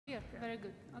very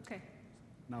good. Okay.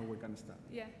 Now we can start.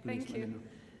 Yeah, Please, thank you. Melina.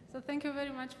 So thank you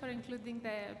very much for including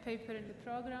the paper in the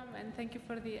program, and thank you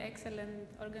for the excellent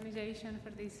organization for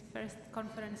this first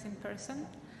conference in person.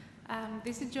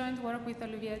 This is joint work with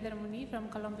Olivier Dermoni from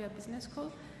Columbia Business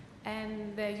School,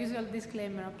 and the usual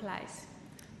disclaimer applies.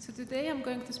 So today I'm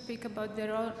going to speak about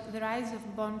the rise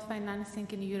of bond financing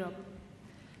in Europe.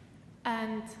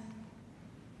 And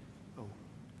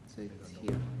so it's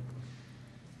here.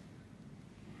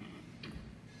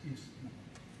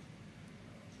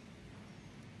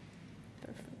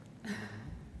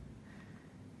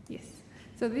 Yes.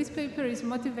 So this paper is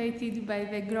motivated by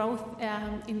the growth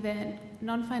in the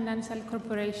non-financial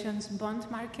corporations bond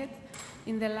market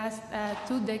in the last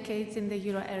 2 decades in the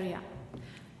euro area.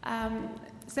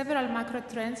 Several macro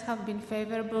trends have been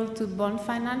favorable to bond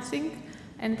financing,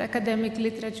 and academic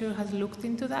literature has looked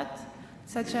into that,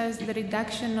 such as the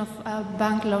reduction of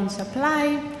bank loan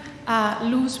supply,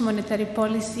 loose monetary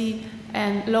policy,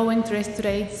 and low interest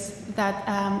rates that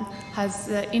has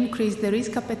increased the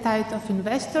risk appetite of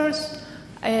investors,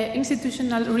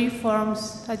 institutional reforms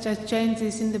such as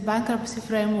changes in the bankruptcy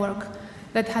framework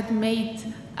that had made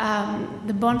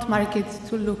the bond market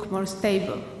to look more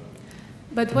stable.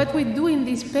 But what we do in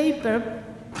this paper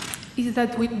is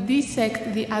that we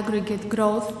dissect the aggregate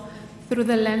growth through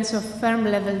the lens of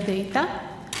firm-level data,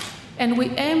 and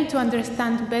we aim to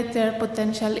understand better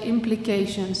potential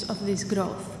implications of this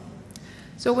growth.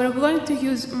 So we're going to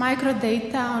use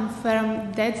microdata on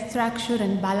firm debt structure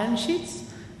and balance sheets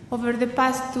over the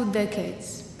past 2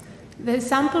 decades. The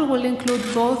sample will include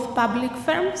both public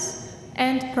firms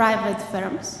and private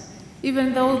firms,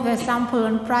 even though the sample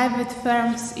on private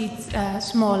firms is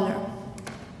smaller,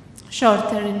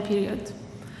 shorter in period.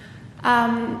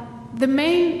 The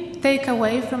main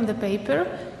takeaway from the paper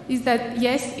is that,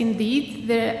 yes, indeed,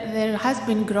 there has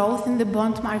been growth in the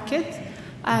bond market.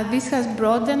 This has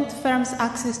broadened firms'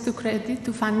 access to credit,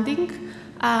 to funding,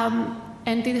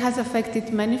 and it has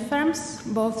affected many firms,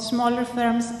 both smaller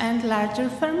firms and larger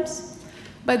firms.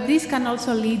 But this can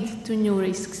also lead to new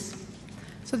risks.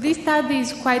 So this study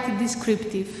is quite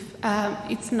descriptive.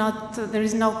 There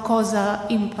is no causal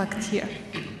impact here.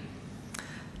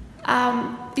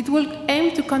 It will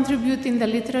aim to contribute in the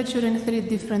literature in 3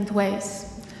 different ways.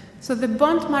 So the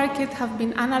bond market have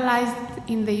been analyzed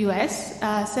in the US.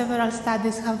 Several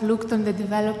studies have looked on the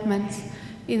developments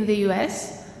in the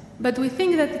US, but we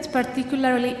think that it's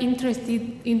particularly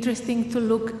interesting to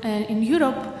look in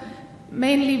Europe,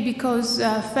 mainly because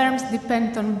firms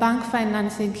depend on bank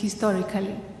financing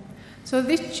historically. So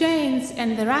this change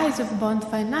and the rise of bond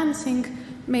financing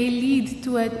may lead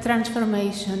to a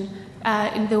transformation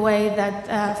in the way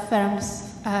that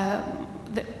firms,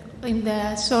 in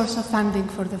the source of funding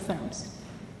for the firms.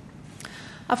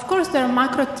 Of course, there are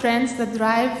macro trends that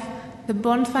drive the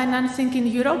bond financing in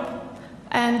Europe,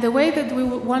 and the way that we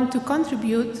want to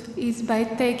contribute is by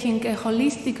taking a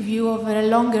holistic view over a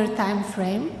longer time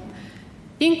frame,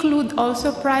 include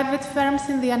also private firms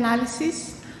in the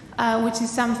analysis, which is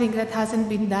something that hasn't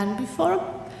been done before,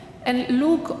 and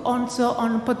look also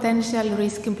on potential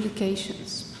risk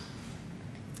implications.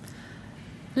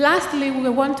 Lastly, we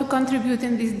want to contribute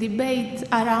in this debate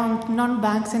around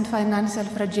non-banks and financial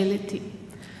fragility.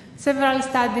 Several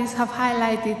studies have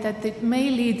highlighted that it may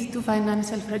lead to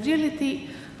financial fragility.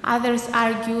 Others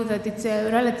argue that it's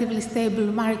a relatively stable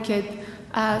market,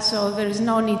 so there is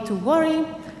no need to worry.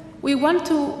 We want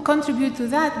to contribute to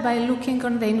that by looking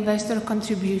on the investor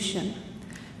contribution.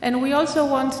 And we also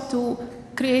want to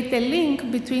create a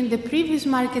link between the previous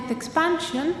market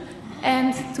expansion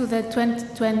and to the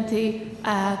 2020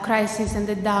 crisis and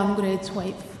the downgrades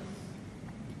wave.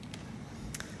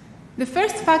 The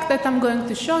first fact that I'm going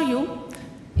to show you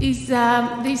is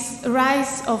this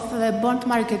rise of the bond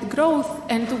market growth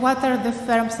and what are the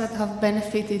firms that have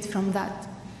benefited from that.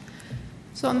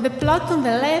 So on the plot on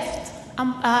the left,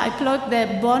 I plot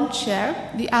the bond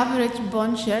share, the average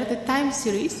bond share, the time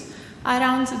series,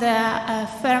 around the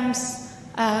firms'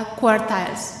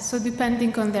 quartiles, so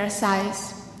depending on their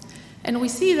size. And we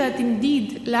see that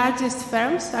indeed largest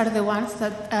firms are the ones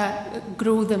that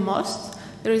grew the most.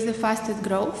 There is the fastest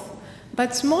growth.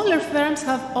 But smaller firms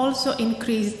have also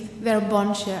increased their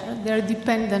bond share, their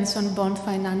dependence on bond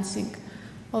financing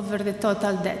over the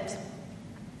total debt.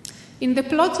 In the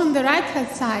plots on the right-hand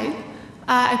side,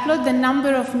 I plot the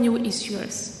number of new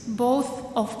issuers,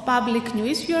 both of public new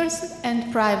issuers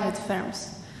and private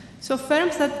firms. So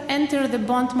firms that enter the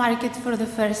bond market for the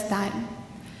first time.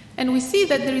 And we see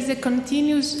that there is a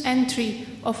continuous entry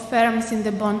of firms in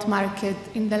the bond market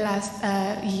in the last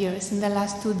years, in the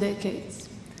last 2 decades.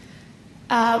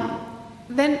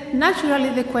 Then naturally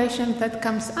the question that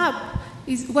comes up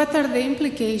is what are the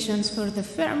implications for the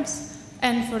firms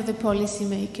and for the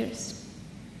policymakers.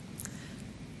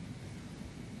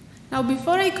 Now,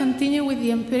 before I continue with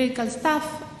the empirical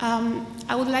stuff,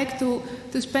 I would like to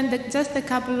spend just a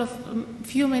couple of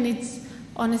few minutes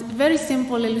on a very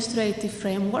simple illustrative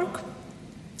framework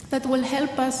that will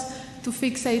help us to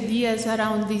fix ideas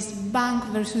around this bank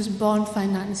versus bond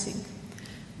financing.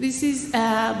 This is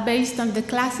based on the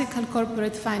classical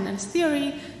corporate finance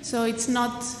theory, so it's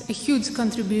not a huge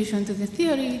contribution to the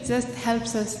theory, it just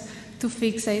helps us to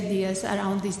fix ideas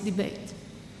around this debate.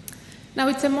 Now,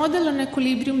 it's a model on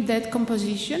equilibrium debt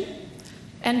composition,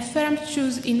 and firms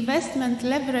choose investment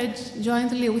leverage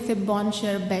jointly with a bond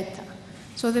share beta.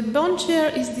 So the bond share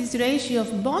is this ratio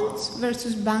of bonds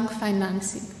versus bank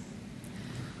financing.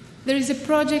 There is a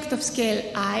project of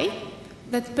scale I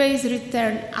that pays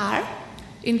return R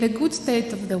in the good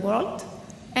state of the world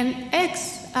and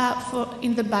X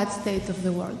in the bad state of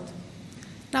the world.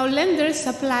 Now, lenders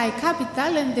supply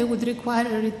capital and they would require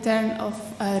a return of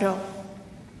rho.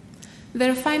 There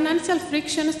are financial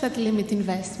frictions that limit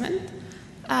investment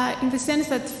in the sense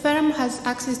that firm has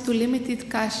access to limited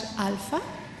cash alpha,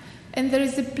 and there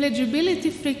is a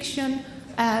pledgeability friction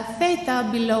theta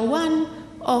below 1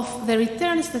 of the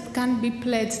returns that can be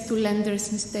pledged to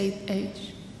lenders in state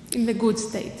H, in the good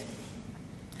state.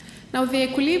 Now, the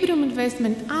equilibrium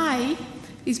investment I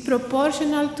is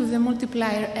proportional to the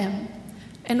multiplier M.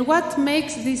 And what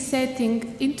makes this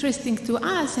setting interesting to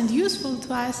us and useful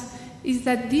to us is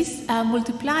that this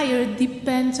multiplier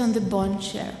depends on the bond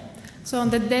share, so on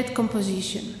the debt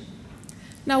composition.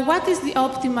 Now, what is the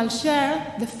optimal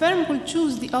share? The firm will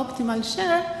choose the optimal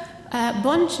share,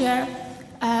 bond share,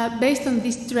 based on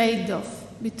this trade-off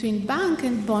between bank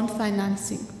and bond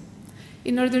financing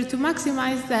in order to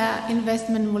maximize the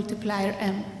investment multiplier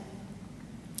M.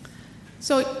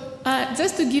 So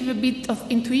just to give a bit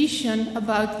of intuition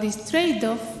about this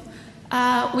trade-off,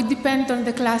 we depend on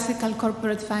the classical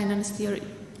corporate finance theory.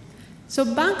 So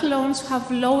bank loans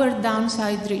have lower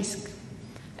downside risk.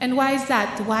 And why is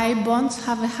that? Why bonds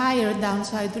have a higher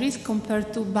downside risk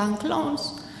compared to bank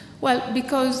loans? Well,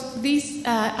 because these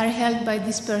are held by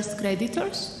dispersed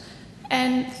creditors,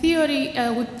 and theory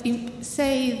would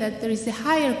say that there is a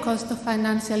higher cost of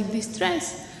financial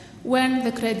distress when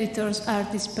the creditors are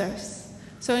dispersed.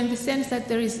 So in the sense that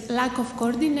there is lack of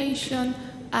coordination,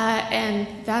 and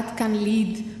that can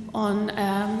lead on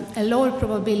a lower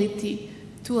probability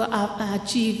to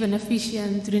achieve an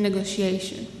efficient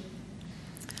renegotiation.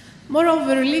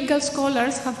 Moreover, legal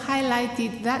scholars have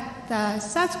highlighted that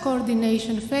such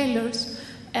coordination failures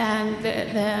and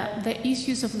the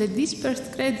issues of the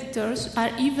dispersed creditors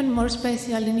are even more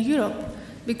special in Europe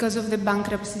because of the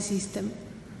bankruptcy system.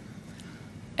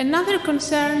 Another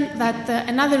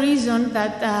reason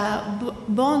that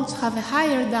bonds have a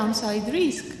higher downside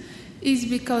risk is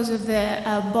because of the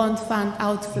bond fund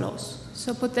outflows,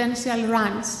 so potential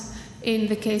runs in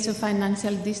the case of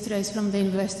financial distress from the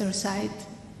investor side.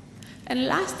 And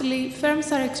lastly,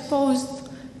 firms are exposed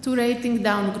to rating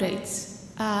downgrades.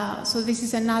 So this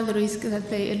is another risk that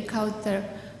they encounter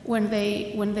when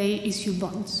they issue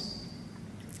bonds.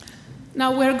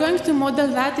 Now, we're going to model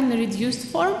that in a reduced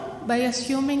form by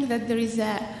assuming that there is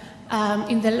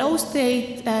in the low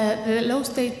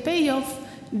state payoff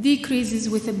decreases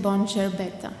with a bond share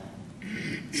beta.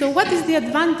 So what is the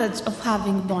advantage of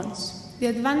having bonds? The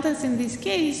advantage in this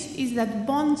case is that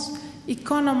bonds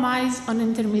economize on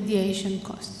intermediation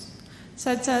costs,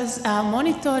 such as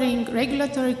monitoring,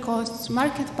 regulatory costs,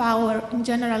 market power, and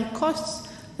general costs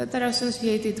that are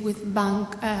associated with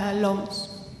bank loans.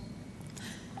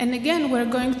 And again, we're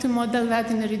going to model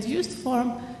that in a reduced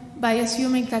form by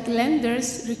assuming that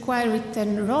lenders require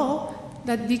return rho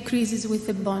that decreases with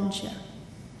the bond share.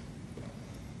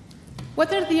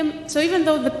 So even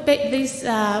though this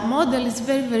model is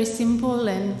very, very simple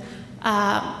and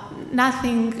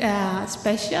nothing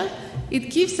special,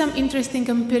 it gives some interesting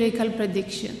empirical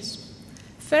predictions.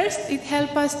 First, it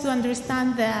helps us to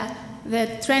understand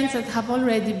the trends that have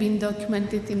already been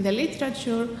documented in the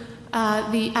literature,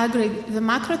 the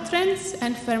macro trends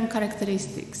and firm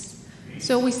characteristics.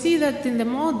 So we see that in the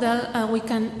model we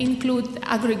can include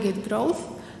aggregate growth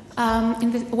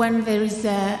when there is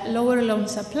a lower loan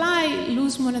supply,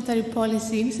 loose monetary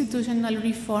policy, institutional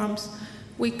reforms.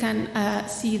 We can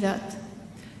see that.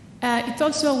 It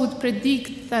also would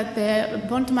predict that the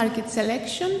bond market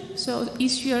selection, so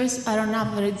issuers are on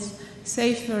average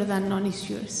safer than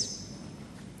non-issuers.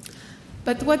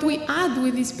 But what we add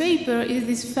with this paper is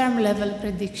these firm-level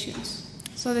predictions.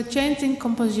 So the change in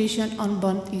composition on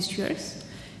bond issuers,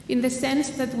 in the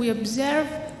sense that we observe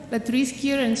that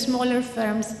riskier and smaller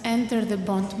firms enter the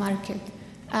bond market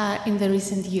in the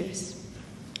recent years.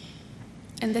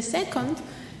 And the second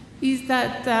is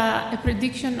that a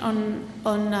prediction on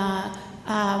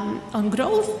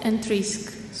growth and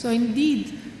risk. So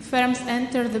indeed, firms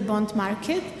enter the bond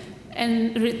market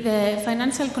and the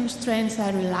financial constraints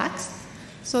are relaxed,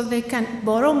 so they can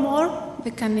borrow more,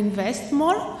 they can invest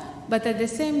more, but at the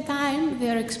same time, they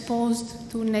are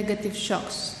exposed to negative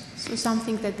shocks, so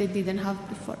something that they didn't have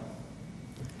before.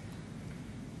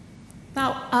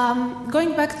 Now,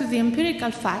 going back to the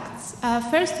empirical facts,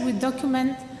 first we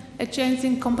document a change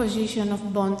in composition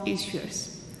of bond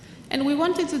issuers. And we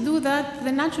wanted to do that,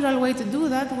 the natural way to do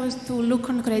that was to look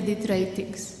on credit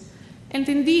ratings. And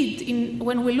indeed,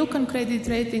 when we look on credit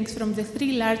ratings from the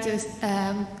three largest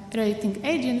rating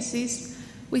agencies,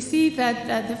 we see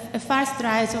that a fast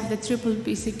rise of the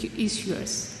BBB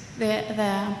issuers,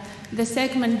 the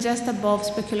segment just above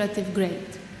speculative grade.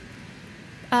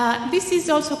 This is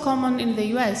also common in the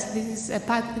US. This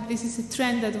is a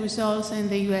trend that we saw also in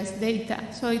the US data.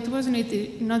 So it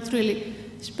wasn't not really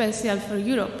special for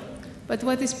Europe. But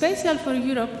what is special for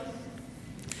Europe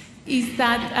is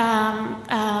that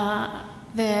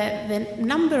the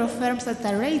number of firms that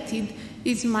are rated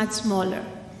is much smaller.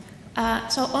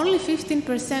 So only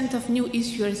 15% of new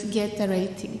issuers get a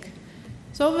rating.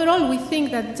 So overall, we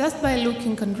think that just by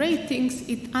looking on ratings,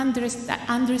 it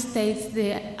understates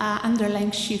the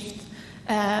underlying shift,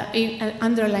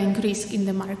 underlying risk in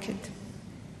the market.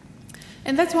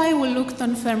 And that's why we looked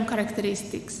on firm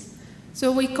characteristics.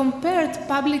 So we compared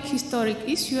public historic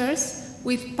issuers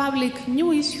with public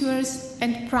new issuers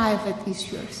and private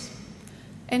issuers.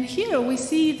 And here we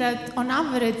see that on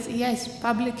average, yes,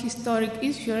 public historic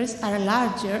issuers are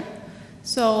larger.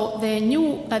 So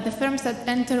the firms that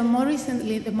enter more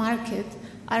recently the market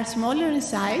are smaller in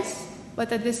size,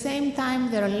 but at the same time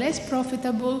they are less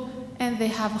profitable and they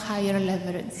have higher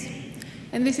leverage.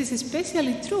 And this is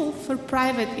especially true for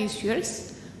private issuers,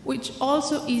 which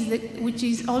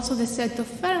is also the set of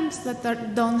firms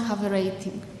that don't have a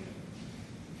rating.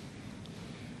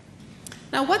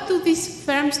 Now, what do these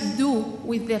firms do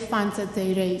with the funds that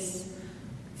they raise?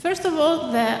 First of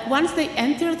all, once they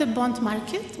enter the bond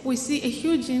market, we see a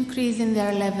huge increase in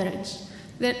their leverage.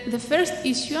 The first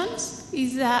issuance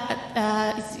is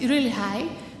really high.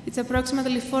 It's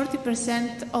approximately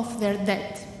 40% of their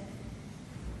debt.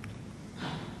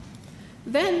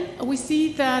 Then we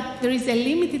see that there is a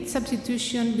limited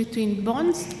substitution between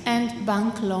bonds and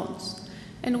bank loans.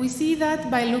 And we see that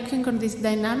by looking on these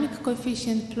dynamic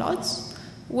coefficient plots,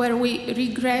 where we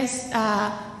regress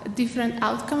different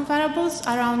outcome variables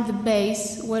around the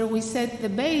base, where we set the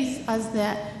base as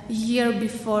the year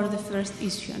before the first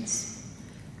issuance.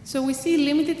 So we see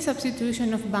limited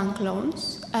substitution of bank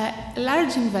loans,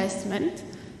 large investment,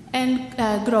 and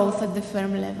growth at the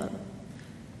firm level.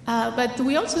 But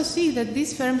we also see that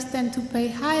these firms tend to pay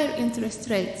higher interest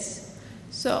rates.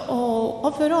 So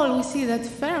overall, we see that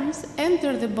firms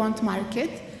enter the bond market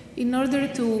in order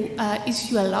to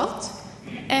issue a lot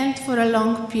and for a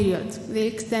long period. They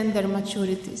extend their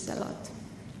maturities a lot.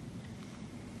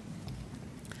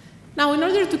 Now, in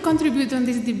order to contribute on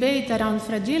this debate around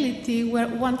fragility, we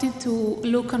wanted to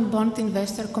look on bond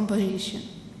investor composition.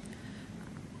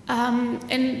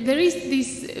 And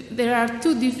there are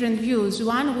two different views.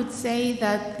 One would say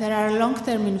that there are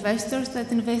long-term investors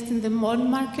that invest in the bond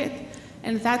market,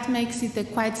 and that makes it a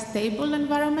quite stable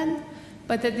environment.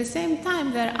 But at the same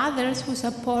time, there are others who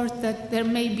support that there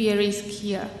may be a risk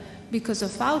here because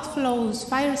of outflows,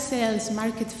 fire sales,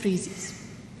 market freezes.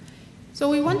 So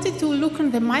we wanted to look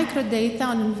on the microdata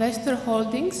on investor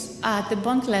holdings at the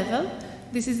bond level.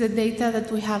 This is the data that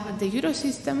we have at the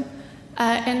Eurosystem.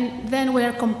 And then we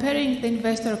are comparing the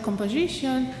investor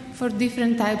composition for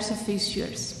different types of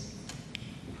issuers.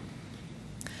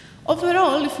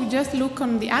 Overall, if we just look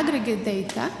on the aggregate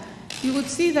data, you would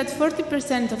see that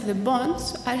 40% of the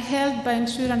bonds are held by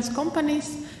insurance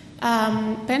companies,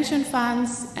 pension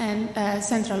funds, and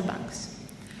central banks.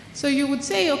 So you would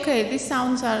say, okay, this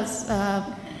sounds as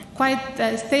quite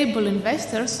stable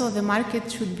investors, so the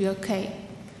market should be okay.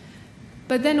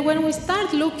 But then when we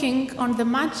start looking on the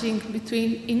matching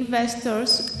between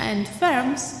investors and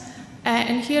firms,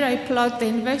 and here I plot the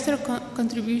investor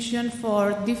contribution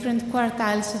for different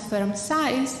quartiles of firm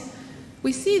size,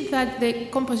 we see that the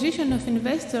composition of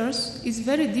investors is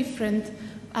very different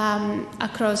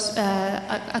across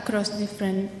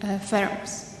different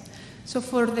firms. So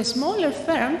for the smaller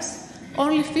firms,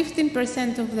 only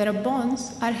 15% of their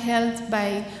bonds are held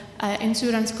by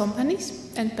insurance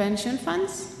companies and pension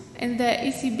funds, and the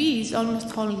ECB is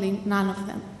almost holding none of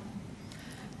them.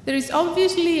 There is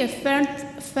obviously a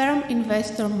firm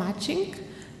investor matching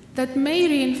that may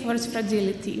reinforce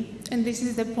fragility, and this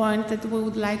is the point that we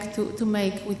would like to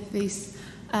make with this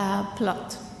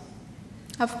plot.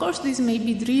 Of course, this may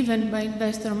be driven by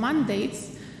investor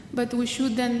mandates, but we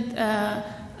shouldn't,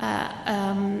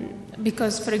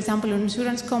 because, for example,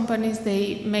 insurance companies,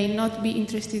 they may not be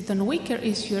interested in weaker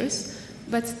issuers,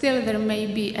 but still there may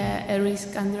be a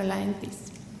risk underlying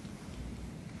this.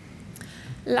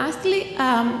 Lastly,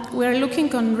 we're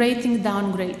looking on rating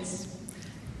downgrades.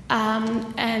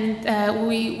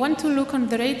 We want to look on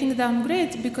the rating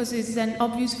downgrades because it's an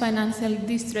obvious financial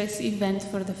distress event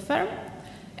for the firm,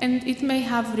 and it may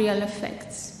have real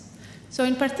effects. So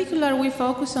in particular, we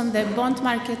focus on the bond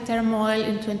market turmoil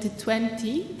in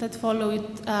 2020 that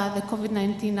followed the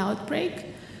COVID-19 outbreak,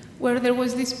 where there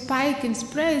was this spike in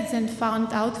spreads and fund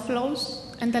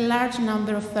outflows, and a large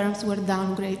number of firms were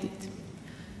downgraded.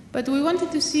 But we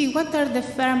wanted to see what are the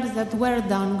firms that were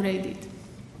downgraded.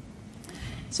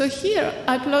 So here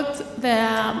I plot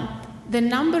the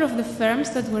number of the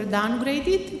firms that were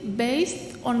downgraded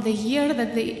based on the year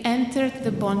that they entered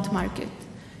the bond market.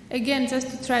 Again,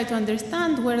 just to try to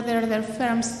understand whether there are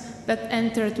firms that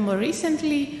entered more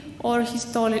recently or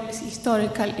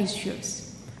historical issuers.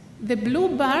 The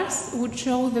blue bars would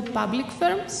show the public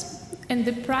firms, and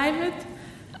the private,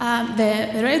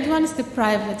 the red ones, the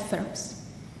private firms.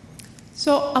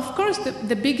 So, of course,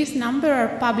 the biggest number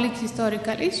are public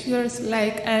historical issuers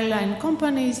like airline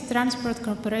companies, transport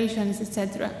corporations,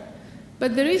 etc.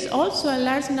 But there is also a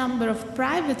large number of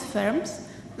private firms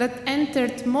that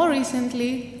entered more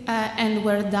recently and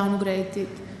were downgraded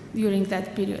during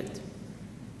that period.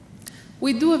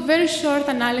 We do a very short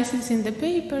analysis in the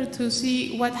paper to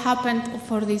see what happened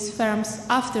for these firms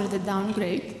after the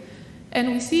downgrade.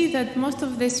 And we see that most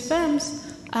of these firms,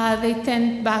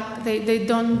 they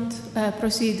don't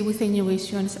proceed with a new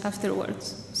issuance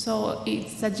afterwards. So it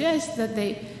suggests that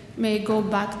they may go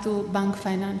back to bank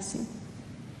financing.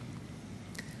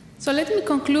 So let me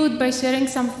conclude by sharing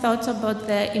some thoughts about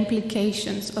the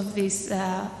implications of these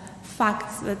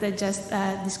facts that I just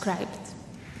described.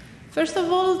 First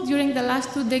of all, during the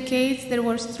last 2 decades, there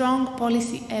were strong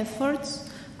policy efforts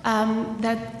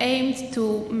that aimed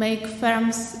to make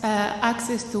firms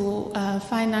access to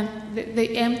finance.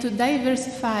 They aimed to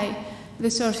diversify the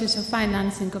sources of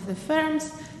financing of the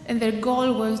firms, and their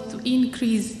goal was to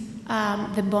increase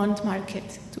the bond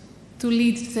market, to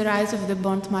lead to the rise of the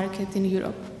bond market in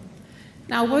Europe.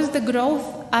 Now, was the growth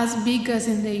as big as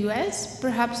in the US?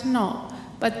 Perhaps no,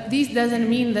 but this doesn't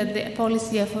mean that the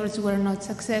policy efforts were not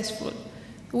successful.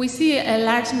 We see a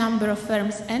large number of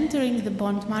firms entering the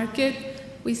bond market.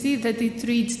 We see that it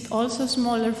reached also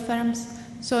smaller firms.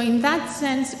 So in that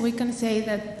sense, we can say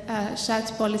that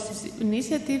such policy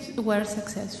initiatives were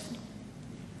successful.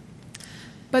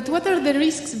 But what are the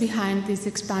risks behind this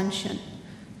expansion?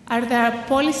 Are there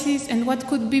policies, and what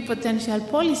could be potential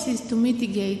policies to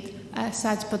mitigate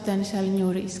such potential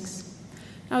new risks?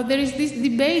 Now, there is this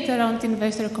debate around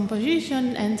investor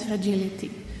composition and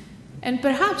fragility. And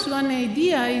perhaps one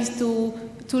idea is to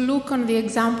look on the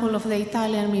example of the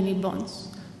Italian mini bonds,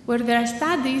 where there are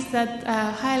studies that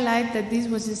highlight that this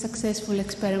was a successful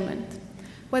experiment.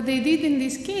 What they did in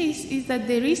this case is that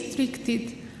they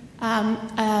restricted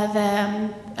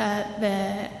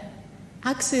the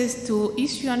access to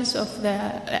issuance of the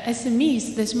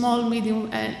SMEs, the small, medium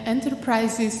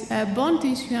enterprises bond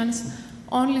issuance,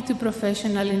 only to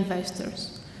professional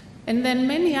investors. And then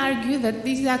many argue that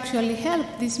this actually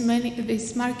helped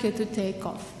this market to take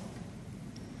off.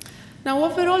 Now,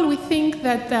 overall, we think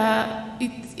that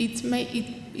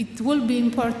it will be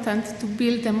important to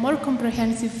build a more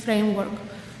comprehensive framework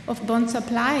of bond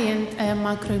supply and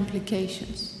macro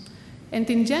implications. And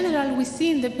in general, we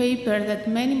see in the paper that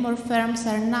many more firms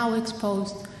are now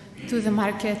exposed to the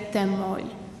market turmoil.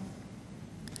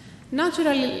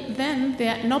 Naturally, then,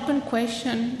 an open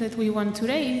question that we want to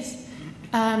raise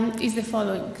is the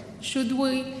following. Should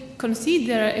we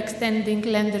consider extending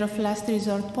lender of last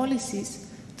resort policies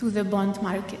to the bond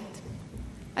market?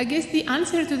 I guess the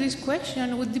answer to this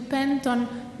question would depend on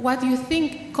what you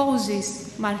think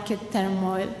causes market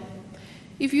turmoil.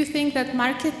 If you think that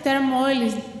market turmoil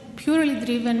is purely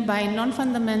driven by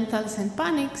non-fundamentals and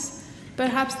panics,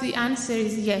 perhaps the answer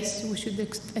is yes, we should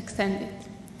extend it.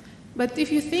 But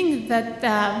if you think that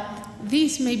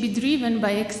this may be driven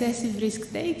by excessive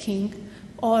risk-taking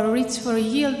or reach for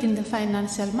yield in the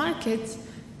financial markets,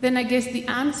 then I guess the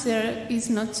answer is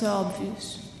not so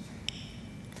obvious.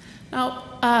 Now,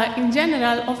 in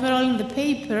general, overall in the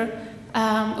paper,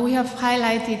 we have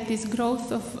highlighted this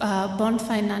growth of bond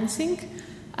financing,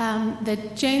 the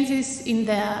changes in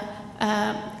the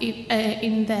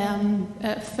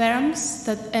firms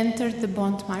that entered the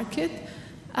bond market.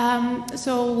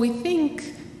 So we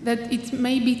think that it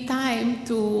may be time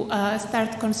to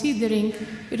start considering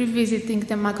revisiting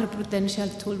the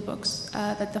macroprudential toolbox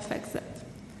that affects that.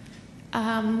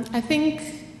 I think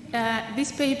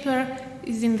this paper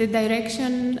is in the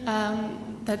direction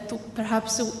that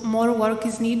perhaps more work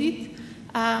is needed,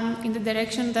 in the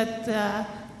direction that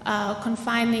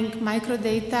confining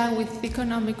microdata with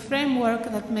economic framework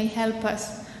that may help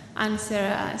us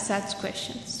answer such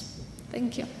questions.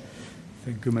 Thank you.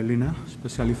 Thank you, Melina,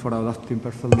 especially for adapting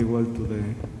perfectly well to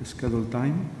the scheduled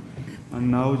time.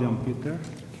 And now, Jan-Pieter,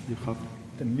 you have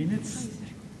 10 minutes.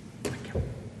 Thank you.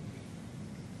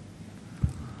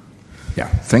 Yeah,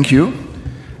 thank you.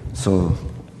 So,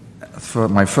 for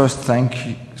my first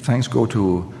thanks go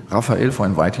to Raphael for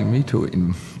inviting me to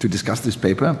discuss this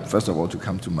paper. First of all, to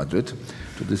come to Madrid,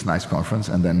 to this nice conference,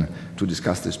 and then to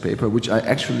discuss this paper, which I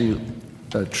actually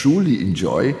truly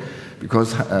enjoy,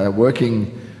 because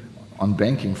working on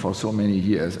banking for so many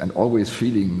years and always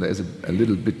feeling there's a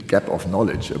little bit gap of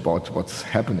knowledge about what's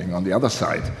happening on the other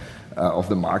side of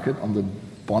the market, on the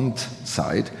bond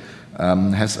side,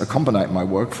 has accompanied my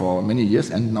work for many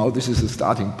years, and now this is a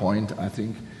starting point, I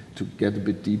think, to get a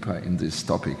bit deeper in this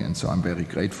topic, and so I'm very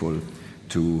grateful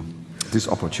to this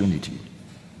opportunity.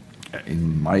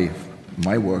 In my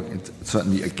work, it's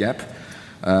certainly a gap,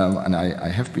 and I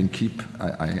have been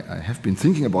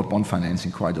thinking about bond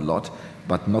financing quite a lot,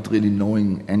 but not really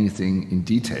knowing anything in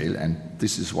detail, and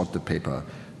this is what the paper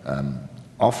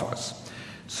offers.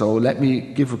 So let me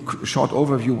give a short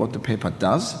overview what the paper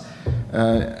does.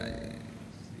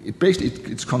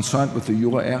 It's concerned with the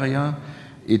euro area.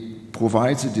 It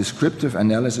provides a descriptive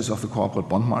analysis of the corporate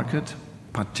bond market,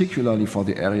 particularly for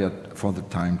the area for the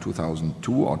time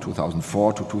 2002 or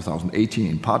 2004 to 2018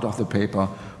 in part of the paper,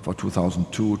 for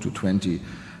 2002 to 20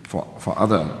 for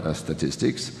other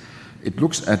statistics. It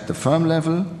looks at the firm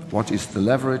level, what is the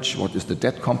leverage, what is the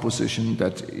debt composition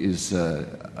that is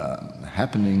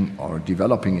happening or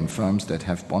developing in firms that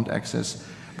have bond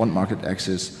market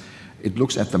access. It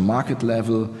looks at the market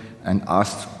level and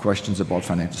asks questions about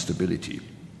financial stability.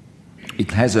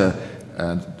 It has a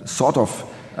sort of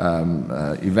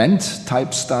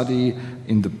event-type study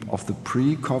of the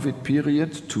pre-COVID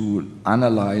period to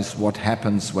analyze what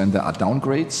happens when there are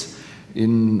downgrades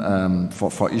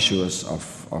for issuers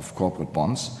of corporate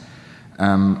bonds.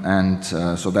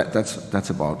 So that's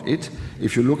about it.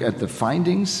 If you look at the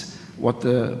findings, what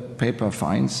the paper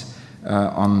finds,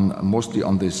 mostly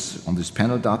on this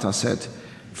panel data set,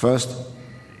 first,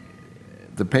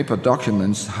 the paper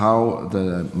documents how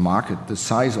the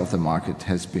size of the market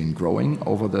has been growing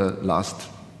over the last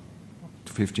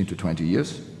 15 to 20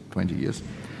 years.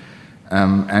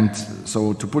 And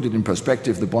so to put it in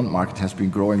perspective, the bond market has been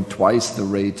growing twice the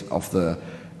rate of the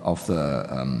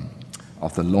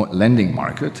lending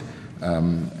market,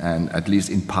 and at least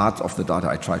in part of the data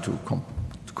I try to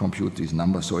compute these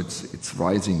numbers, so it's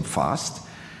rising fast.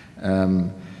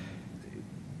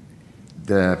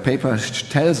 The paper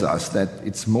tells us that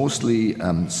it's mostly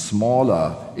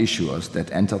smaller issuers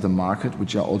that enter the market,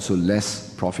 which are also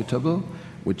less profitable,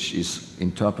 which is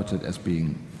interpreted as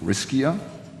being riskier.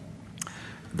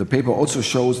 The paper also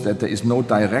shows that there is no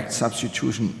direct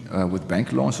substitution with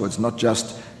bank loans, so it's not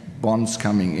just bonds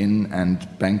coming in and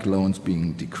bank loans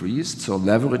being decreased. So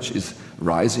leverage is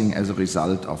rising as a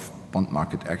result of bond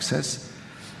market access.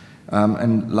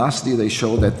 And lastly, they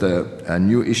show that the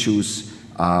new issues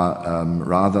are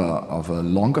rather of a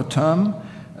longer term,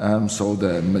 so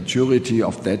the maturity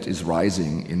of debt is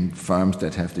rising in firms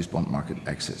that have this bond market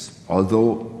access,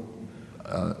 although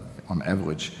on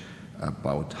average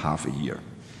about half a year.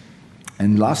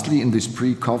 And lastly, in this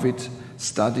pre-COVID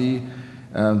study,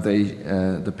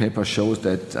 the paper shows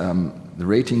that the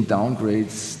rating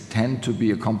downgrades tend to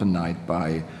be accompanied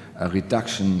by a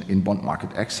reduction in bond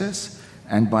market access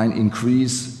and by an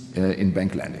increase in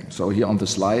bank lending. So here on the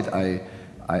slide,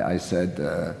 I said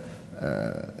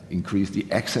increase the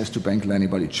access to bank lending,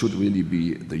 but it should really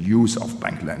be the use of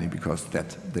bank lending, because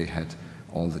that they had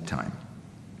all the time.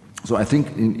 So I think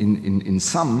in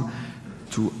sum,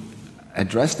 to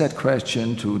address that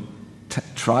question, to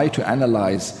try to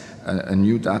analyze a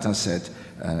new data set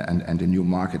and a new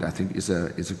market, I think is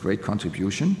a great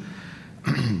contribution.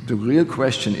 The real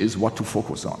question is what to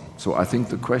focus on. So I think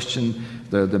the question,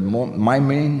 my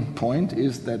main point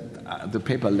is that the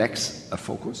paper lacks a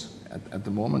focus at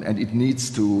the moment, and it needs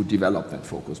to develop that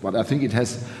focus. But I think it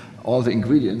has all the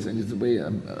ingredients, and it's a way,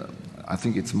 I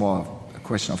think it's more a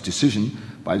question of decision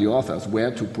by the authors where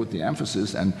to put the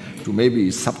emphasis and to maybe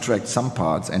subtract some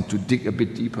parts and to dig a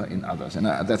bit deeper in others. And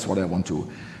that's what I want to,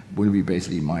 will be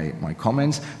basically my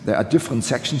comments. There are different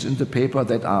sections in the paper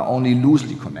that are only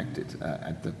loosely connected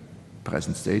at the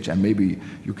present stage, and maybe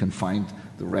you can find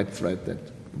the red thread that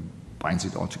binds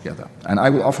it all together. And I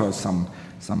will offer some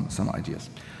ideas.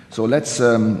 So let's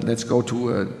go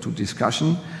to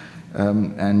discussion,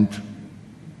 and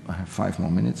I have 5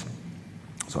 more minutes,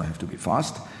 so I have to be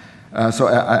fast. So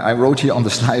I wrote here on the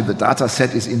slide, the data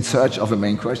set is in search of a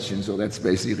main question, so that's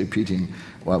basically repeating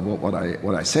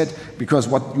what I said, because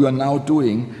what you are now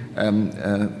doing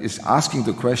is asking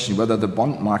the question whether the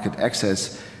bond market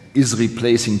access is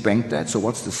replacing bank debt. So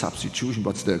what's the substitution?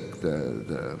 What's the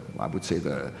I would say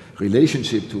the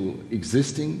relationship to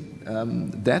existing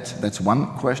debt? That's one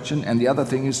question. And the other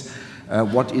thing is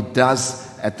what it does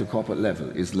at the corporate level.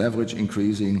 Is leverage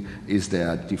increasing? Is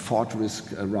there default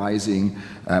risk rising?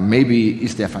 Maybe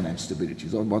is there financial stability?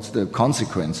 So what's the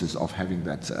consequences of having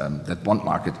that bond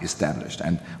market established?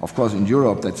 And of course in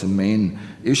Europe that's a main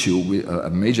issue, a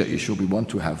major issue. We want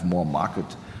to have more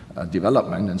market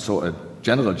development, and so a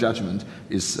general judgment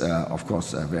is, of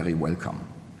course, very welcome.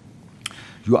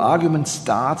 Your argument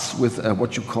starts with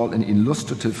what you call an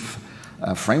illustrative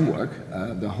framework,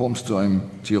 the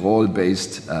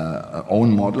Holmström-Tirol-based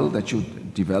own model that you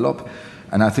develop.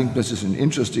 And I think this is an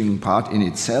interesting part in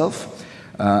itself,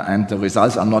 and the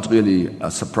results are not really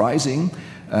surprising.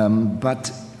 But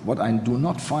what I do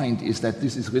not find is that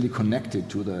this is really connected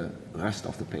to the rest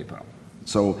of the paper.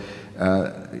 So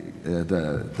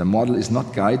the model is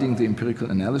not guiding the empirical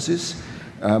analysis.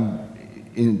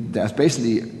 There's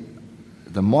basically,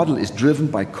 the model is driven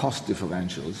by cost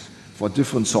differentials for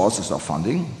different sources of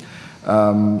funding.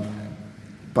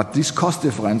 But these cost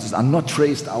differences are not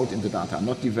traced out in the data, are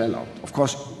not developed. Of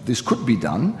course, this could be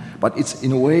done, but it's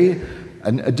in a way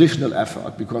an additional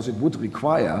effort, because it would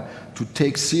require to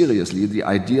take seriously the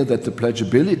idea that the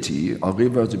pledgeability or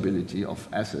reversibility of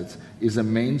assets is a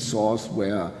main source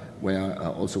where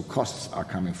also costs are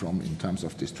coming from in terms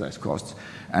of distress costs.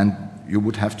 And you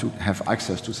would have to have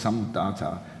access to some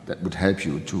data that would help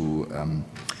you to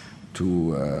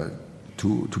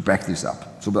back this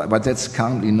up. So, but that's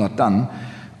currently not done.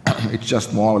 It's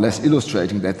just more or less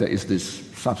illustrating that there is this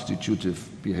substitutive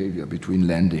behavior between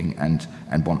lending and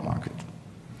bond market.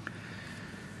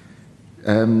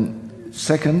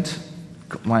 Second,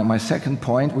 my second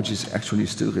point, which is actually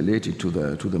still related to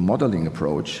the modeling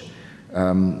approach,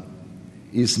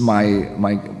 is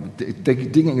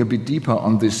digging a bit deeper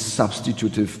on this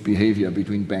substitutive behavior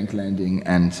between bank lending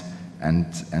and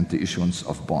the issuance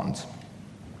of bonds.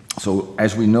 So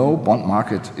as we know, bond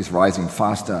market is rising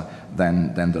faster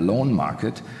than the loan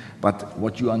market, but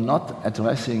what you are not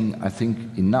addressing, I think,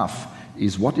 enough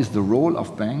is what is the role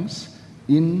of banks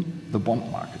in the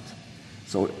bond market.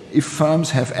 So if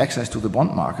firms have access to the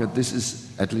bond market, this is,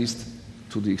 at least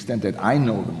to the extent that I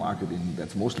know the market,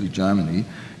 that's mostly Germany,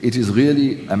 it is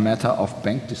really a matter of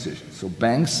bank decisions. So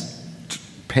banks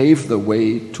pave the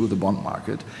way to the bond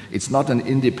market. It's not an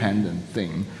independent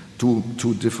thing, two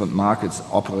different markets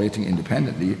operating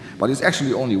independently, but it's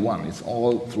actually only one. It's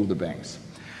all through the banks.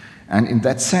 And in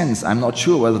that sense, I'm not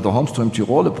sure whether the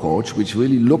Holmström-Tirol approach, which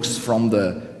really looks from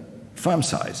the firm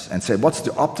size and say what's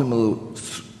the optimal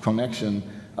connection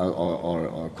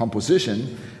or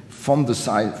composition from the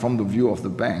side, from the view of the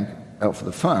bank, of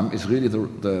the firm, is really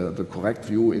the correct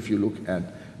view. If you look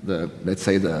at let's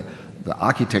say the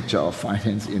architecture of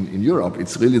finance in Europe,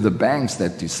 it's really the banks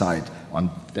that decide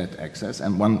on debt access.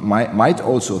 And one might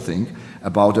also think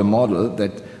about a model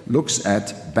that looks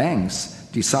at banks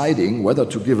deciding whether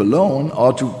to give a loan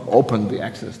or to open the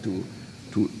access to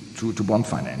bond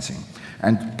financing.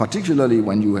 And particularly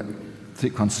when you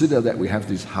consider that we have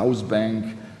this house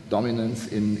bank dominance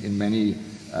in many,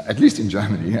 at least in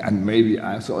Germany, and maybe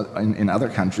also in other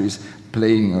countries,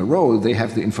 playing a role, they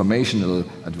have the informational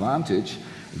advantage.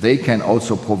 They can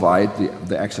also provide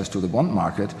the access to the bond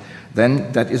market.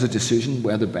 Then that is a decision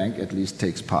where the bank at least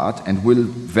takes part and will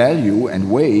value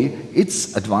and weigh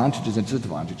its advantages and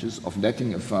disadvantages of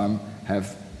letting a firm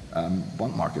have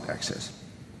bond market access.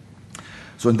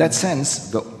 So in that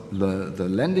sense, the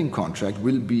lending contract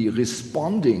will be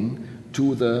responding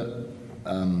to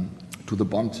the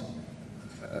bond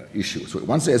issue. So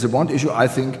once there's a bond issue, I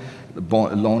think the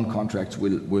loan contracts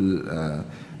will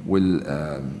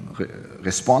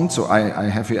respond. So I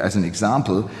have here as an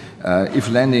example, if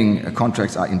lending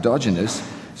contracts are endogenous,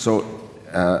 so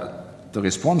the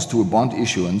response to a bond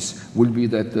issuance will be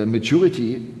that the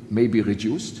maturity may be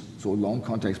reduced. So loan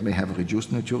contracts may have a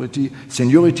reduced maturity,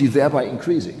 seniority thereby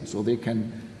increasing. So they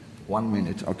can, 1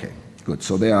 minute, okay, good.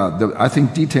 So I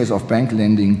think details of bank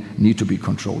lending need to be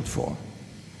controlled for.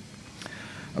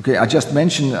 Okay, I just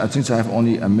mentioned, since I have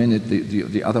only a minute,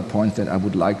 the other point that I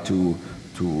would like to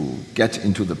get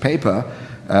into the paper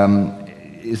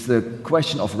is the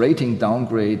question of rating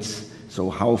downgrades so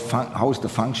how is the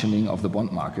functioning of the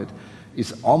bond market,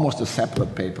 is almost a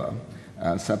separate paper,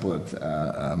 separate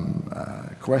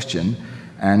question.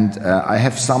 And I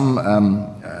have some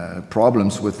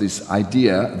problems with this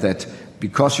idea that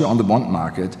because you're on the bond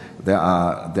market,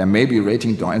 there may be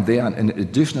rating down, and there are an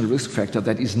additional risk factor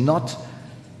that is not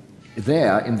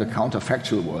there in the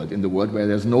counterfactual world, in the world where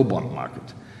there's no bond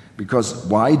market. Because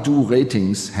why do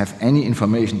ratings have any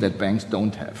information that banks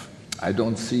don't have? I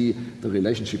don't see the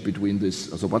relationship between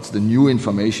this. So what's the new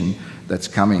information that's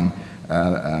coming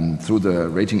through the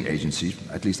rating agency?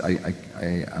 At least I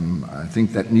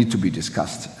think that need to be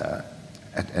discussed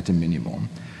at a minimum.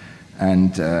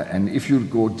 And if you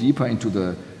go deeper into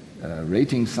the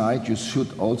rating side, you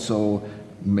should also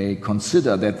may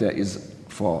consider that there is,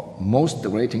 for most the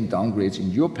rating downgrades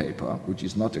in your paper, which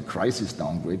is not a crisis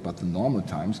downgrade but the normal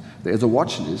times, there is a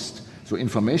watch list. So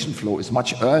information flow is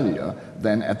much earlier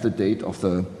than at the date of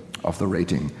the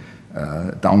rating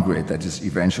downgrade that is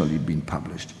eventually being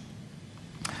published.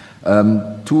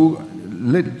 I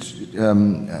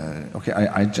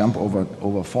jump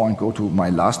over 4 and go to my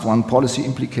last one, policy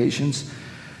implications.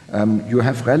 You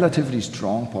have relatively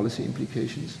strong policy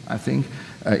implications, I think,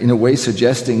 in a way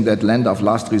suggesting that lender of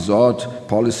last resort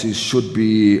policies should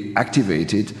be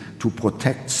activated to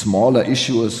protect smaller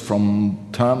issuers from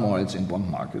turmoils in bond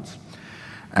markets.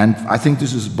 And I think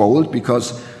this is bold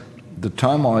because the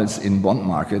turmoils in bond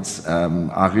markets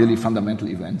are really fundamental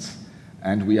events.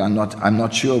 And I'm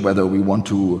not sure whether we want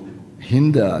to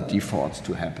hinder defaults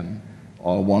to happen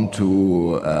or want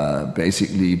to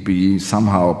basically be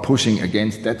somehow pushing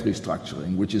against debt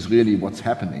restructuring, which is really what's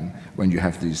happening when you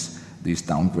have these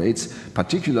downgrades,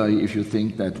 particularly if you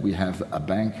think that we have a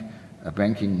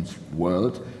banking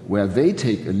world where they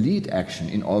take a lead action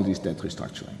in all these debt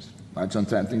restructurings. Right? So I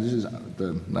think this is,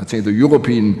 the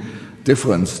European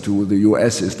difference to the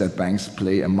US is that banks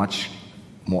play a much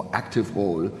more active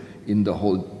role in the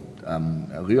whole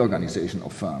reorganization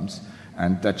of firms.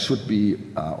 And that should be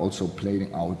also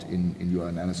playing out in your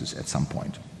analysis at some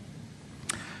point.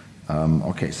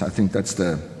 Okay, so I think that's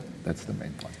the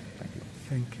main point. Thank you.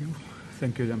 Thank you.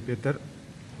 Thank you, Jan-Pieter.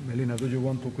 Melina, do you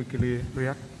want to quickly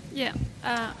react? Yeah.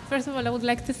 First of all, I would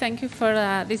like to thank you for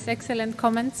these excellent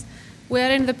comments. We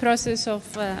are in the process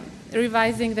of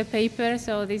revising the paper,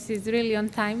 so this is really on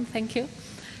time. Thank you.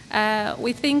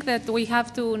 We think that we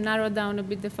have to narrow down a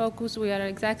bit the focus. We are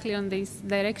exactly on this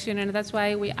direction, and that's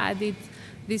why we added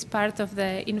this part of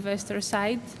the investor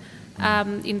side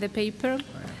in the paper.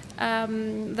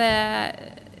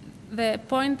 The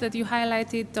point that you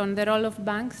highlighted on the role of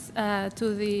banks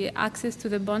to the access to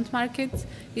the bond market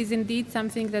is indeed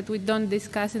something that we don't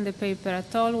discuss in the paper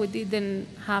at all. We didn't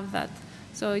have that.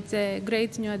 So it's a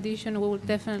great new addition. We will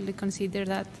definitely consider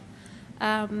that.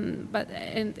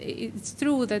 And it's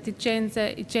true that it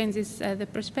changes the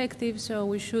perspective, so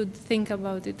we should think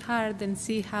about it hard and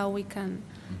see how we can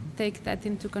take that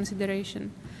into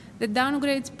consideration. The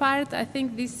downgrades part, I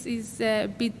think this is a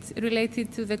bit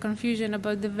related to the confusion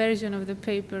about the version of the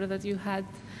paper that you had,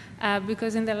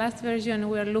 because in the last version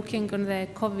we are looking on the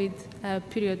COVID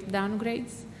period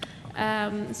downgrades.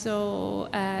 So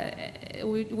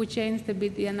we changed a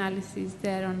bit the analysis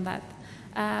there on that.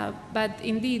 But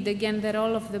indeed, again, the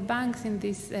role of the banks in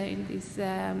this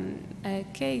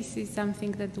case is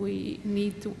something that we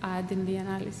need to add in the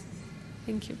analysis.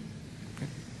 Thank you. Okay.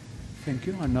 Thank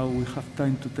you. And now we have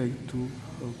time to take 2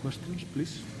 questions,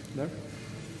 please. There.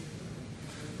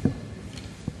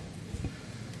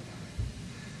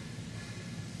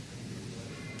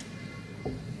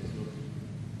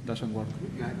 Doesn't work.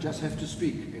 You just have to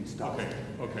speak and start.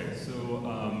 Okay. So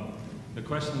the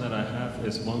question that I have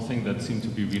is, one thing that seemed to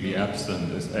be really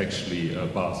absent is actually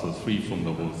Basel III from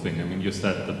the whole thing. I mean, you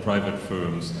said that private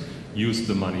firms use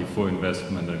the money for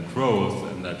investment and growth,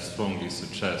 and that strongly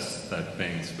suggests that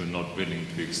banks were not willing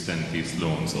to extend these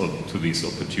loans or to these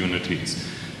opportunities.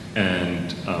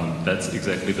 And that's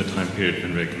exactly the time period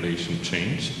when regulation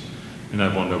changed. And I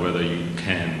wonder whether you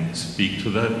can speak to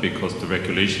that, because the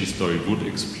regulation story would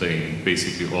explain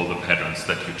basically all the patterns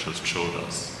that you just showed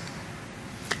us.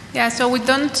 Yeah, so we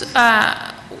don't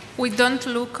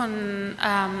look on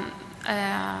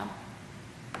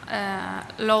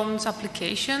loans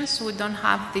applications. We don't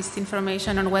have this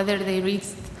information on whether they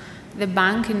reached the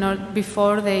bank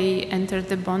before they entered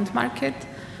the bond market.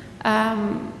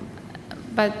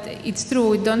 But it's true,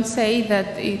 we don't say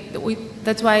that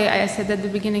that's why I said at the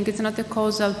beginning it's not a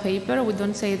causal paper. We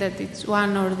don't say that it's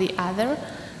one or the other.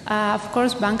 Of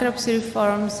course, bankruptcy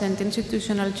reforms and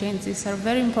institutional changes are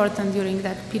very important during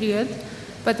that period.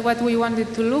 But what we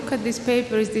wanted to look at this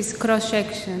paper is this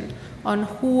cross-section on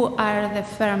who are the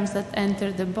firms that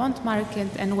enter the bond market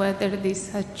and whether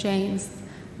this has changed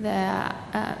the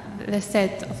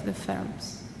set of the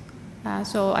firms.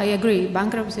 So I agree,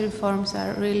 bankruptcy reforms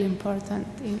are really important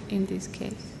in this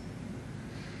case.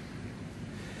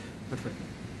 Perfect.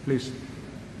 Please.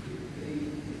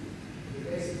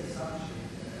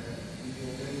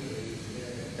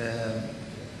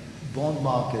 Bond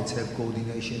markets have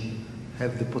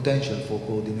the potential for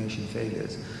coordination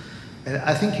failures. And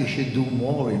I think you should do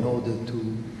more in order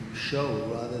to show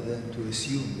rather than to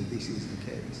assume that this is the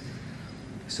case.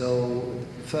 So,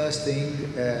 first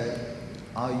thing,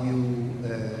 are you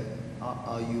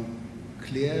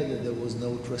clear that there was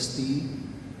no trustee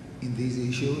in these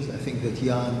issues? I think that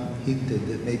Jan hinted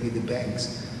that maybe the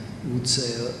banks would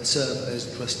serve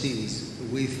as trustees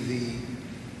with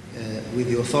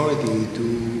the authority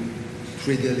to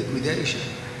trigger liquidation,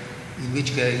 in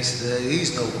which case there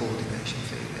is no coordination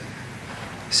failure.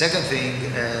 Second thing,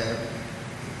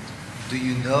 do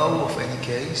you know of any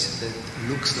case that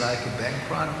looks like a bank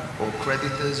run or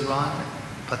creditors run,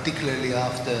 particularly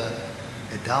after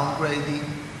a downgrading?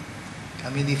 I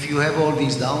mean, if you have all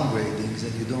these downgradings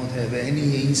and you don't have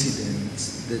any incident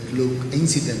that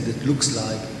looks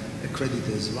like a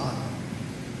creditor's run,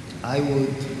 I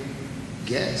would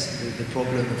guess that the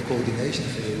problem of coordination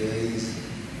failure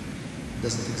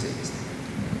doesn't exist.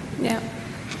 Yeah.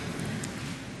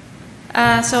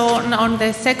 So on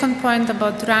the second point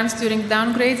about runs during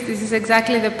downgrades, this is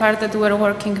exactly the part that we're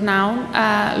working now,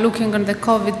 looking on the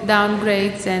COVID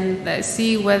downgrades and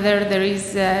see whether there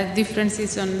is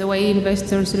differences on the way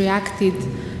investors reacted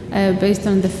based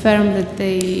on the firm that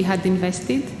they had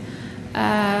invested.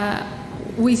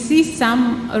 We see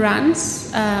some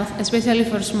runs, especially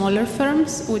for smaller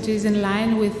firms, which is in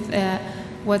line with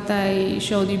what I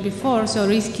showed you before. So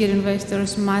riskier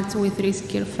investors match with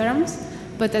riskier firms,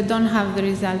 but I don't have the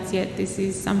results yet. This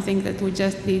is something that we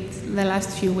just did the last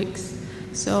few weeks.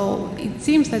 So it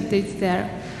seems that it's there.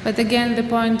 But again, the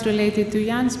point related to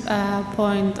Jan's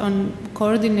point on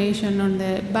coordination on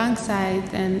the bank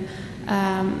side, and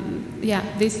yeah,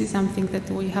 this is something that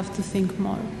we have to think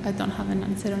more. I don't have an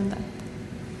answer on that.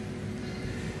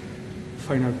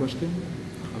 Final question,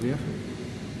 Javier.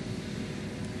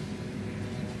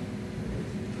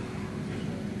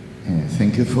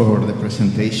 Thank you for the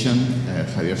presentation,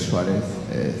 Javier Suarez,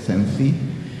 CEMFI.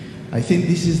 I think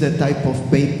this is the type of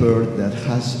paper that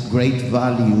has great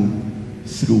value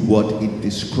through what it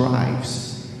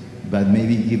describes, but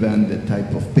maybe given the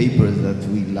type of papers that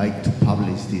we like to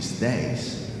publish these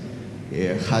days,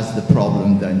 it has the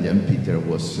problem that Jan-Pieter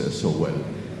was so well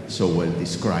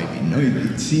describing. No,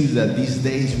 it seems that these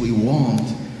days we want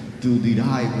to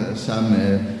derive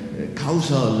some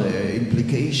causal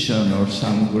implication or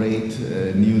some great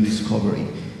new discovery.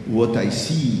 What I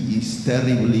see is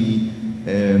terribly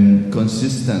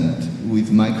consistent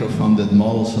with micro-funded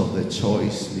models of the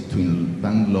choice between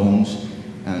bank loans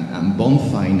and bond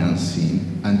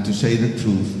financing, and to say the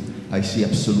truth, I see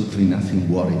absolutely nothing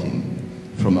worrying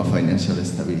from a financial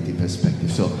stability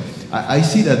perspective. So I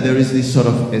see that there is this sort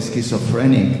of a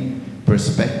schizophrenic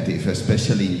perspective,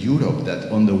 especially in Europe,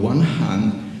 that on the one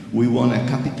hand, we want a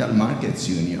capital markets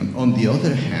union. On the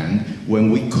other hand,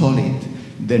 when we call it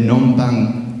the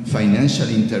non-bank financial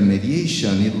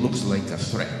intermediation, it looks like a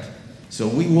threat. So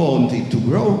we want it to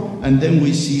grow, and then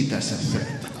we see it as a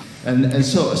threat. And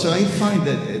so I find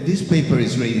that this paper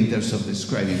is great in terms of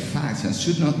describing facts and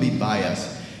should not be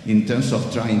biased in terms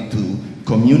of trying to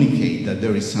communicate that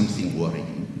there is something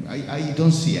worrying. I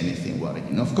don't see anything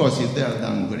worrying. Of course, if there are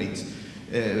downgrades,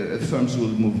 firms will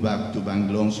move back to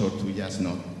bank loans or to just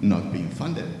not being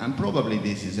funded. And probably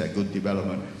this is a good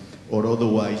development, or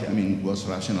otherwise, I mean, was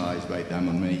rationalized by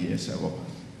Diamond many years ago.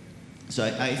 So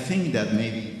I think that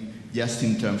maybe just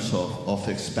in terms of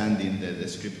expanding the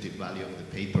descriptive value of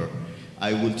the paper,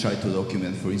 I will try to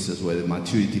document, for instance, where the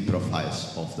maturity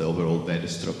profiles of the overall debt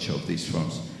structure of these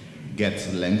firms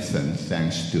gets lengthened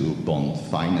thanks to bond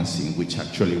financing, which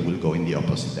actually will go in the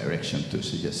opposite direction to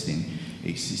suggesting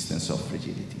existence of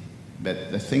rigidity.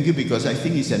 But thank you, because I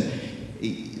think it's a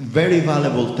very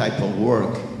valuable type of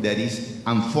work that is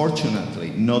unfortunately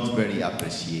not very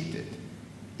appreciated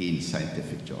in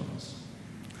scientific journals.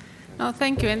 No,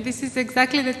 thank you. And this is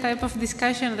exactly the type of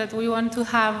discussion that we want to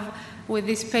have with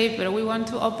this paper. We want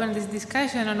to open this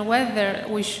discussion on whether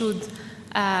we should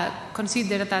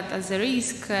consider that as a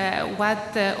risk,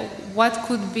 what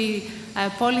could be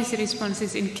policy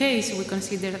responses in case we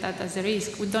consider that as a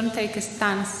risk. We don't take a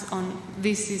stance on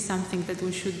this is something that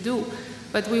we should do,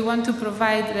 but we want to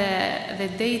provide the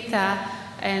data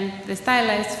and the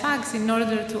stylized facts in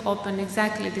order to open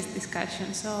exactly this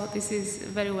discussion. So this is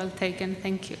very well taken.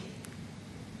 Thank you.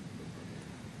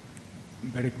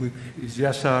 Very quick. It's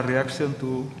just a reaction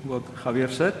to what Javier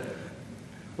said.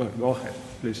 Well, go ahead,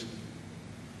 please.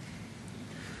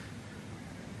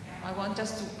 I want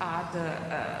just to add,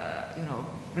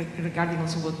 regarding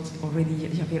also what already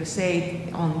Javier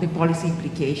said on the policy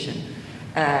implication.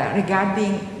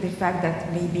 Regarding the fact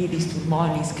that maybe this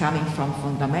turmoil is coming from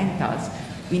fundamentals,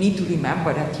 we need to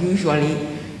remember that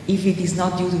usually, if it is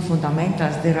not due to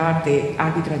fundamentals, there are the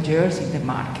arbitrageurs in the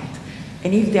market.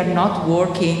 And if they are not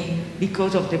working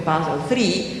because of the Basel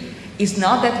III, it's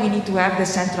not that we need to have the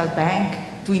central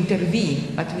bank to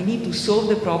intervene, but we need to solve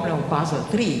the problem of Basel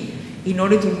III in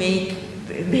order to make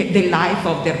the life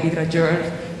of the arbitrageurs,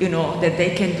 that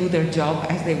they can do their job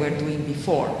as they were doing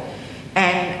before.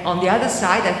 And on the other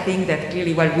side, I think that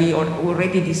clearly, well, we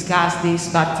already discussed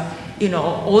this, but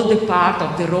all the part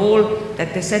of the role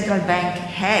that the central bank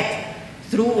had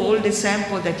through all the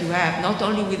sample that you have, not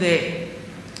only with the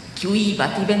QE,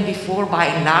 but even before by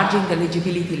enlarging the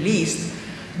eligibility list,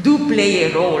 do play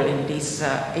a role in this,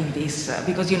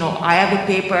 because I have a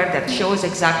paper that shows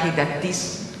exactly that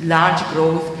this large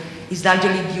growth is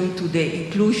largely due to the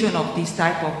inclusion of this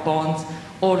type of bonds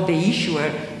or the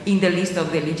issuer in the list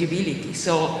of the eligibility.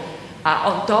 So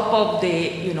on top of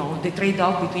the, the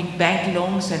trade-off between bank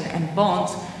loans and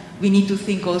bonds, we need to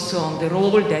think also on the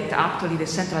role that actually the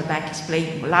central bank is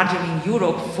playing largely in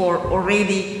Europe for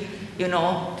already,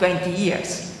 20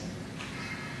 years.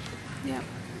 Yeah.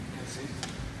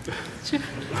 Sure.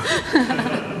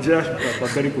 Just, but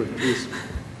very quick, please.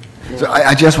 So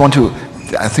I just want to,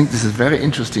 I think this is a very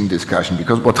interesting discussion,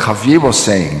 because what Javier was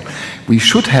saying, we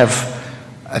should have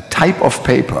a type of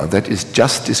paper that is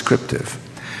just descriptive.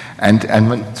 And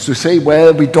when, to say,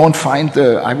 well, we don't find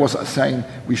I was saying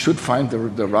we should find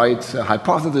the right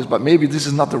hypothesis, but maybe this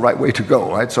is not the right way to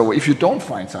go, right? So if you don't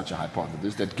find such a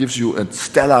hypothesis that gives you a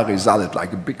stellar result,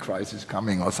 like a big crisis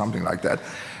coming or something like that,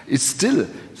 it's still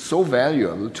so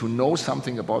valuable to know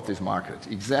something about this market,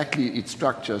 exactly its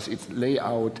structures, its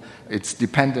layout, its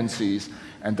dependencies,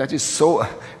 and that is so,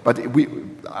 but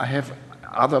I have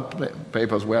other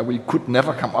papers where we could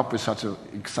never come up with such an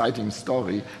exciting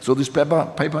story, so this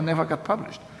paper never got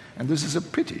published. And this is a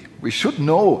pity. We should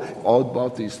know all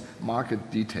about these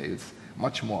market details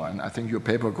much more, and I think your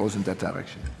paper goes in that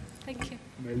direction. Thank you.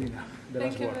 Melina,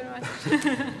 thank you very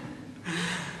much.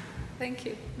 Thank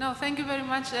you. No, thank you very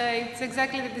much. It's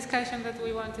exactly the discussion that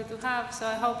we wanted to have, so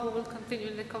I hope we will continue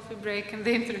in the coffee break in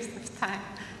the interest of time.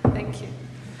 Thank you.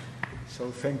 So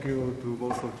thank you to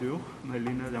both of you,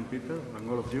 Melina, Jan-Pieter,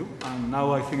 and all of you. And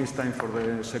now I think it's time for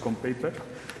the second paper.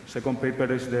 Second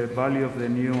paper is the value of the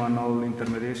new annual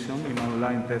intermediation in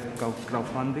online debt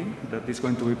crowdfunding that is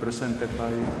going to be presented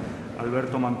by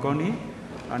Alberto Manconi,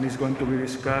 and is going to be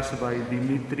discussed by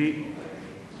Dmitry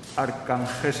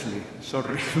Arkhangelski.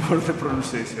 Sorry for the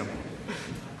pronunciation.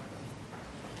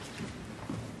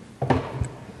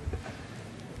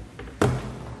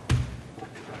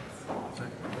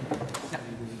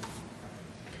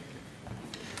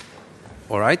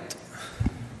 All right.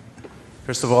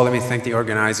 First of all, let me thank the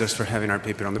organizers for having our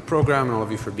paper on the program and all of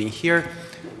you for being here.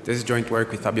 This is joint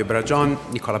work with Fabio Bragion,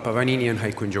 Nicola Pavanini, and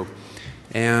Haikunjo.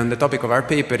 And the topic of our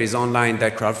paper is online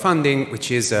debt crowdfunding, which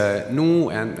is a new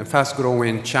and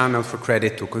fast-growing channel for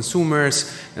credit to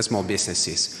consumers and small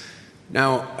businesses.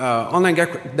 Now, online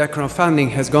debt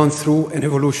crowdfunding has gone through an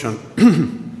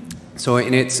evolution. So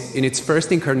in its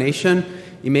first incarnation,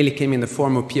 it mainly came in the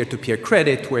form of peer-to-peer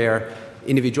credit, where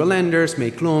individual lenders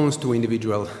make loans to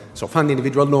fund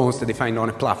individual loans that they find on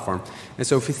a platform. And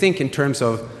so if we think in terms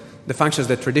of the functions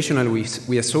that traditionally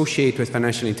we associate with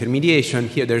financial intermediation,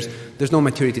 here there's no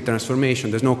maturity transformation,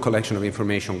 there's no collection of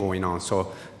information going on.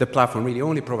 So the platform really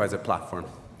only provides a platform.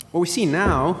 What we see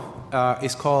now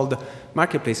is called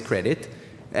marketplace credit.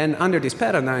 And under this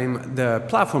paradigm, the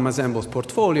platform assembles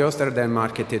portfolios that are then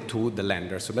marketed to the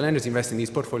lenders. So the lenders invest in these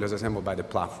portfolios assembled by the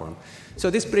platform. So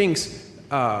this brings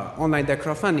online debt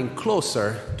crowdfunding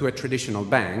closer to a traditional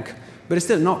bank, but it's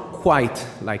still not quite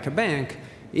like a bank,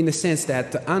 in the sense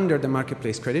that under the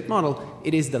marketplace credit model,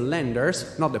 it is the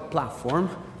lenders, not the platform,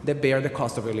 that bear the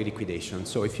cost of early liquidation.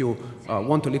 So if you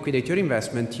want to liquidate your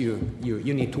investment, you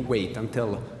need to wait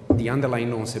until the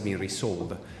underlying loans have been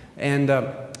resold. And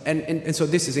so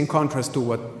this is in contrast to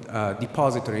what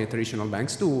depository and traditional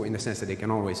banks do, in the sense that they can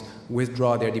always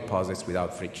withdraw their deposits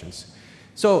without frictions.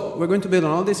 So we're going to build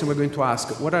on all this, and we're going to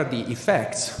ask what are the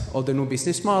effects of the new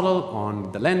business model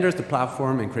on the lenders, the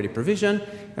platform, and credit provision,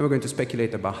 and we're going to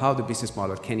speculate about how the business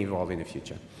model can evolve in the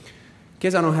future. In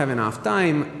case I don't have enough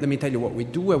time, let me tell you what we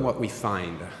do and what we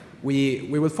find. We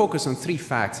will focus on 3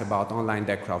 facts about online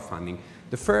debt crowdfunding.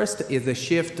 The first is the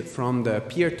shift from the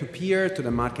peer-to-peer to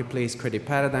the marketplace credit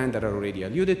paradigm that I already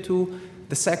alluded to.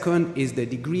 The second is the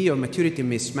degree of maturity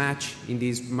mismatch in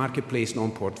these marketplace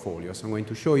loan portfolios. I'm going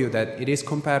to show you that it is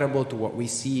comparable to what we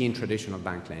see in traditional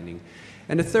bank lending.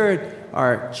 And the third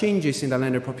are changes in the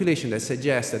lender population that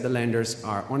suggest that the lenders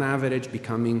are, on average,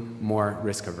 becoming more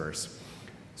risk-averse.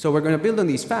 So we're going to build on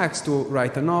these facts to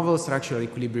write a novel structural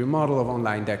equilibrium model of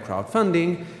online debt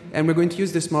crowdfunding, and we're going to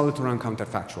use this model to run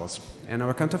counterfactuals. And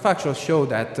our counterfactuals show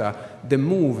that the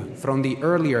move from the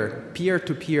earlier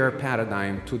peer-to-peer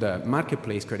paradigm to the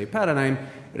marketplace credit paradigm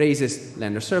raises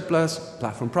lender surplus,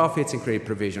 platform profits, and credit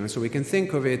provision. So we can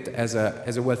think of it as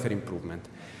a welfare improvement.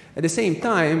 At the same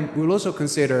time, we'll also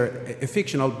consider a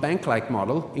fictional bank-like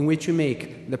model in which you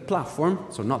make the platform,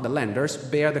 so not the lenders,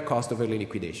 bear the cost of early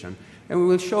liquidation. And we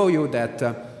will show you that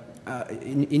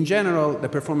in general, the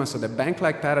performance of the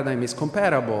bank-like paradigm is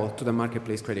comparable to the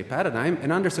marketplace credit paradigm,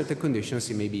 and under certain conditions,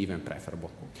 it may be even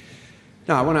preferable.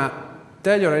 Now, I want to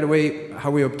tell you right away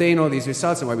how we obtain all these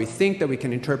results and why we think that we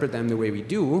can interpret them the way we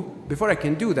do. Before I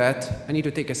can do that, I need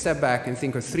to take a step back and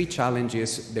think of 3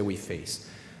 challenges that we face.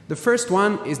 The first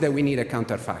one is that we need a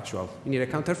counterfactual. We need a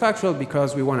counterfactual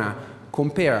because we want to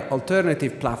compare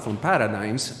alternative platform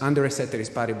paradigms under a ceteris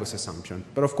paribus assumption.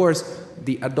 But of course,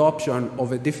 the adoption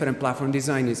of a different platform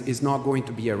design is not going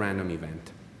to be a random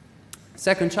event.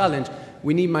 Second challenge,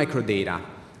 we need microdata.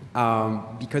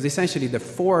 Because essentially the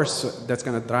force that's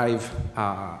going to drive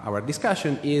our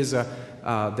discussion is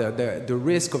the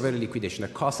risk of early liquidation, the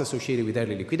cost associated with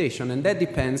early liquidation, and that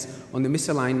depends on the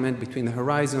misalignment between the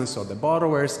horizons of the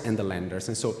borrowers and the lenders.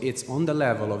 And so it's on the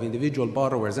level of individual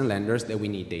borrowers and lenders that we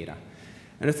need data.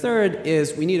 And the third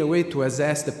is we need a way to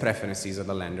assess the preferences of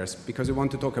the lenders, because we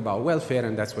want to talk about welfare,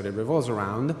 and that's what it revolves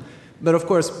around. But of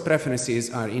course,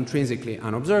 preferences are intrinsically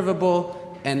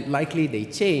unobservable, and likely they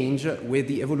change with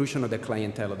the evolution of the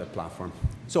clientele of the platform.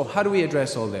 So how do we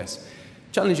address all this?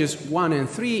 Challenges 1 and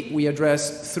 3 we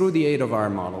address through the aid of our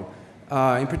model.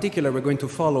 In particular, we're going to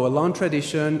follow a long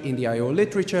tradition in the IO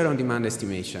literature on demand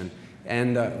estimation.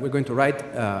 And we're going to write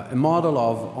a model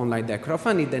of online debt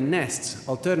crowdfunding that nests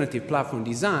alternative platform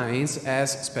designs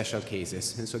as special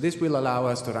cases. And so this will allow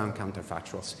us to run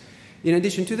counterfactuals. In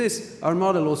addition to this, our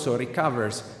model also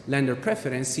recovers lender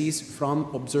preferences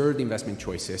from observed investment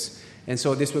choices. And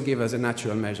so this will give us a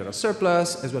natural measure of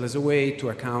surplus, as well as a way to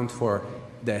account for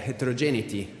the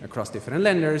heterogeneity across different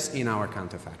lenders in our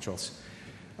counterfactuals.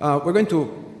 We're going to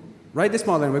write this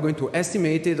model, and we're going to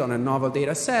estimate it on a novel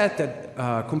data set that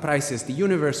comprises the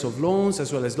universe of loans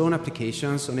as well as loan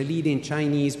applications on a leading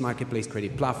Chinese marketplace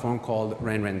credit platform called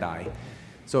Rendai.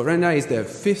 So Rendai is the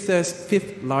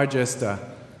fifth largest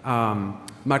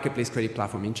marketplace credit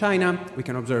platform in China. We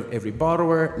can observe every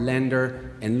borrower,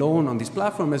 lender, and loan on this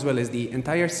platform, as well as the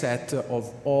entire set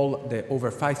of all the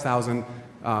over 5,000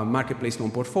 marketplace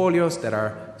loan portfolios that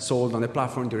are sold on the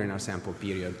platform during our sample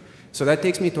period. So that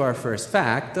takes me to our first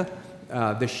fact,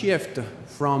 the shift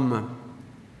from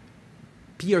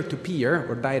peer-to-peer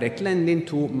or direct lending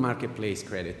to marketplace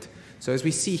credit. So as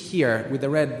we see here with the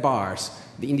red bars,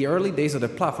 in the early days of the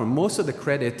platform, most of the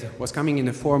credit was coming in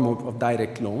the form of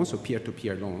direct loans, so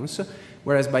peer-to-peer loans,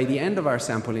 whereas by the end of our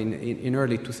sample in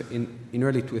early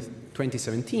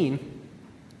 2017,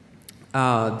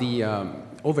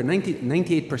 over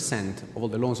 98% of all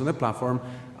the loans on the platform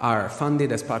are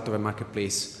funded as part of a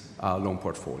marketplace loan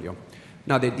portfolio.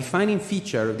 Now, the defining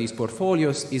feature of these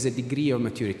portfolios is a degree of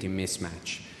maturity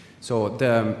mismatch. So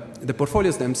the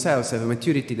portfolios themselves have a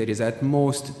maturity that is at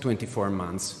most 24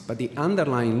 months, but the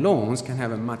underlying loans can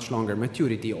have a much longer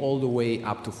maturity, all the way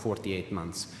up to 48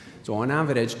 months. So on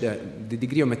average, the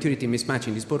degree of maturity mismatch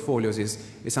in these portfolios is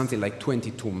something like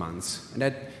 22 months. And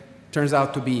that turns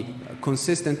out to be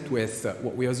consistent with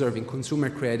what we observe in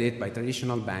consumer credit by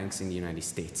traditional banks in the United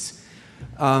States.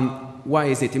 Why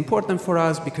is it important for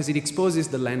us? Because it exposes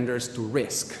the lenders to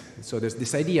risk. So there's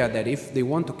this idea that if they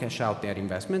want to cash out their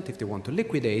investment, if they want to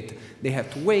liquidate, they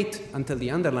have to wait until the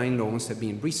underlying loans have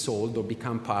been resold or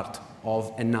become part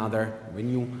of a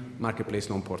new marketplace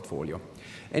loan portfolio.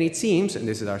 And it seems, and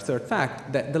this is our third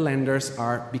fact, that the lenders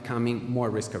are becoming more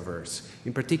risk averse.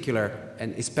 In particular,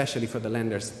 and especially for the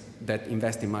lenders that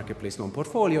invest in marketplace loan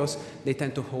portfolios, they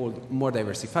tend to hold more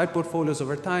diversified portfolios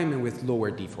over time and with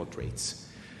lower default rates.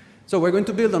 So we're going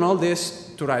to build on all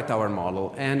this to write our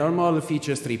model. And our model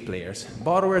features 3 players: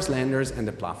 borrowers, lenders, and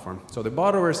the platform. So the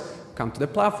borrowers come to the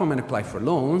platform and apply for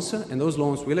loans, and those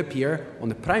loans will appear on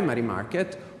the primary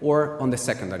market or on the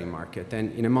secondary market.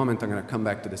 And in a moment, I'm going to come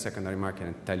back to the secondary market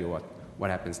and tell you what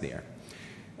happens there.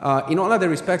 In all other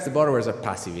respects, the borrowers are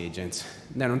passive agents.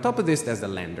 Then on top of this, there's the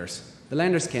lenders. The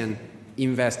lenders can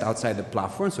invest outside the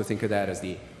platform, so think of that as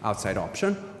the outside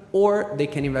option, or they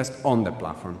can invest on the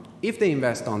platform. If they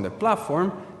invest on the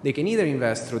platform, they can either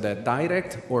invest through the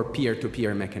direct or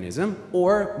peer-to-peer mechanism,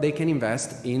 or they can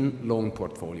invest in loan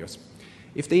portfolios.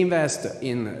 If they invest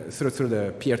through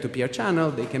the peer-to-peer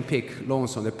channel, they can pick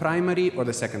loans on the primary or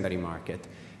the secondary market.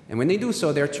 And when they do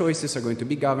so, their choices are going to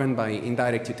be governed by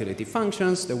indirect utility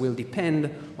functions that will depend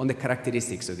on the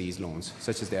characteristics of these loans,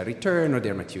 such as their return or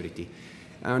their maturity.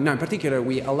 Now, in particular,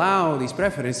 we allow these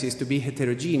preferences to be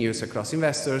heterogeneous across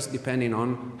investors depending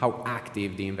on how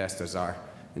active the investors are.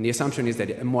 And the assumption is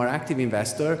that a more active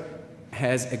investor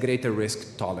has a greater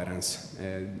risk tolerance,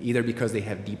 either because they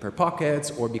have deeper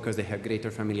pockets or because they have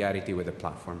greater familiarity with the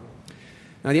platform.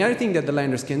 Now, the other thing that the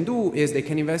lenders can do is they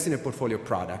can invest in a portfolio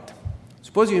product.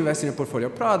 Suppose you invest in a portfolio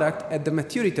product, at the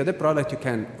maturity of the product, you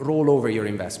can roll over your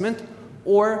investment,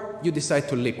 or you decide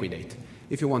to liquidate.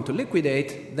 If you want to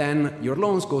liquidate, then your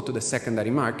loans go to the secondary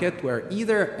market, where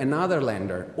either another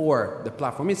lender or the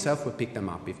platform itself will pick them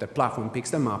up. If the platform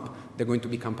picks them up, they're going to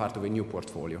become part of a new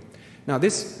portfolio. Now,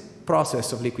 this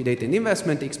process of liquidating the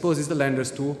investment exposes the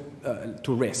lenders to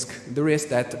risk, the risk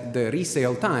that the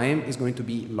resale time is going to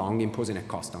be long, imposing a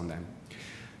cost on them.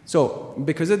 So,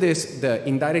 because of this, the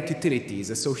indirect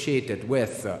utilities associated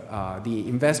with the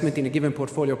investment in a given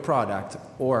portfolio product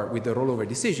or with the rollover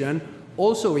decision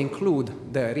also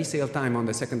include the resale time on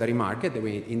the secondary market that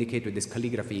we indicate with this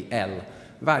calligraphy L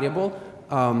variable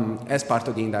as part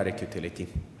of the indirect utility.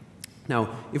 Now,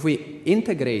 if we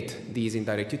integrate these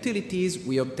indirect utilities,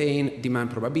 we obtain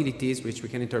demand probabilities, which we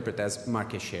can interpret as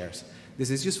market shares. This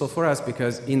is useful for us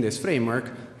because in this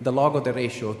framework, the log of the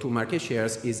ratio to market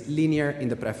shares is linear in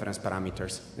the preference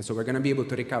parameters. And so we're going to be able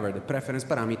to recover the preference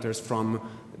parameters from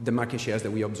the market shares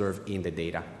that we observe in the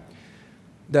data.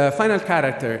 The final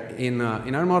character in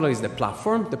our model is the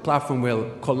platform. The platform will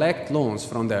collect loans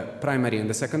from the primary and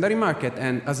the secondary market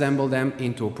and assemble them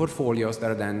into portfolios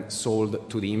that are then sold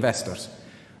to the investors.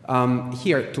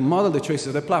 Here, to model the choices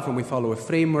of the platform, we follow a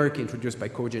framework introduced by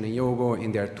Kogen and Yogo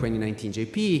in their 2019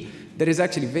 JP that is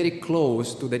actually very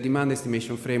close to the demand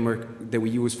estimation framework that we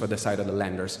use for the side of the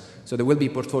lenders. So there will be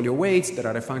portfolio weights that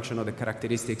are a function of the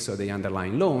characteristics of the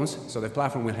underlying loans. So the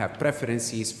platform will have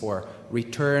preferences for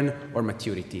return or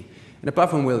maturity. And the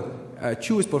platform will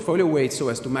choose portfolio weights so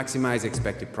as to maximize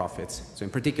expected profits. So in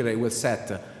particular, it will set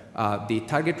the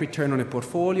target return on a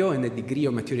portfolio and the degree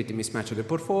of maturity mismatch of the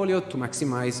portfolio to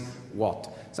maximize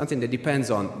what? Something that depends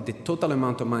on the total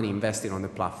amount of money invested on the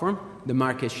platform, the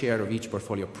market share of each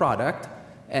portfolio product,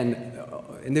 and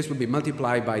this will be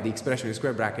multiplied by the expression in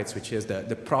square brackets, which is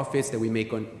the profits that we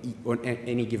make on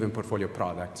any given portfolio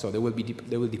product. So they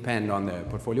will depend on the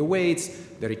portfolio weights,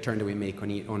 the return that we make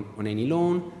on any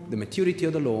loan, the maturity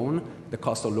of the loan, the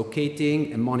cost of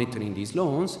locating and monitoring these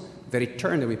loans, the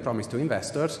return that we promise to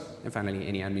investors, and finally,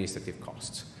 any administrative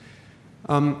costs.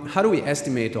 How do we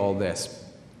estimate all this?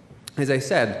 As I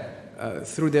said,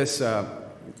 through this,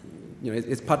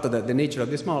 it's part of the nature of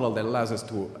this model that allows us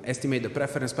to estimate the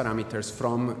preference parameters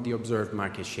from the observed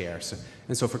market shares.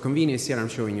 And so for convenience here, I'm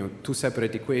showing you two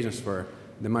separate equations for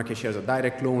the market shares of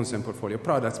direct loans and portfolio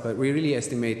products, but we really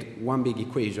estimate one big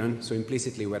equation. So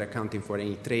implicitly, we're accounting for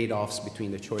any trade-offs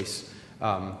between the choice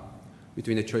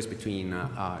between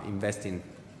investing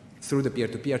through the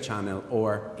peer-to-peer channel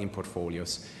or in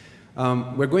portfolios.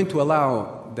 We're going to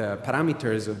allow the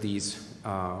parameters of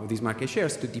these market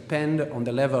shares to depend on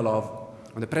the level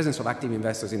on the presence of active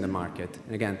investors in the market.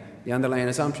 And again, the underlying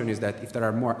assumption is that if there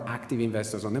are more active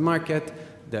investors on the market,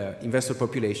 the investor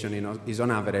population is on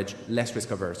average less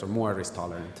risk averse or more risk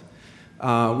tolerant.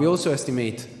 We also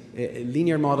estimate a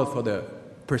linear model for the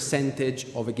percentage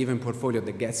of a given portfolio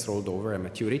that gets rolled over at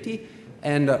maturity,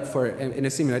 and in a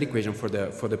similar equation for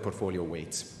the portfolio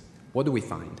weights. What do we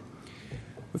find?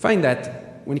 We find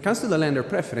that when it comes to the lender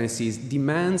preferences,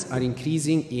 demands are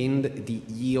increasing in the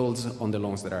yields on the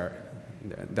loans that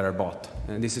are bought.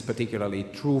 And this is particularly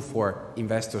true for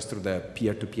investors through the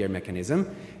peer-to-peer mechanism,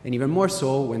 and even more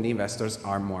so when the investors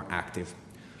are more active.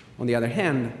 On the other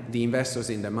hand, the investors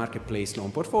in the marketplace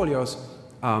loan portfolios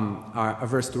are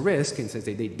averse to risk, in the sense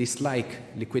that they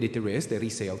dislike liquidity risk, the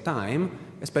resale time,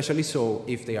 especially so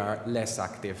if they are less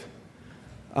active.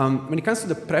 When it comes to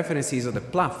the preferences of the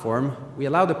platform, we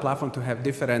allow the platform to have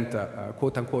different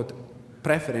quote-unquote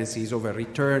preferences over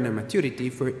return and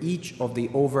maturity for each of the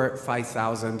over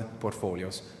 5,000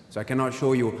 portfolios. So I cannot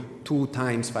show you 2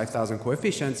 times 5,000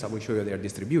 coefficients. I will show you their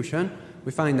distribution.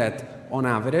 We find that on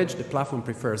average, the platform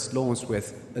prefers loans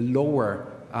with a lower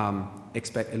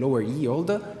yield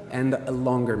and a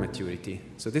longer maturity.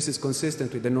 So this is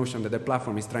consistent with the notion that the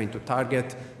platform is trying to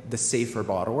target the safer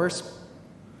borrowers.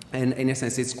 And in a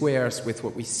sense, it squares with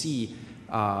what we see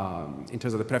in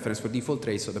terms of the preference for default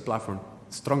rates, so the platform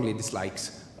strongly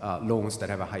dislikes loans that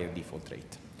have a higher default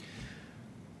rate.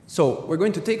 So we're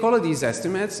going to take all of these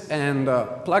estimates and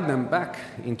plug them back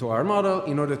into our model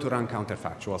in order to run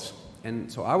counterfactuals.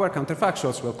 And so our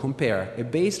counterfactuals will compare a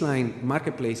baseline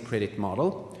marketplace credit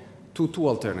model to two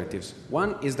alternatives.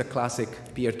 One is the classic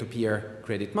peer-to-peer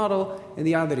credit model, and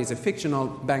the other is a fictional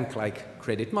bank-like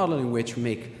credit model in which we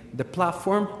make the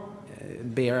platform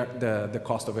bear the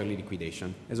cost of early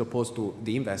liquidation, as opposed to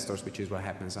the investors, which is what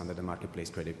happens under the marketplace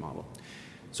credit model.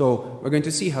 So we're going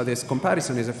to see how this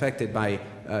comparison is affected by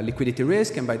liquidity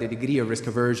risk and by the degree of risk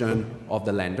aversion of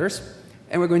the lenders.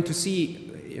 And we're going to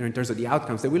see, in terms of the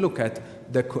outcomes, that we look at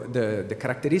the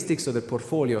characteristics of the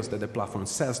portfolios that the platform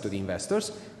sells to the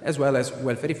investors, as well as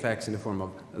welfare effects in the form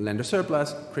of lender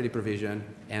surplus, credit provision,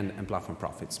 and platform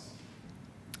profits.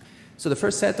 So the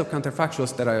first set of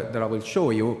counterfactuals that I will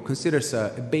show you considers a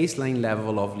baseline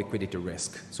level of liquidity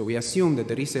risk. So we assume that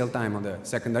the resale time on the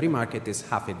secondary market is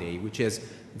half a day, which is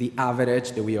the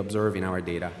average that we observe in our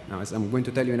data. Now, as I'm going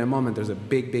to tell you in a moment, there's a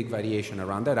big variation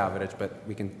around that average, but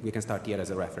we can start here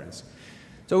as a reference.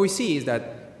 So what we see is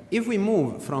that if we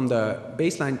move from the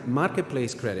baseline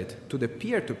marketplace credit to the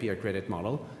peer-to-peer credit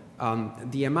model,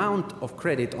 the amount of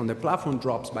credit on the platform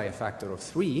drops by a factor of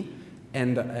 3,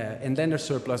 and lender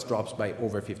surplus drops by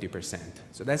over 50%.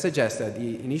 So that suggests that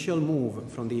the initial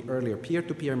move from the earlier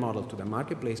peer-to-peer model to the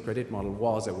marketplace credit model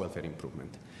was a welfare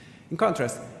improvement. In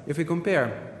contrast, if we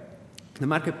compare the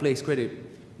marketplace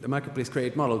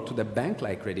credit model to the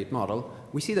bank-like credit model,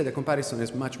 we see that the comparison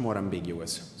is much more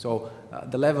ambiguous. So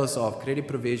the levels of credit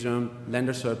provision,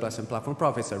 lender surplus, and platform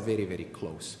profits are very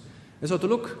close. And so to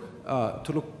look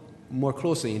more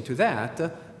closely into that,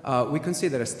 we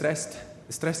consider a stress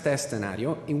test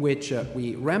scenario in which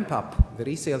we ramp up the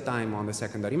resale time on the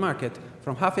secondary market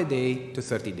from half a day to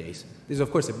 30 days. This is,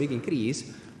 of course, a big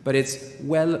increase, but it's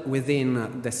well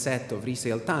within the set of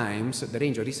resale times, the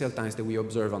range of resale times that we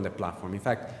observe on the platform. In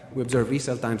fact, we observe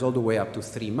resale times all the way up to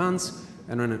 3 months,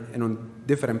 and on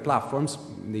different platforms.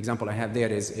 The example I have there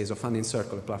is of Funding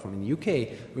Circle, a platform in the UK.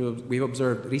 We've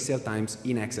observed resale times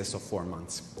in excess of 4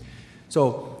 months.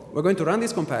 So we're going to run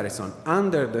this comparison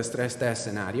under the stress test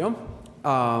scenario,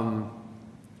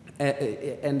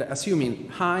 and assuming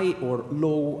high or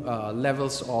low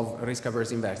levels of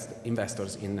risk-averse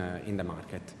investors in the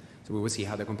market. So we will see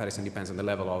how the comparison depends on the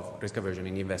level of risk aversion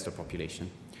in the investor population.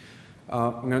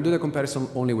 I'm going to do the comparison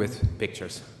only with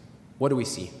pictures. What do we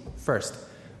see? First,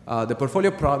 the portfolio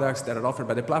products that are offered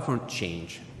by the platform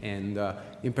change. And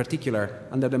in particular,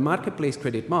 under the marketplace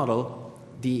credit model,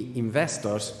 the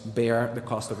investors bear the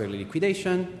cost of early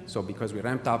liquidation. So because we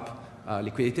ramped up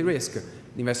liquidity risk,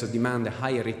 the investors demand a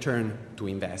higher return to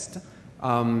invest,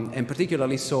 and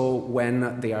particularly so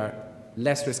when they are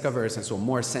less risk averse and so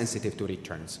more sensitive to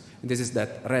returns. And this is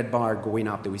that red bar going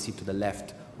up that we see to the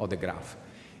left of the graph.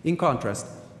 In contrast,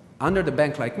 under the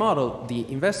bank-like model, the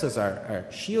investors are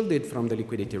shielded from the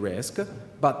liquidity risk,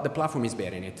 but the platform is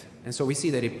bearing it. And so we see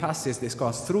that it passes this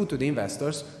cost through to the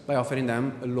investors by offering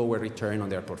them a lower return on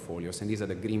their portfolios. And these are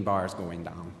the green bars going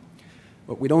down.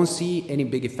 But we don't see any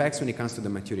big effects when it comes to the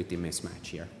maturity mismatch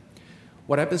here.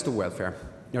 What happens to welfare?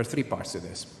 There are 3 parts to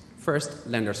this. First,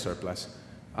 lender surplus.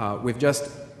 We've just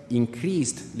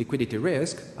increased liquidity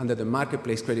risk. Under the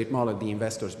marketplace credit model, the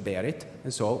investors bear it,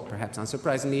 and so, perhaps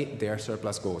unsurprisingly, their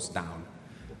surplus goes down.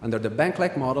 Under the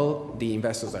bank-like model, the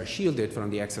investors are shielded from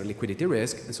the extra liquidity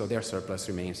risk, and so their surplus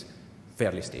remains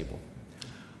fairly stable.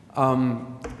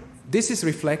 This is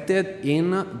reflected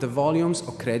in the volumes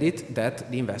of credit that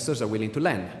the investors are willing to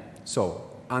lend. So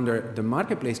under the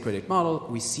marketplace credit model,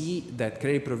 we see that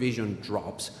credit provision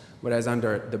drops, whereas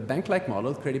under the bank-like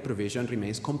model, credit provision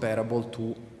remains comparable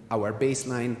to our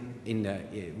baseline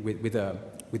with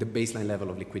a baseline level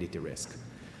of liquidity risk.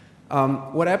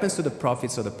 What happens to the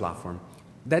profits of the platform?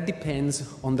 That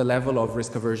depends on the level of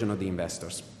risk aversion of the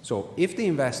investors. So if the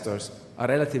investors are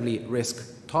relatively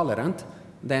risk tolerant,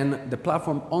 then the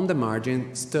platform on the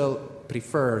margin still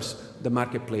prefers the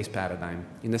marketplace paradigm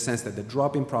in the sense that the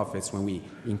drop in profits when we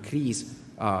increase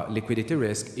liquidity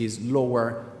risk is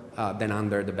lower than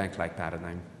under the bank-like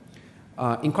paradigm.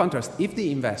 In contrast, if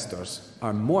the investors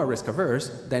are more risk averse,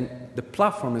 then the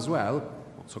platform as well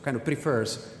also kind of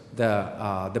prefers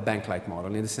the bank-like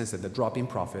model in the sense that the drop in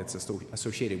profits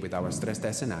associated with our stress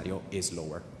test scenario is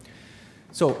lower.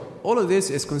 So all of this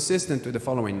is consistent with the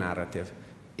following narrative.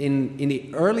 In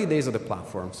the early days of the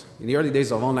platforms, in the early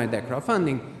days of online debt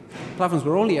crowdfunding, platforms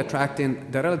were only attracting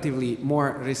the relatively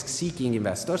more risk-seeking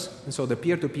investors, and so the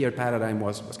peer-to-peer paradigm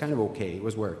was kind of okay, it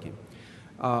was working.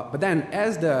 But then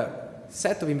as the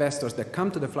set of investors that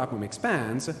come to the platform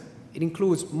expands, it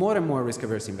includes more and more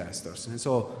risk-averse investors. And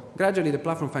so gradually the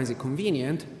platform finds it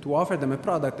convenient to offer them a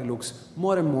product that looks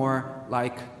more and more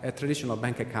like a traditional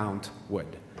bank account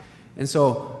would. And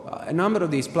so a number of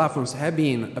these platforms have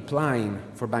been applying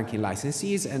for banking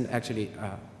licenses, and actually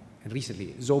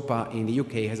recently Zopa in the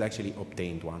UK has actually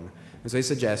obtained one. And so it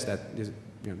suggests that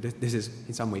this is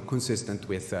in some way consistent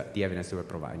with the evidence that we're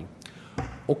providing.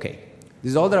 Okay,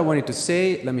 this is all that I wanted to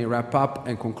say. Let me wrap up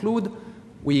and conclude.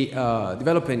 We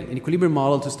developed an equilibrium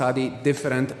model to study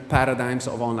different paradigms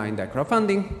of online debt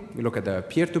crowdfunding. We look at the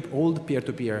old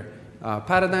peer-to-peer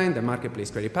paradigm, the marketplace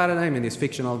credit paradigm, and this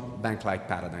fictional bank-like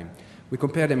paradigm. We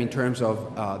compare them in terms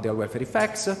of their welfare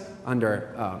effects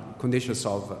under conditions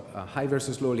of high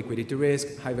versus low liquidity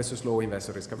risk, high versus low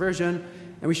investor risk aversion,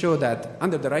 and we show that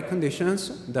under the right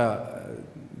conditions,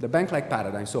 the bank-like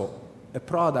paradigm, so a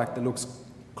product that looks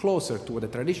closer to what a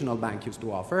traditional bank used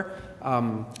to offer,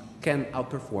 can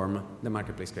outperform the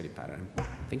marketplace credit paradigm.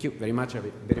 Thank you very much. I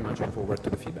very much look forward to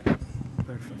the feedback.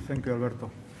 Perfect. Thank you, Alberto.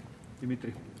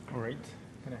 Dmitry. All right.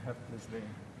 Can I have this thing?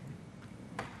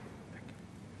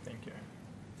 Thank you.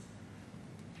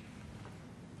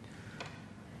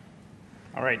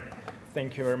 All right.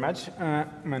 Thank you very much.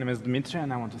 My name is Dmitry,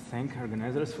 and I want to thank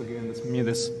organizers for giving me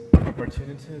this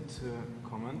opportunity to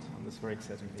comment on this very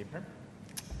exciting paper.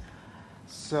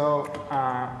 So,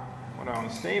 what I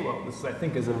want to say, well, this I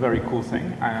think is a very cool thing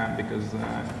because,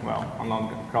 well, online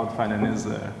crowdfunding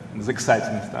is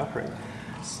exciting stuff, right?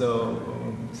 So,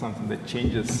 something that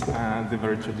changes the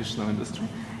very traditional industry.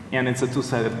 And it's a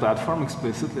two-sided platform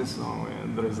explicitly, so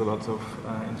there is a lot of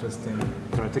interesting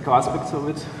theoretical aspects of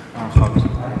it.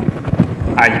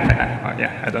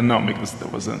 I don't know because there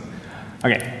was a...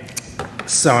 Okay.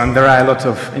 So, and there are a lot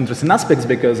of interesting aspects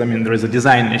because, I mean, there is a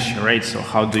design issue, right? So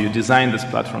how do you design these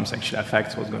platforms actually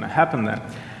affects what's going to happen then.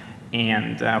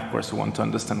 And, of course, we want to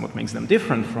understand what makes them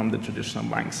different from the traditional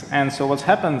banks. And so what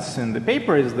happens in the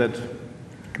paper is that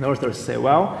the authors say,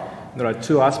 well, there are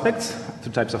two aspects,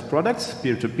 two types of products,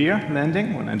 peer-to-peer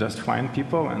lending, when I just find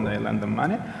people and I lend them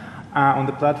money on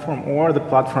the platform, or the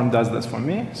platform does this for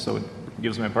me, so it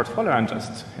gives me a portfolio and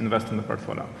just invest in the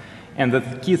portfolio. And the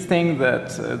key thing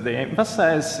that they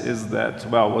emphasize is that,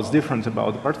 well, what's different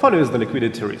about the portfolio is the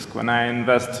liquidity risk. When I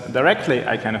invest directly,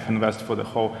 I kind of invest for the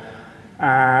whole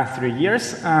 3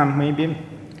 years, maybe.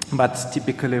 But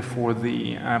typically for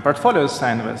the portfolios,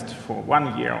 I invest for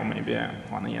 1 year or maybe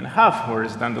 1.5 years,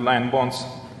 whereas the underlying bonds,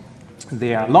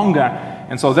 they are longer.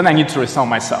 And so then I need to resell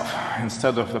myself.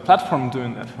 Instead of the platform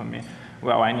doing that for me,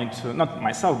 well, I need to, not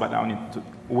myself, but I need to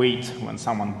wait when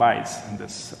someone buys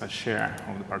this share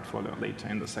of the portfolio later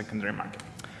in the secondary market.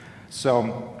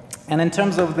 So, and in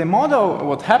terms of the model,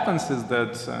 what happens is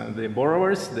that the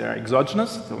borrowers, they are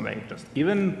exogenous, so they just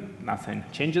given, nothing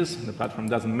changes, the platform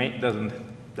doesn't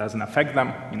affect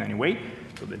them in any way,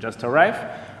 so they just arrive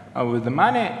with the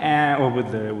money or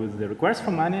with the request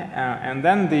for money, and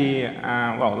then the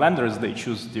well, lenders, they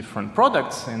choose different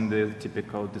products in the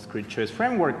typical discrete choice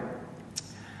framework.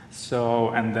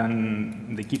 So, and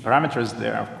then the key parameters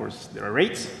there, of course, there are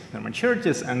rates, there are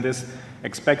maturities, and this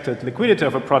expected liquidity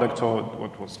of a product, or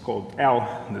what was called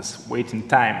L, this waiting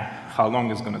time, how long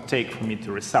it's going to take for me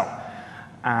to resell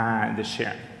the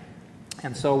share.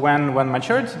 And so when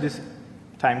maturity this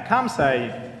time comes,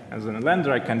 as a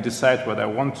lender, I can decide whether I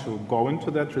want to go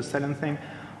into that reselling thing,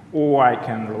 or I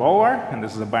can lower, and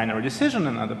this is a binary decision,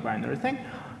 another binary thing.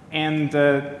 And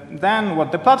then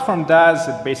what the platform does,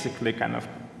 it basically kind of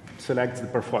selects the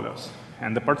portfolios.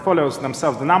 And the portfolios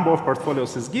themselves, the number of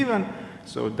portfolios is given,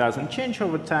 so it doesn't change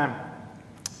over time.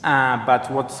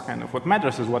 But what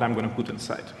matters is what I'm going to put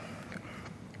inside.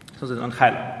 So that's on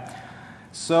high level.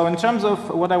 So in terms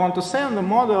of what I want to say on the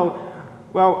model,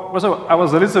 well, also I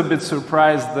was a little bit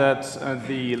surprised that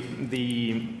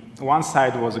the one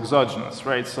side was exogenous,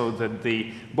 right? So that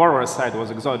the borrower side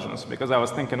was exogenous, because I was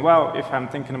thinking, well, if I'm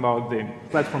thinking about the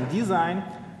platform design,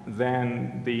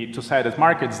 then the two-sided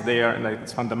markets, they are like,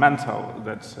 it's fundamental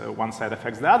that one side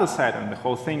affects the other side, and the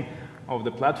whole thing of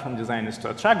the platform design is to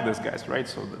attract these guys, right?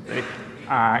 So that they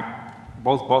are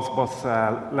both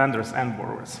lenders and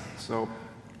borrowers. So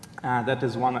that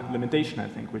is one limitation, I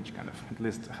think, which kind of at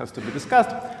least has to be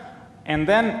discussed. And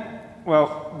then,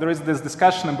 well, there is this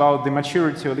discussion about the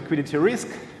maturity or liquidity risk,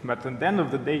 but at the end of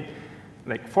the day,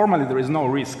 like formally, there is no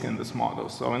risk in this model.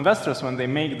 So investors, when they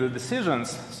make the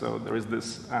decisions, so there is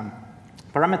this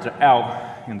parameter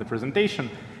L in the presentation,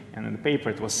 and in the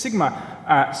paper it was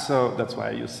sigma, so that's why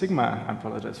I use sigma, I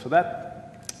apologize for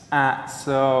that.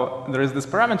 So there is this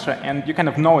parameter, and you kind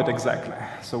of know it exactly.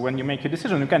 So when you make a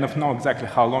decision, you kind of know exactly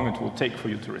how long it will take for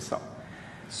you to resell.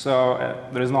 So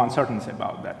there is no uncertainty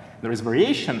about that. There is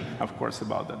variation, of course,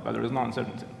 about that, but there is no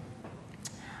uncertainty.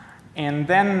 And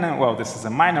then, well, this is a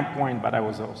minor point, but I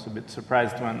was also a bit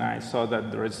surprised when I saw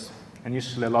that there is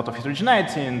initially a lot of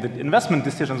heterogeneity in the investment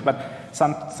decisions, but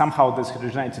somehow this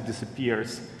heterogeneity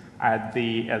disappears at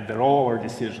the rollover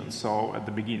decision. So at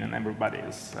the beginning, everybody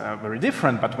is very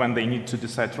different, but when they need to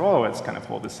decide rollover, it's kind of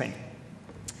all the same.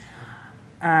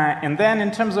 And then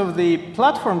in terms of the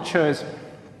platform choice,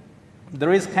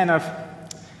 there is kind of a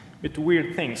bit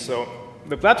weird thing. So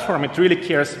the platform, it really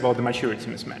cares about the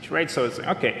maturity mismatch, right? So it's like,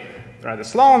 okay, there are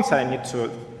these loans, I need to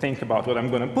think about what I'm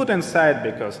going to put inside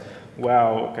because,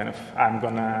 well, kind of,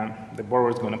 the borrower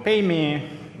is going to pay me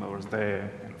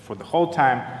for the whole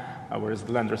time, whereas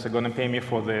the lenders are going to pay me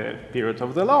for the period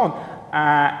of the loan.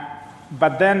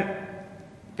 But then,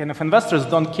 kind of, investors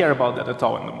don't care about that at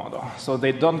all in the model. So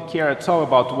they don't care at all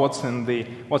about what's in the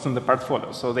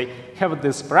portfolio. So they have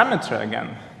this parameter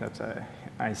again that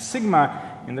I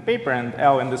sigma in the paper and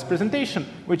L in this presentation,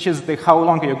 which is how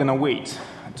long you're going to wait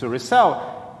to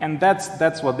resell, and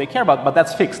that's what they care about. But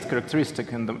that's fixed characteristic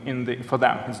for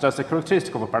them. It's just a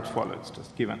characteristic of a portfolio. It's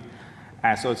just given,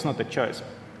 so it's not a choice.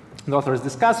 The authors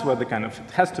discuss whether kind of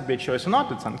it has to be a choice or not.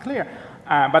 It's unclear,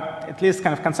 but at least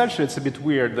kind of conceptually, it's a bit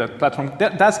weird that platform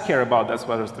does care about that,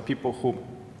 whereas the people who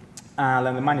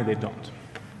lend the money, they don't.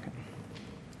 Okay.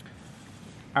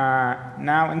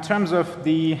 Now, in terms of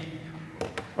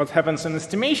what happens in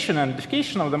estimation and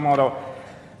identification of the model,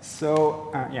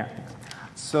 so yeah.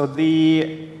 So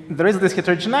there is this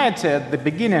heterogeneity at the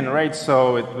beginning, right?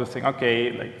 So it will think,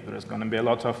 okay, like there's going to be a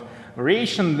lot of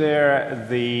variation there.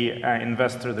 The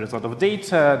investor, there's a lot of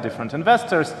data, different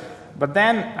investors. But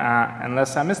then,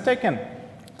 unless I'm mistaken,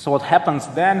 so what happens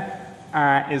then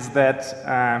is that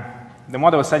the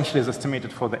model essentially is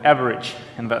estimated for the average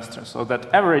investor. So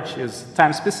that average is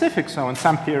time specific. So in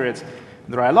some periods,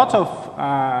 there are a lot of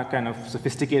kind of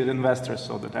sophisticated investors,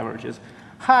 so that average is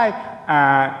high,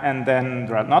 and then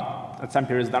there are not, at some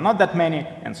periods there are not that many,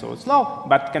 and so it's low,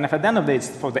 but kind of at the end of the day, it's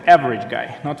for the average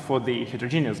guy, not for the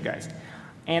heterogeneous guys.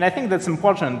 And I think that's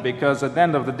important because at the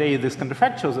end of the day, these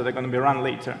counterfactuals that are going to be run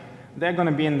later, they're going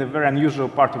to be in the very unusual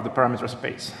part of the parameter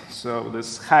space. So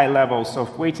this high levels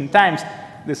of waiting times,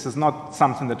 this is not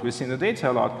something that we see in the data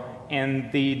a lot,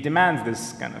 and the demands,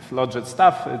 this kind of logit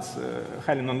stuff, it's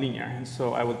highly nonlinear, and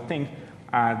so I would think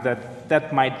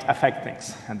that might affect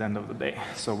things at the end of the day.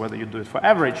 So whether you do it for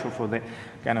average or for the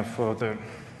kind of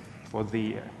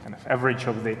average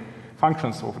of the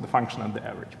functions or for the function of the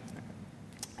average.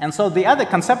 And so the other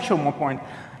conceptual more point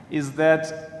is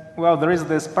that, well, there is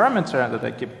this parameter that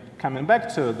I keep coming back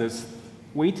to, this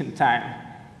waiting time.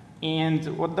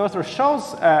 And what the author show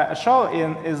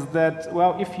is that,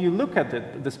 well, if you look at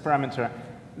it, this parameter,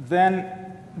 then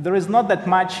there is not that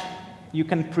much you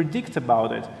can predict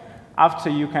about it after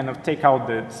you kind of take out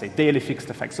the, say, daily fixed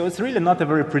effect. So it's really not a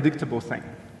very predictable thing.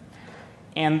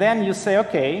 And then you say,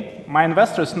 okay, my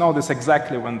investors know this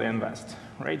exactly when they invest,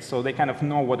 right? So they kind of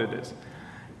know what it is.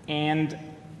 And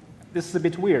this is a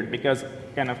bit weird because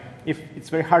kind of if it's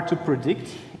very hard to predict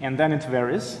and then it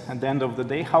varies at the end of the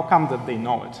day, how come that they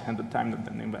know it at the time that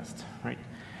they invest, right?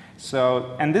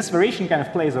 So, and this variation kind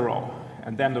of plays a role.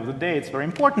 At the end of the day, it's very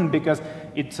important because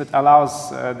it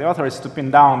allows the authors to pin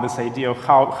down this idea of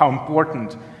how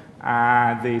important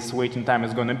this waiting time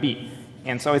is going to be.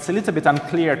 And so it's a little bit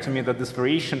unclear to me that this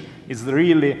variation is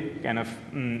really kind of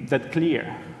that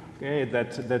clear. Okay?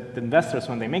 That the investors,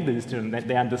 when they make the decision,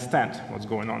 they understand what's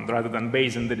going on rather than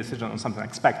basing the decision on something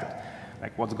expected,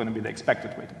 like what's going to be the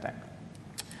expected waiting time.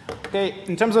 Okay,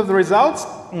 in terms of the results,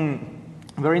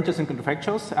 very interesting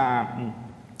counterfactuals.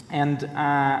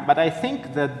 But I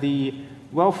think that the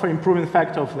welfare improving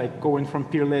factor of like going from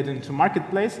peer lending to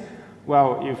marketplace,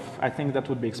 well, I think that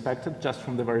would be expected just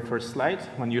from the very first slide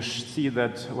when you see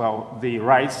that, well, the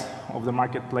rise of the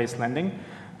marketplace lending,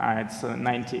 it's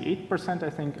 98%, I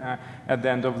think, at the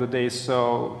end of the day.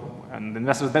 So, and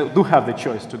investors do have the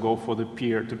choice to go for the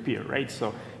peer-to-peer, right?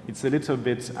 So it's a little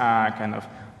bit kind of,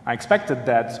 I expected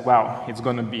that, well, it's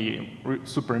going to be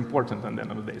super important at the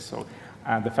end of the day. So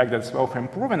the fact that it's welfare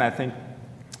improving, I think,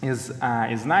 is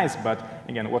nice. But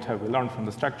again, what have we learned from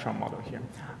the structural model here?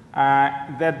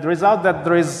 That the result that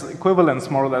there is equivalence,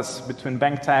 more or less, between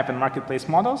bank type and marketplace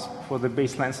models for the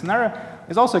baseline scenario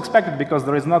is also expected because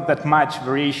there is not that much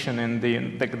variation in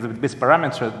this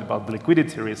parameter about the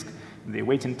liquidity risk. The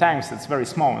waiting times, it's very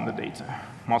small in the data,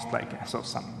 most likely. So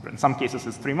in some cases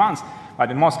it's 3 months,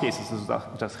 but in most cases it's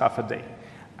just half a day.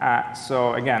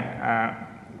 So again,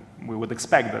 we would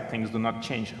expect that things do not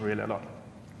change really a lot.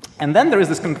 And then there is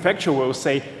this counterfactual where we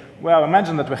say, well,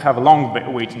 imagine that we have long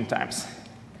waiting times.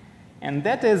 And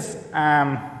that is,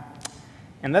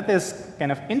 And that is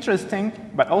kind of interesting,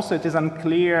 but also it is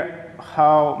unclear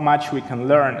how much we can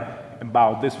learn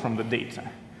about this from the data.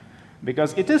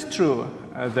 Because it is true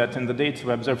that in the data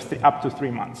we observe up to 3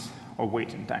 months of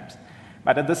waiting times.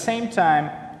 But at the same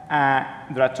time,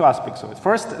 there are two aspects of it.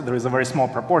 First, there is a very small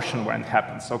proportion where it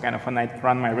happens. So kind of when I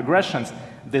run my regressions,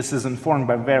 this is informed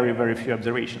by very, very few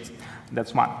observations.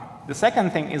 That's one. The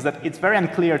second thing is that it's very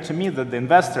unclear to me that the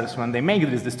investors, when they make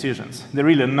these decisions, they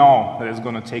really know that it's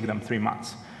going to take them 3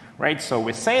 months, right? So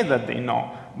we say that they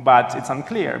know, but it's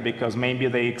unclear because maybe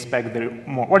they expect the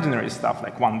more ordinary stuff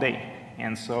like 1 day.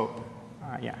 And so,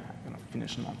 yeah, I'm going to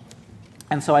finish now.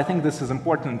 And so I think this is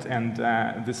important, and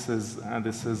this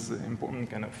is important,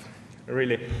 kind of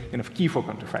really kind of key for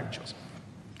counterfactuals.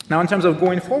 Now, in terms of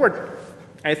going forward,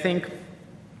 I think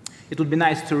it would be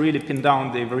nice to really pin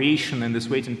down the variation in this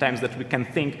waiting times that we can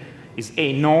think is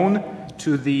known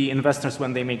to the investors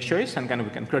when they make choice, and kind of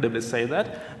we can credibly say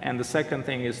that. And the second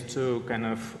thing is to kind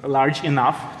of large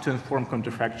enough to inform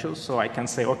counterfactuals. So I can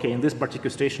say, okay, in this particular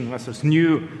situation, investors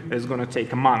knew it's going to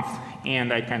take a month,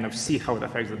 and I kind of see how it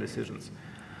affects the decisions.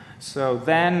 So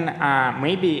then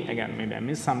maybe I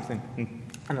missed something,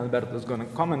 and Alberto is going to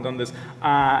comment on this.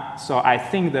 So I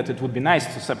think that it would be nice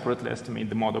to separately estimate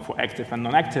the model for active and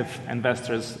non-active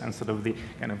investors instead of the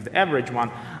kind of the average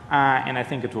one, and I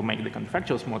think it will make the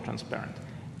counterfactuals more transparent.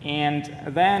 And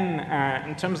then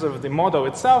in terms of the model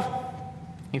itself,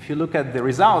 if you look at the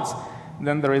results,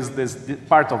 then there is this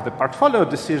part of the portfolio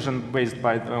decision based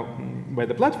by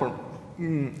the platform.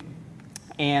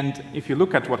 And if you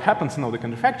look at what happens in all the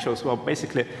counterfactuals, well,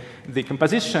 basically, the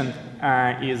composition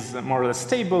is more or less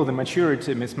stable, the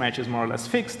maturity mismatch is more or less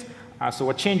fixed. So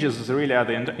what changes is really are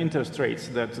the interest rates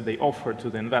that they offer to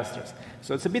the investors.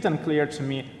 So it's a bit unclear to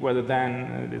me whether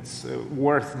then it's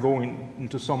worth going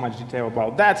into so much detail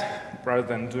about that, rather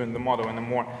than doing the model in a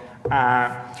more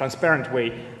transparent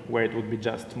way, where it would be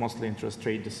just mostly interest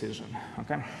rate decision.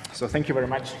 Okay? So thank you very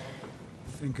much.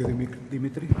 Thank you,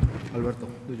 Dmitry. Alberto,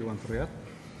 do you want to react?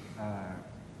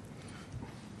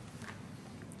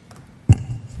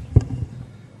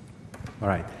 All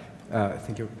right.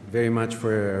 Thank you very much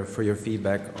for your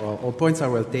feedback. All points are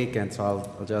well taken, so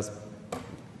I'll just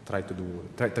try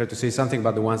to say something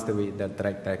about the ones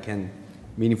that I can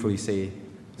meaningfully say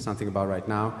something about right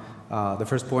now. The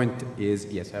first point is,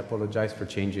 yes, I apologize for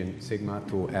changing sigma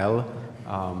to L.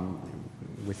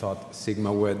 We thought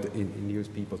sigma would induce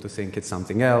people to think it's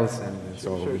something else, and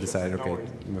so we decided, okay,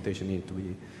 notation needed to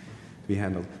be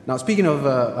handled. Now, speaking of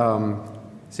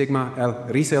sigma L,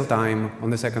 resale time on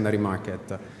the secondary market.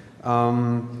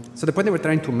 So the point that we're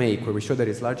trying to make, where we show that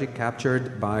it's largely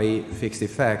captured by fixed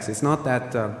effects, it's not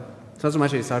that it's not so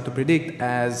much that it's hard to predict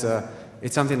as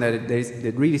it's something that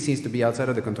that really seems to be outside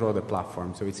of the control of the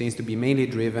platform. So it seems to be mainly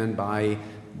driven by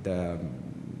the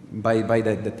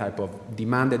type of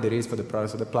demand that there is for the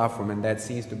products of the platform, and that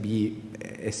seems to be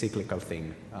a cyclical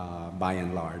thing, by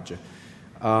and large.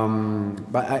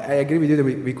 But I agree with you that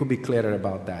we could be clearer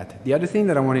about that. The other thing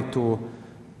that I wanted to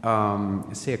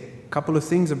say a couple of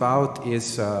things about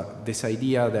is this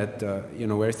idea that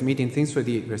we're estimating things for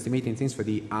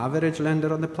the average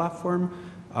lender on the platform,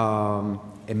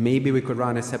 and maybe we could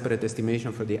run a separate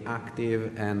estimation for the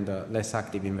active and less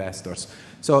active investors.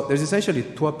 So there's essentially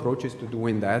two approaches to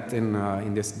doing that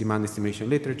in this demand estimation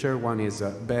literature. One is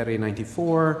Berry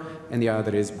 94, and the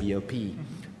other is BLP.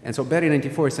 And so Berry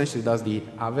 94 essentially does the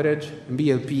average, and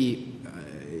BLP,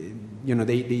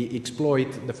 they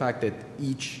exploit the fact that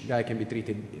each guy can be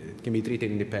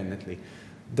treated independently.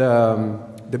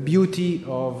 The beauty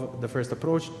of the first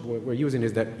approach we're using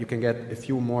is that you can get a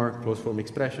few more closed form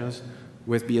expressions.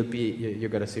 With BLP, you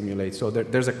got to simulate. So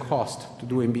there's a cost to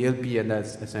doing BLP, and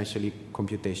that's essentially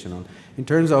computational. In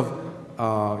terms of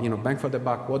bang for the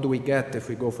buck, what do we get if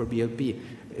we go for BLP?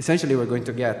 Essentially, we're going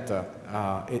to get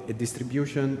a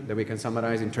distribution that we can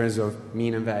summarize in terms of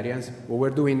mean and variance. What we're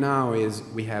doing now is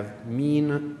we have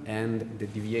mean and the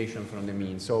deviation from the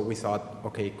mean. So we thought,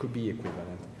 okay, it could be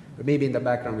equivalent. But maybe in the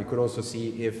background, we could also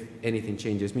see if anything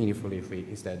changes meaningfully if we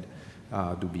instead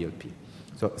do BLP.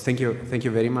 So thank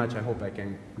you very much. I hope I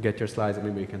can get your slides and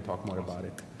maybe we can talk more about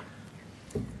it.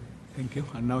 Thank you.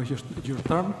 And now it's your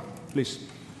turn, please.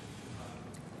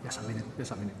 Just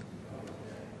a minute.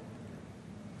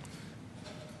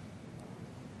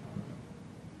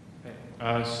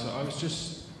 So I was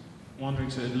just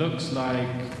wondering, so it looks like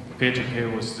peer-to-peer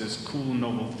was this cool,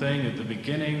 novel thing at the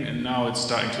beginning, and now it's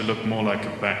starting to look more like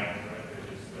a bank.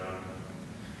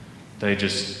 They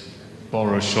just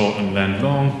borrow short and lend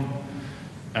long.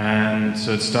 And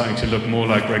so it's starting to look more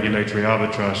like regulatory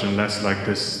arbitrage and less like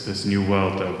this new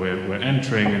world that we're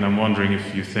entering. And I'm wondering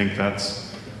if you think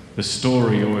that's the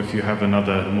story, or if you have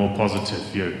another more positive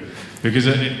view. Because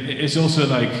it's also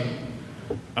like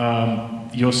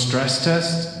your stress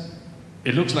test,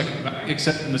 it looks like a bank,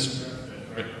 except in the stress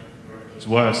test, it's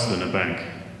worse than a bank.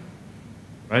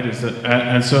 Right?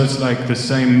 And so it's like the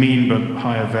same mean but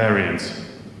higher variance.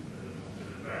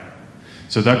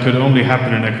 So that could only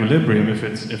happen in equilibrium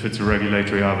if it's a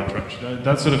regulatory arbitrage.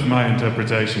 That's sort of my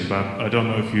interpretation, but I don't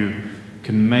know if you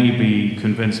can maybe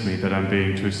convince me that I'm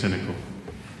being too cynical.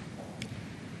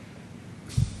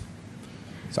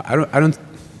 So I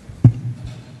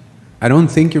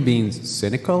don't think you're being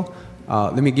cynical.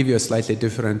 Let me give you a slightly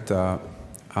different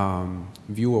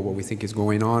view of what we think is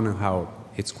going on and how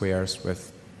it squares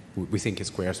with, we think it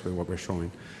squares with what we're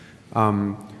showing.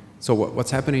 So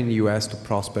what's happening in the US to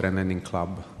Prosper and Lending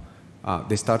Club?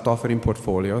 They start offering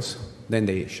portfolios, then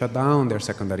they shut down their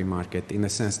secondary market in the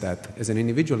sense that as an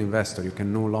individual investor, you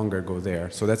can no longer go there.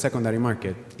 So that secondary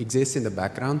market exists in the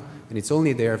background, and it's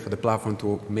only there for the platform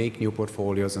to make new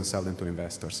portfolios and sell them to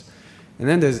investors. And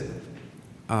then there's,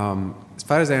 as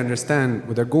far as I understand,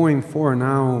 what they're going for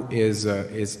now is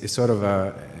sort of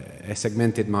a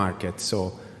segmented market.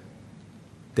 So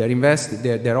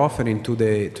they're offering to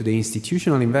the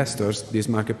institutional investors these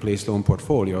marketplace loan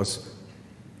portfolios.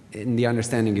 And the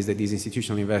understanding is that these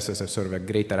institutional investors have sort of a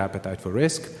greater appetite for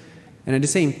risk. And at the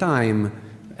same time,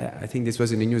 I think this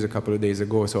was in the news a couple of days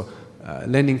ago, so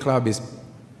Lending Club is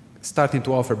starting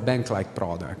to offer bank-like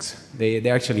products. They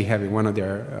actually have in one of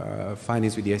their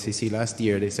findings with the SEC last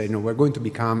year, they said, no, we're going to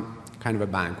become kind of a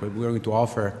bank. We're going to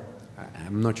offer,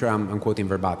 I'm not sure I'm quoting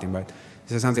verbatim, but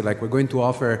this is something like we're going to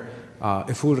offer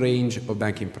a full range of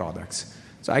banking products.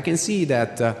 So I can see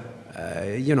that,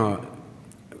 you know,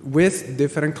 with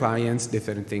different clients,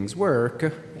 different things work,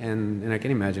 and I can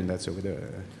imagine that. So with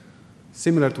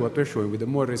similar to what we're showing, with the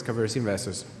more risk-averse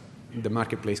investors, the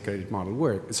marketplace credit model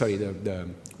works. Sorry, the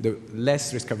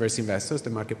less risk-averse investors,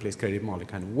 the marketplace credit model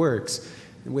kind of works.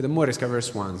 And with the more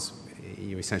risk-averse ones,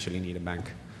 you essentially need a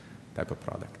bank type of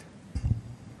product.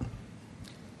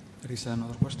 There is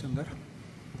another question there.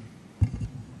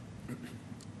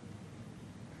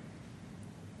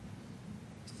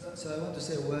 So I want to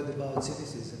say a word about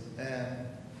cynicism.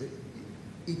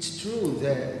 It's true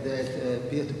that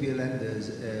peer-to-peer lenders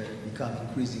become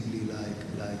increasingly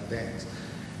like banks.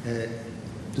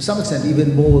 To some extent,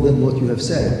 even more than what you have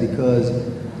said, because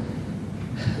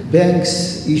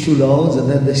banks issue loans and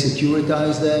then they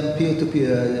securitize them.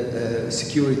 Peer-to-peer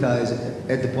securitize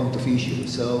at the point of issue.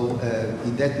 So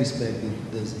in that respect,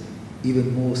 there's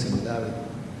even more similarity.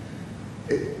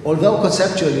 Although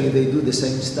conceptually they do the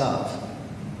same stuff,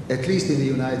 at least in the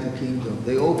United Kingdom,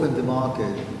 they opened the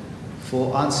market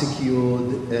for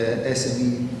unsecured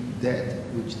SME debt,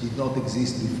 which did not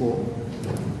exist before.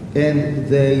 And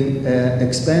they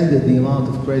expanded the amount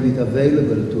of credit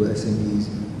available to SMEs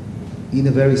in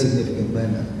a very significant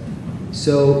manner.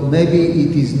 So maybe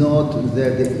it is not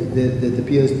that the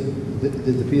peers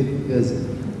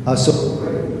are so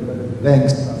great,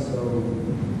 banks are so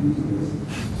useless.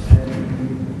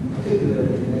 And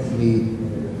particularly in SME,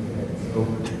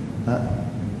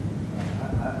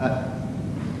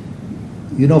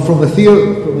 you know, from a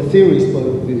theorist point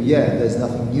of view, yeah, there's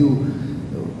nothing new.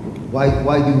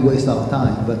 Why do you waste our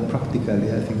time? But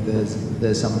practically, I think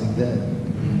there's something there.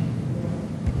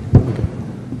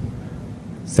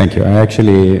 Thank you. I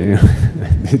actually,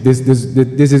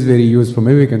 this is very useful.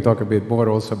 Maybe we can talk a bit more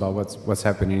also about what's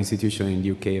happening institutionally in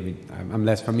the UK. I mean, I'm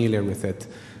less familiar with it,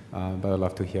 but I'd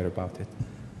love to hear about it.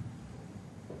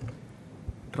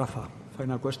 Rafa,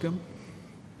 final question.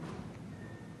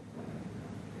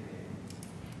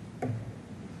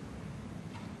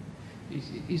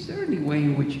 Is there any way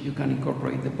in which you can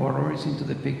incorporate the borrowers into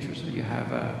the picture so you have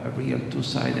a real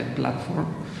two-sided platform?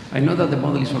 I know that the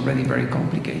model is already very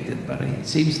complicated, but it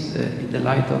seems in the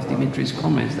light of Dmitry's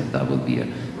comments that will be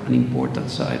an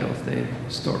important side of the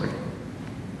story.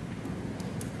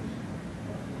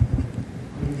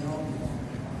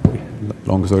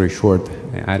 Long story short,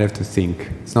 I'd have to think.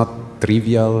 It's not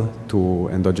trivial to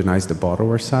endogenize the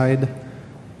borrower side.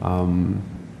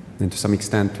 And to some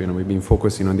extent, you know, we've been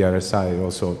focusing on the other side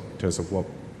also in terms of what,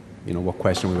 you know, what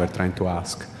question we were trying to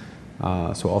ask.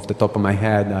 So off the top of my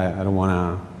head, I don't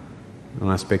want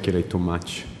to speculate too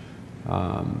much.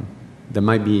 There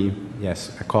might be,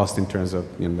 yes, a cost in terms of,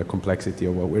 you know, the complexity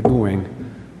of what we're doing.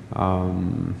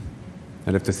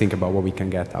 I'd have to think about what we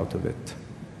can get out of it.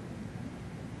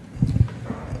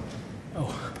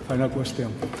 Oh, final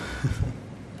question.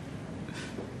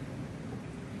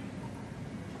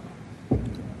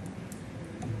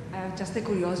 Just a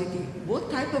curiosity, what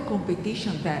type of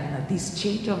competition then this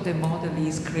change of the model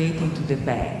is creating to the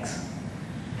banks?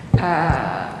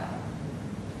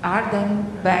 are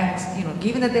then banks,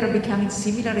 given that they're becoming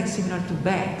similar and similar to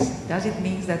banks, does it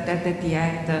mean that at the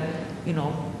end,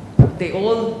 the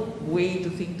old way to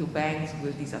think to banks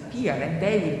will disappear and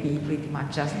they will be pretty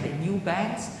much just the new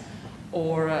banks?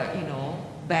 Or,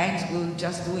 banks will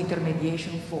just do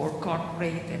intermediation for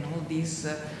corporate and all these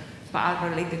part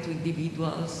related to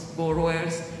individuals,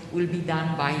 borrowers, will be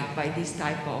done by this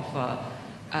type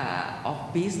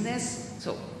of business.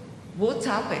 So what's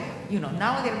happened?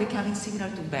 Now they're becoming similar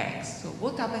to banks. So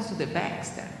what happens to the banks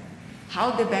then?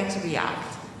 How the banks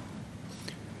react?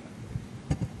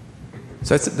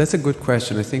 So that's a good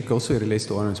question. I think also it relates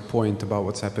to Oren's point about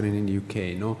what's happening in the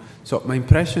UK. No? So my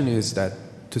impression is that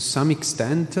to some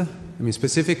extent, I mean,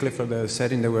 specifically for the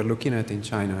setting that we're looking at in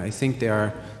China, I think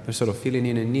they're sort of filling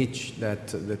in a niche that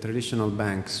the traditional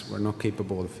banks were not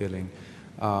capable of filling.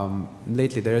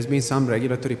 Lately, there has been some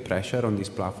regulatory pressure on these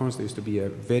platforms. There used to be a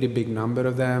very big number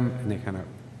of them, and they kind of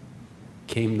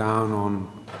came down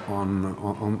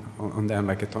on them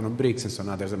like a ton of bricks, and so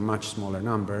now there's a much smaller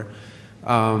number.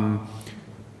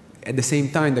 At the same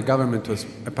time, the government was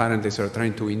apparently sort of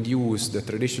trying to induce the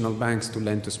traditional banks to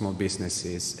lend to small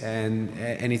businesses, and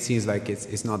it seems like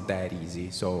it's not that easy.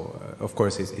 So, of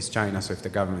course, it's China. So if the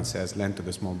government says lend to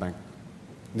the small bank,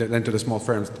 lend to the small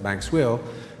firms, the banks will.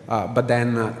 But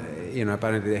then,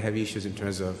 apparently they have issues in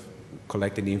terms of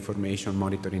collecting the information,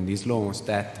 monitoring these loans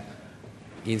that,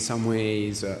 in some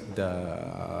ways,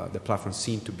 the platforms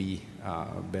seem to be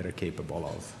better capable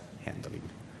of handling.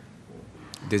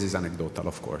 This is anecdotal,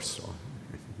 of course, so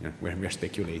we're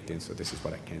speculating, so this is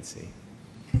what I can say.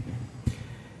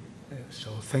 So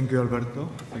thank you, Alberto.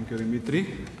 Thank you,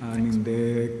 Dmitry. And in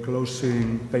the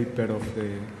closing paper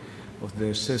of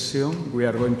the session, we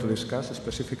are going to discuss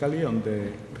specifically on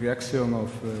the reaction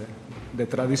of the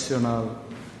traditional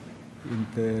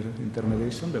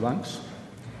intermediation, the banks.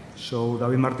 So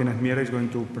David Martinez-Miera is going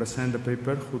to present the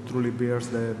paper, Who Truly Bears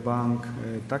the Bank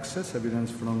Taxes,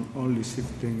 Evidence from Only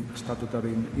Shifting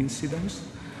Statutory Incidents.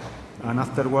 And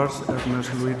afterwards,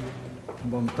 Ernst-Ludwig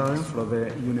von Thadden from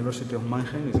the University of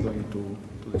Mannheim is going to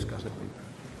discuss the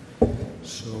paper.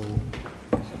 So,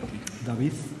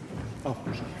 David. Oh,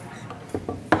 sorry.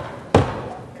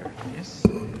 Yes.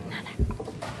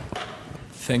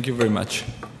 Thank you very much.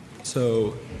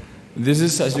 So, this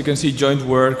is, as you can see, joint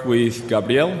work with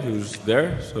Gabriel, who's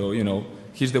there. So,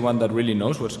 he's the one that really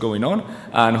knows what's going on,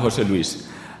 and Jose Luis.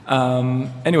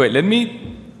 Anyway, let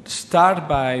me start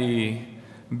by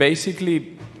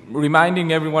basically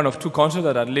reminding everyone of two concepts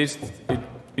that at least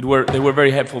they were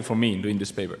very helpful for me in doing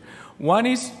this paper. One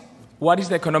is, what is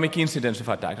the economic incidence of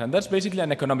a tax? And that's basically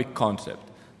an economic concept.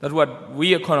 That's what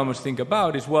we economists think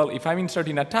about is, well, if I'm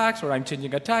inserting a tax or I'm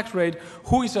changing a tax rate,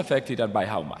 who is affected and by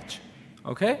how much?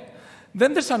 Okay?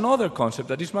 Then there's another concept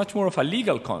that is much more of a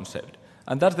legal concept,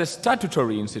 and that's the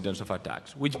statutory incidence of a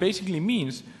tax, which basically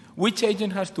means which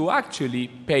agent has to actually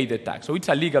pay the tax. So it's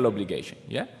a legal obligation,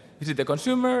 yeah? Is it the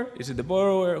consumer? Is it the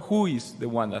borrower? Who is the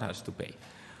one that has to pay?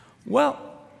 Well,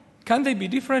 can they be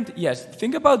different? Yes.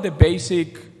 Think about the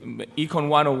basic Econ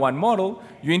 101 model.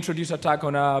 You introduce a tax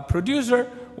on a producer.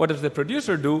 What does the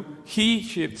producer do? He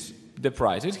shifts the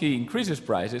prices, he increases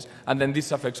prices, and then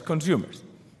this affects consumers.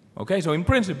 Okay, so in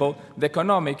principle, the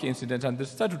economic incidence and the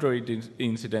statutory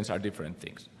incidence are different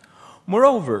things.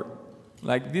 Moreover,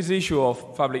 like this issue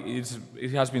of public,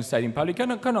 it has been studied in public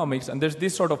economics, and there's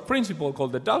this sort of principle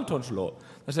called the Dalton's law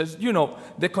that says, the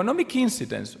economic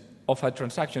incidence of a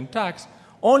transaction tax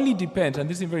only depends, and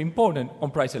this is very important, on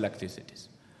price elasticities.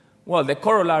 Well, the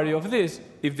corollary of this,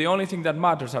 if the only thing that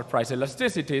matters are price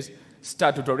elasticities,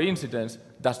 statutory incidence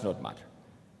does not matter.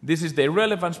 This is the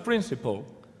irrelevance principle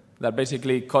that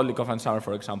basically Kolikov and Summer,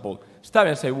 for example, study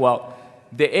and say, well,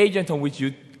 the agent on which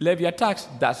you levy a tax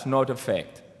does not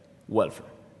affect welfare.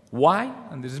 Why?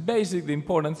 And this is basically the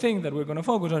important thing that we're going to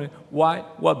focus on. Why?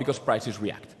 Well, because prices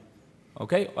react.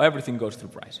 Okay? Everything goes through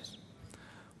prices.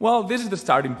 Well, this is the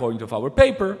starting point of our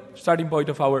paper. Starting point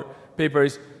of our paper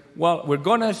is, well, we're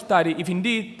going to study if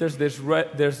indeed there's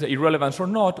the irrelevance or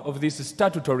not of this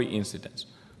statutory incidence.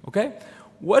 Okay?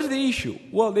 What's the issue?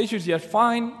 Well, the issue is just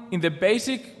fine. In the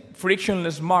basic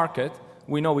frictionless market,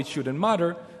 we know it shouldn't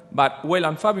matter, but Weil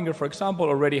and Fabinger, for example,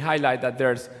 already highlight that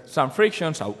there's some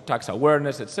frictions, tax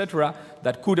awareness, etc.,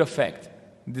 that could affect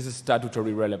this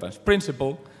statutory relevance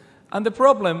principle. And the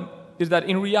problem is that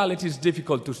in reality it's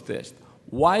difficult to test.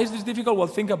 Why is this difficult? Well,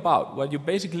 think about what you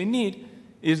basically need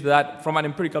is that from an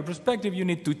empirical perspective, you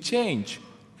need to change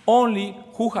only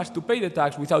who has to pay the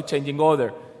tax without changing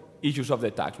other issues of the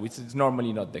tax, which is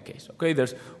normally not the case. Okay,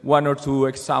 there's one or two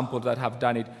examples that have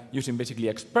done it using basically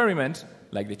experiments,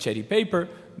 like the cherry paper,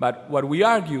 but what we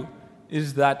argue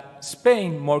is that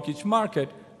Spain mortgage market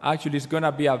actually is going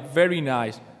to be a very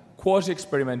nice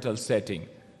quasi-experimental setting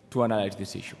to analyze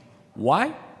this issue.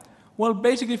 Why? Well,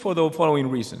 basically for the following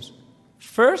reasons.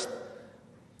 First,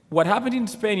 what happened in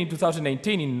Spain in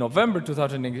 2018, in November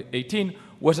 2018,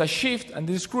 was a shift, and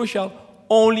this is crucial,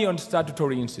 only on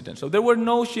statutory incidents. So there were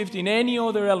no shift in any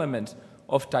other elements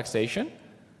of taxation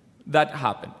that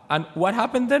happened. And what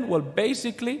happened then? Well,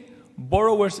 basically,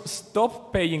 borrowers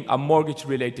stopped paying a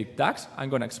mortgage-related tax. I'm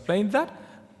going to explain that.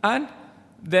 And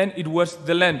then it was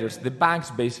the lenders, the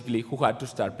banks basically, who had to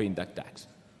start paying that tax.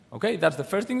 Okay, that's the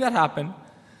first thing that happened.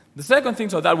 The second thing,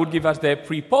 so that would give us the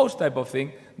pre-post type of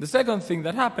thing. The second thing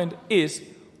that happened is,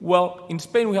 well, in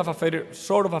Spain we have a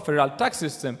sort of a federal tax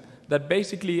system that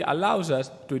basically allows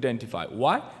us to identify.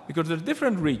 Why? Because there's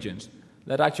different regions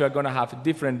that actually are going to have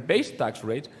different base tax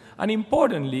rates. And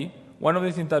importantly, one of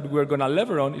the things that we're going to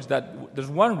lever on is that there's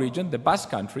one region, the Basque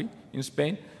Country in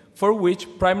Spain, for which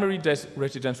primary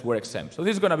residents were exempt. So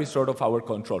this is going to be sort of our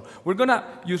control. We're going to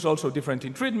use also different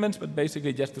treatments, but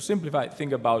basically just to simplify,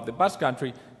 think about the Basque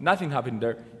Country, nothing happened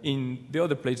there. In the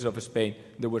other places of Spain,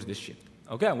 there was this shift.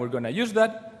 Okay, and we're going to use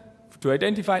that to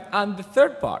identify. And the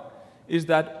third part is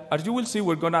that, as you will see,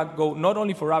 we're going to go not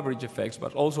only for average effects,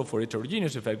 but also for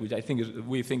heterogeneous effects, which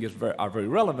we think are very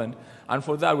relevant. And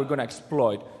for that, we're going to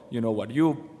exploit, what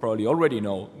you probably already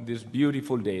know, this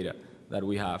beautiful data that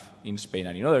we have in Spain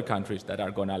and in other countries that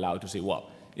are going to allow to see, well,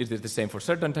 is this the same for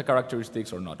certain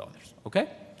characteristics or not others, okay?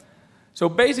 So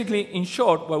basically, in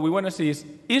short, what we want to see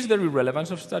is there irrelevance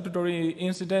of statutory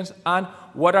incidents, and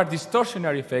what are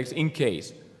distortionary effects in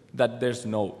case that there's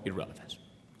no irrelevance,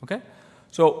 okay?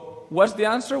 So what's the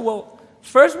answer? Well,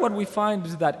 first what we find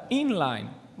is that in line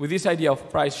with this idea of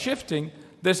price shifting,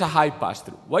 there's a high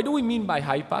pass-through. What do we mean by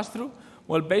high pass-through?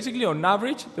 Well, basically, on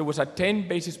average, there was a 10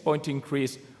 basis point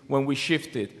increase when we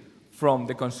shifted from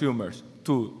the consumers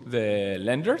to the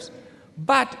lenders.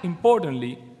 But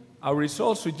importantly, our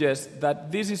results suggest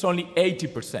that this is only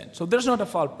 80%. So there's not a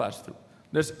full pass-through.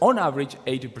 There's, on average,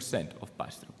 80% of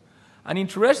pass-through. And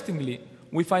interestingly,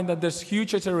 we find that there's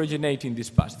huge heterogeneity in this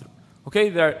pass-through. Okay,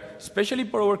 there are especially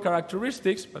borrower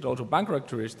characteristics, but also bank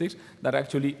characteristics, that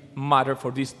actually matter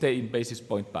for this 10 basis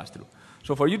point pass-through.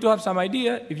 So for you to have some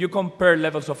idea, if you compare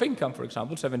levels of income, for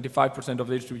example, 75% of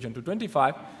the distribution to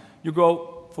 25, you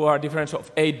go for a difference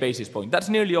of 8 basis points. That's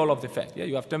nearly all of the effect. Yeah?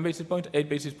 You have 10 basis points, 8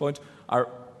 basis points are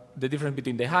the difference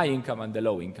between the high income and the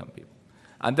low income people.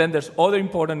 And then there's other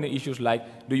important issues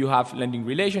like, do you have lending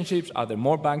relationships? Are there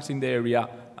more banks in the area?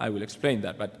 I will explain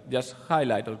that, but just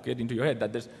highlight or get into your head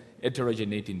that there's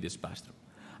heterogeneity in this pass-through.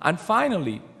 And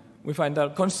finally, we find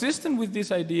that consistent with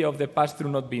this idea of the pass-through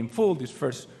not being full, this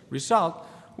first result,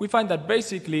 we find that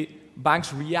basically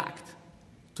banks react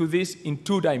to this in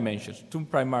two dimensions, two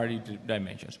primary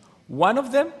dimensions. One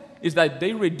of them is that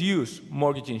they reduce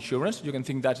mortgage insurance. You can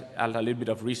think that's a little bit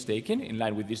of risk-taking in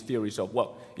line with these theories of,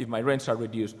 well, if my rents are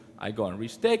reduced, I go and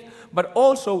risk-take, but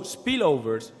also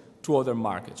spillovers to other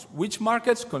markets. Which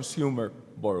markets? Consumer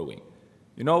borrowing.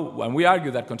 When we argue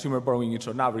that consumer borrowing is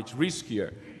on average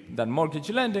riskier than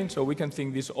mortgage lending, so we can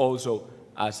think this also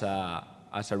as a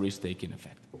risk-taking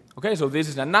effect. Okay, so this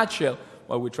is a nutshell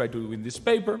what we try to do in this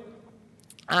paper.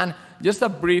 And just a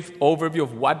brief overview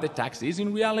of what the tax is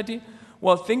in reality.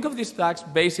 Well, think of this tax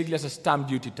basically as a stamp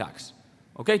duty tax.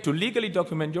 Okay, to legally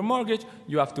document your mortgage,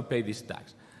 you have to pay this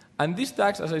tax. And this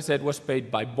tax, as I said, was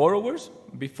paid by borrowers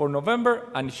before November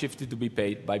and shifted to be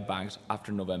paid by banks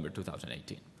after November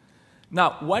 2018.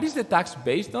 Now, what is the tax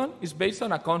based on? It's based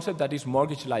on a concept that is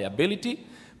mortgage liability.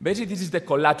 Basically, this is the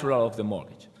collateral of the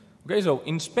mortgage. Okay, so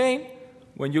in Spain,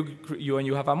 when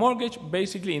you have a mortgage,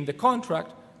 basically in the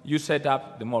contract, you set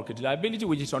up the mortgage liability,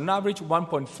 which is on average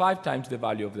 1.5 times the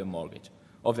value of the mortgage,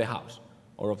 of the house,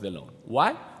 or of the loan.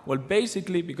 Why? Well,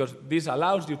 basically because this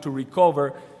allows you to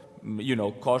recover,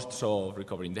 costs of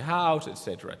recovering the house,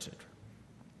 etc., etc.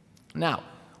 Now,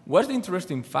 what's the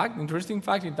interesting fact? The interesting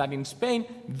fact is that in Spain,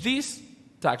 this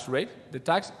tax rate, the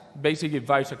tax basically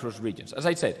varies across regions. As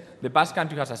I said, the Basque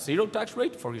Country has a 0 tax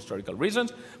rate for historical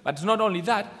reasons, but it's not only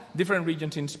that, different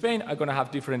regions in Spain are going to have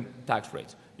different tax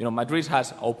rates. Madrid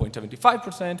has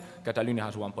 0.75%, Catalonia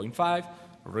has 1.5%,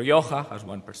 Rioja has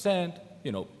 1%.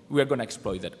 We are going to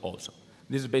exploit that also.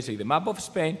 This is basically the map of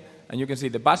Spain, and you can see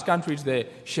the Basque Country is the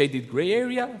shaded gray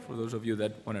area, for those of you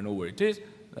that want to know where it is.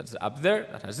 That's up there,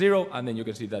 that has 0, and then you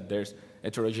can see that there's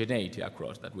heterogeneity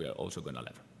across that we are also going to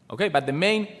lever. Okay, but the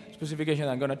main specification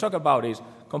I'm going to talk about is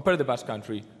compare the Basque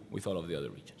Country with all of the other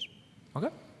regions. Okay?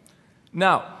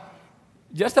 Now,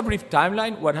 just a brief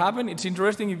timeline. What happened? It's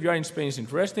interesting. If you are in Spain, it's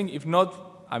interesting. If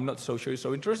not, I'm not so sure it's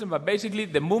so interesting. But basically,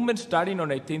 the movement starting on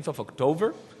 18th of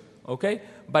October okay?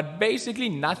 But basically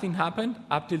nothing happened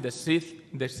up till the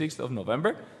 6th of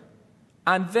November.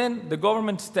 And then the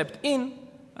government stepped in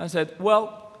and said,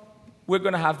 well, we're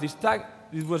going to have this tax.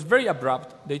 It was very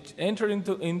abrupt. They entered in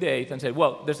the 8th and said,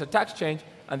 well, there's a tax change,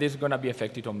 and this is going to be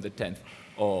effective on the 10th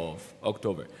of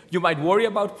October. You might worry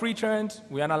about pre-turns.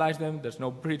 We analyzed them. There's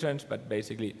no pre-turns, but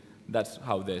basically that's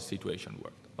how the situation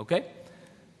worked, okay?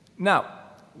 Now,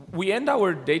 we end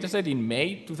our data set in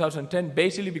May 2010,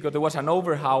 basically because there was an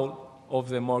overhaul of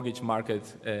the mortgage market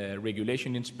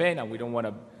regulation in Spain, and we don't want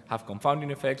to have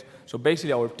confounding effects. So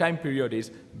basically, our time period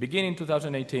is beginning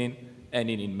 2018,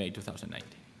 ending in May 2019.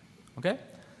 Okay?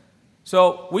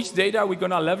 So which data are we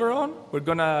going to lever on? We're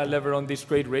going to lever on this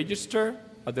trade register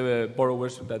of the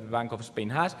borrowers that the Bank of Spain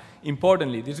has.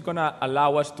 Importantly, this is going to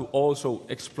allow us to also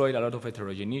exploit a lot of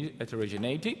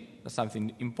heterogeneity. That's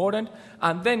something important.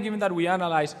 And then, given that we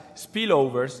analyze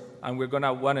spillovers, and we're going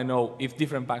to want to know if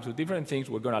different banks do different things,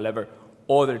 we're going to lever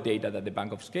other data that the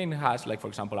Bank of Spain has, like, for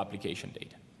example, application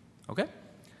data. Okay?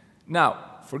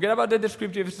 Now, forget about the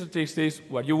descriptive statistics.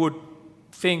 What you would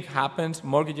think happens,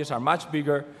 mortgages are much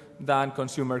bigger than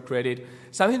consumer credit.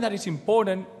 Something that is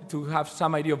important to have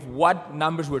some idea of what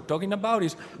numbers we're talking about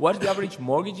is what's the average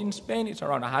mortgage in Spain? It's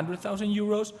around 100,000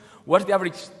 euros. What's the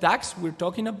average tax we're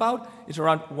talking about? It's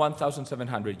around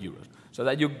 1,700 euros. So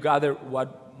that you gather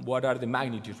what are the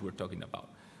magnitudes we're talking about.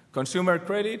 Consumer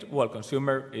credit, well,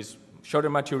 consumer is shorter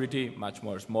maturity, much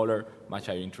more smaller, much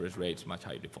higher interest rates, much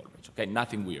higher default rates. Okay,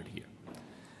 nothing weird here.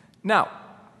 Now,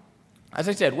 as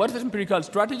I said, what's the empirical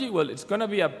strategy? Well, it's going to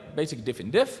be a basic diff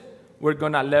in diff. We're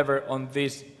going to lever on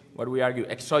this, what we argue,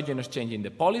 exogenous change in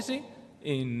the policy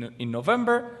in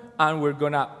November, and we're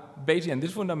going to, basically, on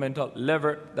this fundamental,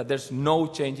 lever that there's no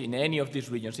change in any of these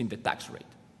regions in the tax rate.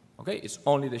 Okay? It's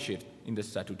only the shift in the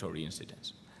statutory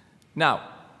incidence. Now,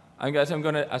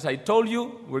 as I told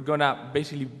you, we're going to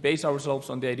basically base ourselves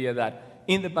on the idea that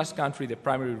in the Basque Country, the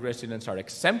primary residents are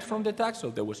exempt from the tax, so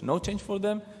there was no change for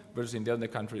them, versus in the other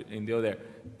country, in the other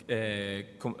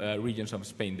regions of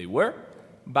Spain, they were.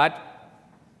 But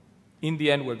in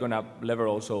the end, we're going to lever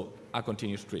also a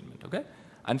continuous treatment, okay?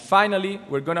 And finally,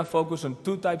 we're going to focus on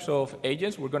two types of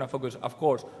agents. We're going to focus, of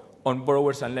course, on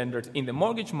borrowers and lenders in the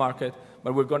mortgage market,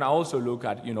 but we're going to also look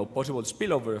at, possible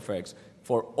spillover effects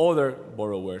for other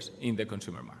borrowers in the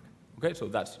consumer market, okay? So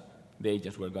that's the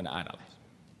agents we're going to analyze.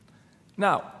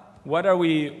 Now, what are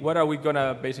we going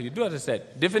to basically do? As I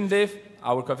said, diff and diff,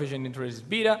 our coefficient interest is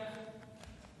beta.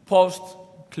 Post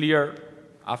clear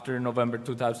after November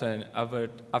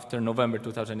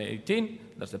 2018,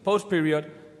 that's the post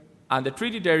period. And the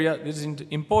treated area, this is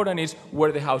important, is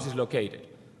where the house is located.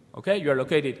 Okay, you are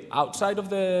located outside of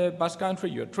the Basque Country,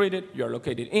 you are treated. You are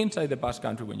located inside the Basque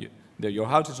Country. When your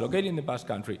house is located in the Basque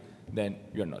Country, then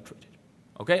you're not treated.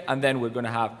 Okay, and then we're going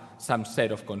to have some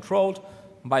set of controls.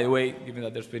 By the way, given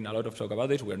that there's been a lot of talk about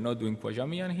this, we're not doing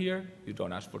Poisson here. You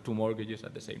don't ask for two mortgages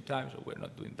at the same time, so we're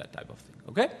not doing that type of thing,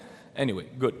 okay? Anyway,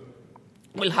 good.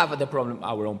 We'll have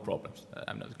our own problems.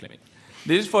 I'm not claiming.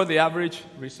 This is for the average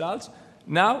results.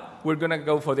 Now, we're going to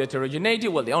go for the heterogeneity.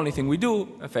 Well, the only thing we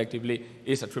do, effectively,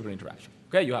 is a triple interaction.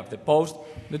 Okay, you have the post,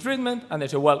 the treatment, and they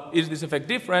say, well, is this effect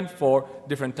different for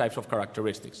different types of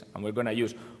characteristics? And we're going to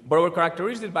use borrower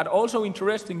characteristics, but also,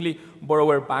 interestingly,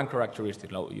 borrower bank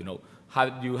characteristics.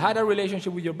 Had you had a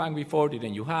relationship with your bank before?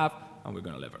 Didn't you have? And we're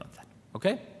going to lever on that.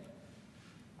 Okay?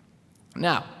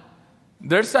 Now,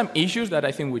 there's some issues that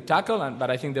I think we tackle,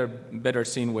 but I think they're better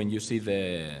seen when you see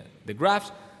the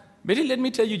graphs. Basically, let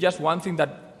me tell you just one thing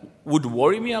that would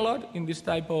worry me a lot in this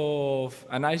type of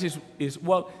analysis is,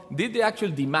 well, did the actual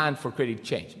demand for credit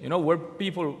change? Were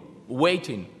people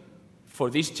waiting for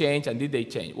this change, and did they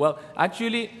change? Well,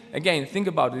 actually, again, think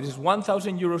about it. This is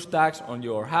 1,000 euros tax on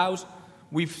your house.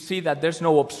 We see that there's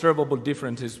no observable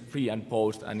differences pre and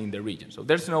post and in the region. So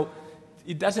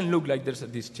it doesn't look like there's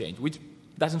this change, which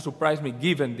doesn't surprise me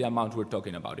given the amount we're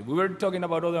talking about. If we were talking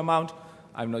about other amounts,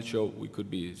 I'm not sure we could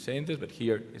be saying this, but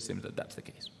here it seems that that's the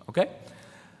case, okay?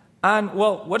 And,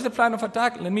 well, what's the plan of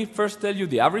attack? Let me first tell you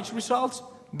the average results,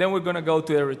 then we're going to go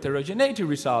to the heterogeneity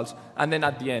results, and then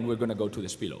at the end we're going to go to the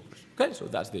spillovers, okay? So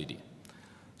that's the idea.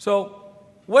 So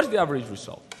what's the average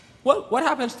result? Well, what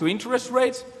happens to interest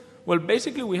rates? Well,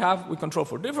 basically we control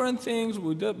for different things,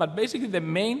 but basically the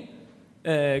main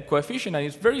coefficient, and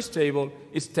it's very stable,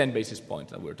 is 10 basis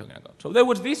points that we're talking about. So there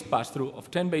was this pass-through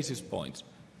of 10 basis points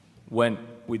when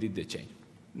we did the change.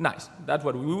 Nice. That's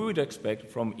what we would expect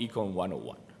from Econ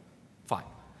 101. Fine.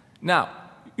 Now,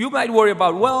 you might worry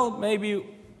about, well, maybe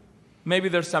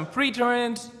there's some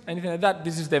pre-trends, anything like that.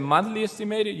 This is the monthly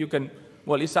estimated.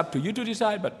 Well, it's up to you to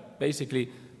decide, but basically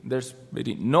there's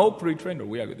really no pre-trend, or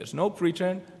we argue there's no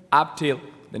pre-trend up till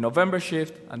the November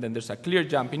shift, and then there's a clear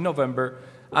jump in November.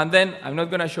 And then I'm not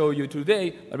going to show you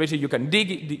today, but basically you can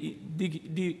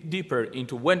dig deeper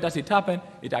into when does it happen.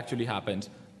 It actually happens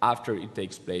after it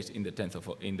takes place in the 10th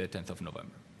of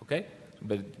November. Okay?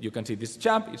 But you can see this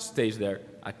jump, it stays there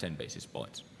at 10 basis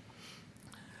points.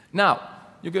 Now,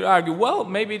 you could argue, well,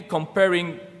 maybe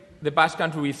comparing the Basque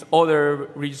Country with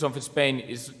other regions of Spain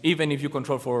is, even if you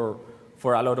control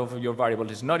for a lot of your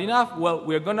variables, is not enough. Well,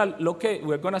 we're going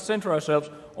to center ourselves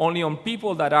only on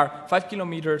people that are 5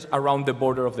 kilometers around the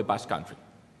border of the Basque Country.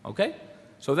 Okay?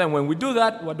 So then when we do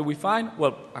that, what do we find?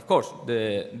 Well, of course,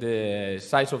 the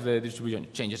size of the distribution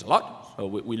changes a lot. So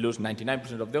we lose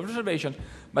 99% of the observations,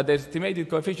 but the estimated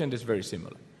coefficient is very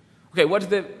similar. Okay, what's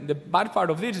the bad part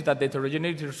of this is that the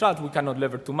heterogeneity results, we cannot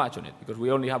leverage too much on it because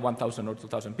we only have 1,000 or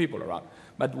 2,000 people around.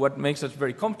 But what makes us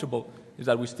very comfortable is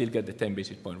that we still get the 10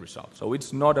 basis point result. So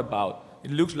it's not about,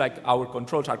 it looks like our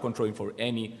controls are controlling for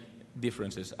any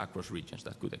differences across regions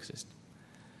that could exist.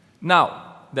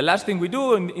 Now, the last thing we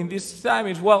do in this time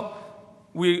is, well,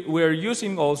 we're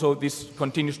using also this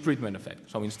continuous treatment effect.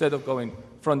 So instead of going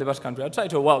from the Basque Country outside,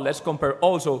 so well, let's compare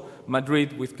also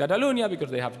Madrid with Catalonia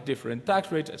because they have different tax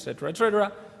rates, etc.,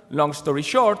 etc. Long story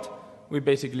short, we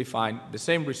basically find the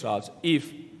same results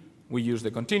if we use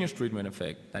the continuous treatment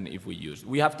effect than if we use.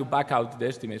 We have to back out the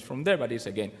estimates from there, but it's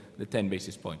again the 10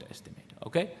 basis point estimate.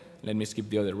 Okay? Let me skip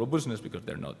the other robustness because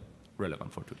they're not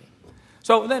relevant for today.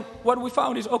 So then what we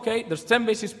found is, okay, there's 10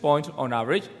 basis points on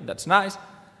average. That's nice.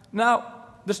 Now,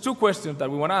 there's two questions that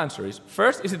we want to answer. Is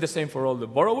first, is it the same for all the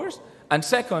borrowers? And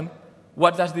second,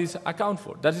 what does this account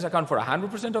for? Does this account for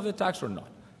 100% of the tax or not?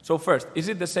 So first, is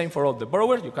it the same for all the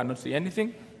borrowers? You cannot see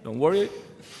anything. Don't worry.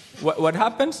 What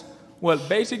happens? Well,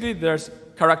 basically, there's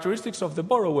characteristics of the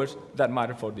borrowers that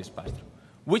matter for this pass-through.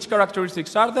 Which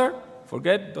characteristics are there?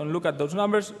 Forget, don't look at those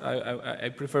numbers. I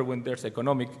prefer when there's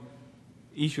economic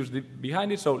issues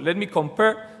behind it. So let me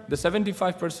compare the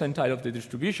 75th percentile of the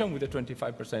distribution with the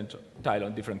 25th percentile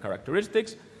on different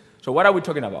characteristics. So what are we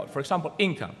talking about? For example,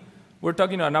 income. We're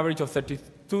talking an average of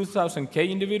 32,000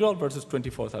 individual versus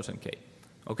 24,000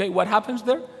 Okay, what happens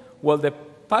there? Well, the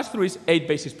pass-through is 8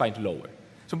 basis points lower.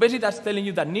 So basically that's telling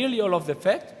you that nearly all of the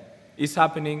effect is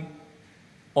happening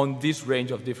on this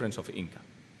range of difference of income.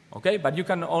 Okay, but you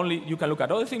can look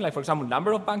at other things, like for example,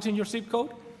 number of banks in your zip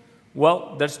code.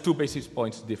 Well, there's 2 basis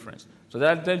points difference. So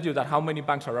that tells you that how many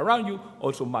banks are around you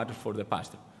also matters for the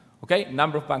pass-through. Okay,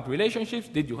 number of bank relationships.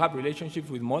 Did you have relationships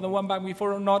with more than one bank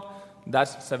before or not?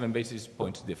 That's 7 basis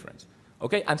points difference.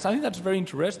 Okay, and something that's very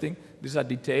interesting, this is a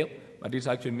detail, but this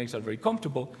actually makes us very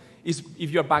comfortable, is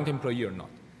if you're a bank employee or not.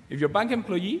 If you're a bank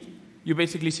employee, you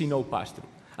basically see no pass-through.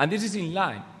 And this is in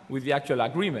line with the actual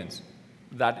agreements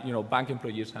that bank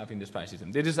employees have in the Spanish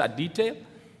system. This is a detail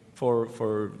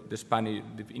for the Spanish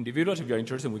individuals. If you're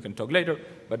interested, we can talk later.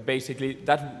 But basically,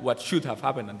 that's what should have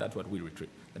happened, and that's what we retrieve.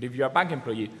 That if you're a bank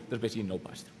employee, there's basically no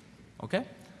pass-through. Okay?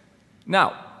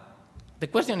 Now, the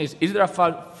question is there a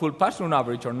full pass-through on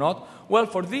average or not? Well,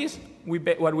 for this,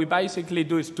 what we basically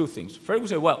do is two things. First, we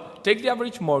say, well, take the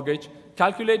average mortgage,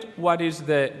 calculate what is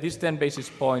this 10 basis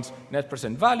points net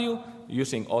present value,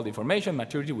 using all the information,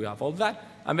 maturity, we have all that.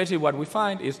 And basically what we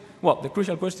find is, well, the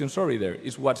crucial question, there,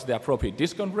 is what's the appropriate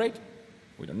discount rate?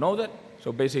 We don't know that.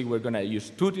 So basically we're going to use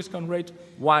 2 discount rates.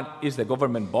 One is the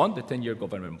government bond, the 10-year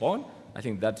government bond. I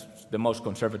think that's the most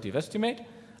conservative estimate.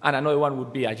 And another one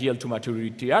would be a yield to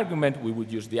maturity argument. We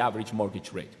would use the average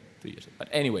mortgage rate to use it. But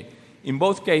anyway, in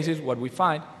both cases, what we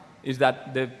find is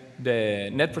that the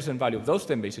net present value of those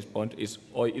 10 basis points is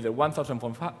either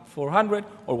 1,400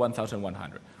 or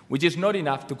 1,100, which is not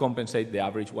enough to compensate the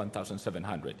average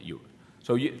 1,700 euros.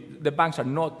 So the banks are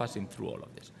not passing through all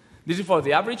of this. This is for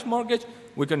the average mortgage.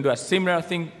 We can do a similar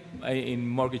thing in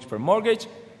mortgage per mortgage.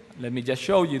 Let me just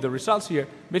show you the results here.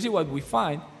 Basically what we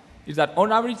find is that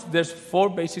on average there's 4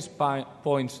 basis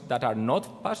points that are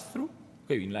not passed through,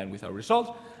 okay, in line with our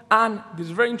results. And this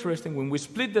is very interesting, when we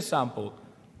split the sample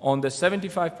on the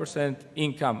 75%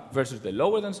 income versus the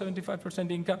lower than 75%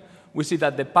 income, we see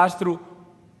that the pass-through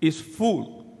is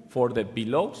full for the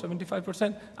below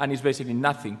 75% and is basically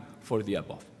nothing for the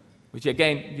above, which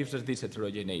again gives us this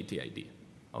heterogeneity idea.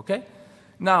 Okay?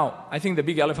 Now, I think the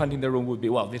big elephant in the room would be,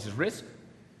 well, this is risk.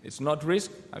 It's not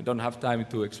risk. I don't have time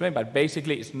to explain, but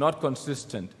basically it's not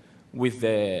consistent with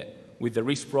the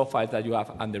risk profile that you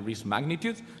have and the risk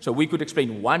magnitude. So we could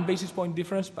explain 1 basis point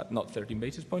difference, but not 13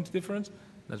 basis points difference.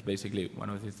 That's basically one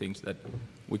of the things that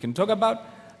we can talk about.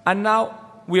 And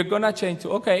now we're going to change to,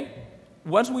 okay,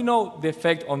 once we know the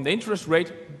effect on the interest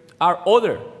rate, our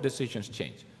other decisions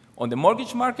change on the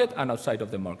mortgage market and outside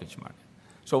of the mortgage market.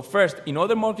 So first, in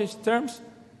other mortgage terms,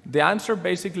 the answer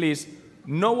basically is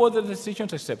no other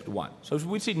decisions except one. So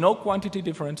we see no quantity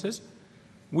differences,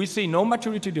 we see no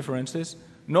maturity differences,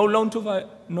 no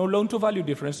loan-to-value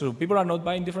differences, so people are not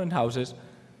buying different houses,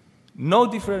 no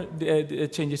different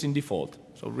changes in default,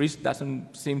 so risk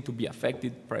doesn't seem to be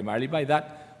affected primarily by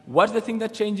that. What's the thing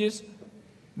that changes?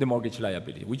 The mortgage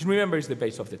liability, which remember is the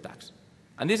base of the tax.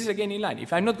 And this is again in line.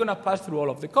 If I'm not going to pass through all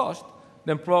of the cost,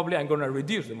 then probably I'm going to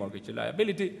reduce the mortgage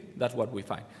liability. That's what we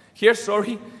find. Here,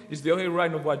 sorry, is the only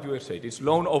line of what you said. It's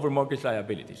loan over mortgage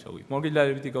liability. So if mortgage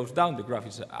liability goes down, the graph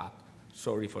is up.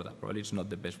 Sorry for that. Probably it's not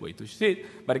the best way to see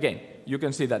it. But again, you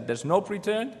can see that there's no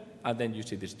preturn, and then you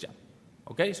see this jump.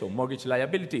 Okay, so mortgage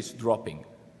liability is dropping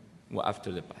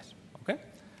after the pass. Okay,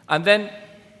 and then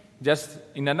just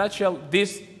in a nutshell,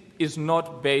 this is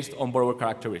not based on borrower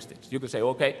characteristics. You could say,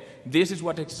 okay, this is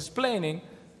what is explaining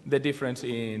the difference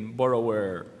in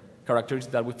borrower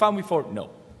characteristics that we found before. No.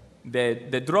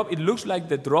 The drop, it looks like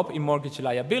the drop in mortgage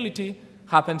liability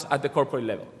happens at the corporate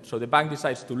level. So the bank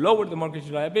decides to lower the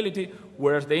mortgage liability,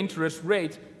 whereas the interest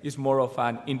rate is more of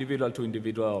an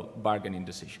individual-to-individual bargaining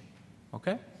decision.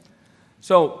 Okay?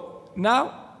 So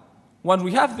now, once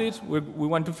we have this, we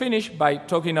want to finish by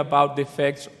talking about the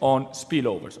effects on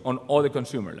spillovers, on all the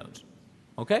consumer loans.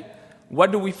 Okay?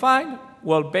 What do we find?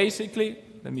 Well, basically,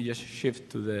 let me just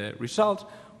shift to the results.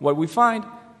 What we find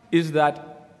is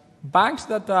that banks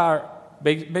that are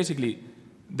basically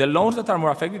the loans that are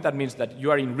more affected, that means that you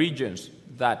are in regions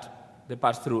that the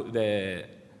pass-through,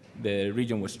 the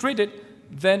region was treated,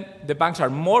 then the banks are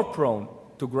more prone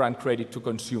to grant credit to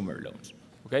consumer loans.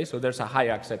 Okay? So there's a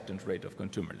higher acceptance rate of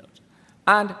consumer loans.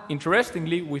 And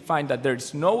interestingly, we find that there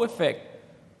is no effect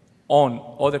on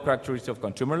other characteristics of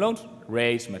consumer loans,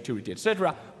 rates, maturity,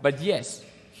 etc. But yes,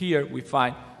 here we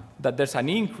find that there's an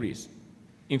increase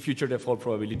in future default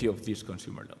probability of these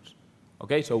consumer loans.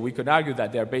 Okay, so we could argue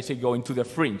that they're basically going to the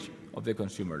fringe of the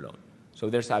consumer loan. So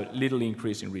there's a little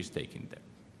increase in risk-taking there.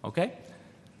 Okay?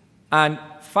 And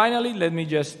finally, let me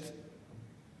just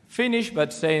finish by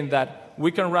saying that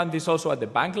we can run this also at the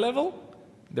bank level.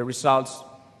 The results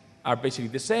are basically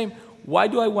the same. Why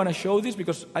do I want to show this?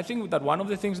 Because I think that one of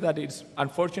the things that is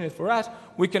unfortunate for us,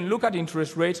 we can look at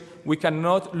interest rates, we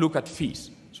cannot look at fees.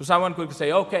 So someone could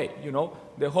say, okay, you know,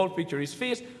 the whole picture is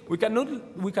fees. We cannot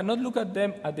look at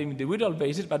them at the individual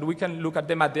basis, but we can look at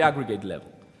them at the aggregate level.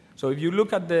 So if you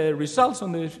look at the results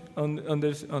on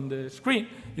the screen,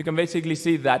 you can basically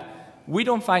see that we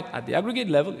don't find at the aggregate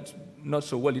level, it's not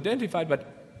so well identified, but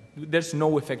there's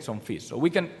no effects on fees. So we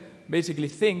can basically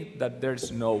think that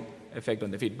there's no effect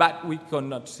on the fee, but we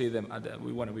cannot see them at the,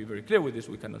 we want to be very clear with this,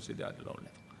 we cannot see them at the low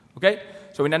level. Okay?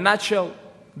 So in a nutshell,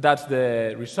 that's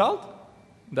the result.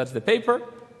 That's the paper.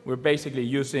 We're basically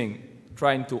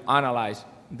trying to analyze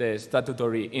the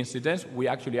statutory incidents. We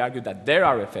actually argue that there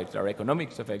are effects, there are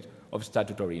economic effects of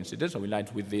statutory incidents. So in line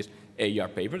with this AER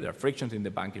paper, there are frictions in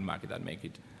the banking market that make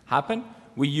it happen.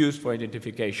 We use for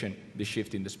identification the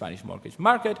shift in the Spanish mortgage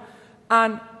market.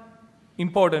 And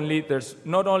importantly, there's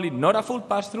not only not a full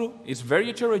pass-through, it's very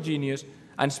heterogeneous,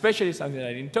 and especially something that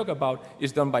I didn't talk about,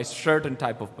 is done by certain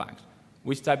type of banks.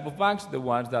 Which type of banks? The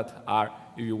ones that are,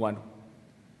 if you want,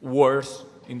 worse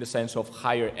in the sense of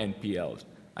higher NPLs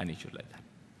and issues like that.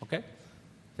 Okay?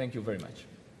 Thank you very much.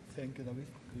 Thank you, David.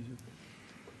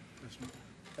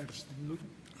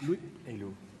 Ernst-Ludwig?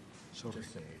 Elu. Sorry.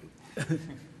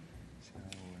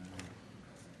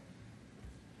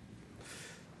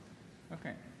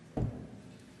 Okay.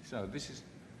 So this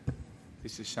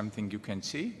is something you can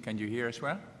see. Can you hear as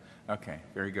well? Okay,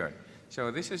 very good.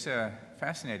 So this is a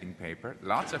fascinating paper,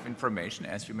 lots of information,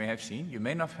 as you may have seen. You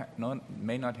may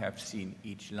not have seen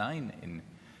each line in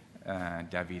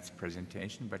David's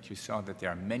presentation, but you saw that there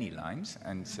are many lines,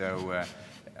 and so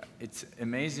it's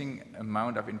amazing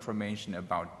amount of information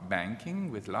about banking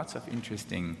with lots of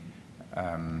interesting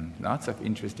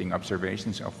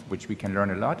observations of which we can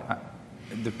learn a lot.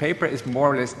 The paper is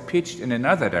more or less pitched in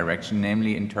another direction,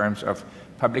 namely in terms of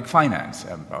public finance,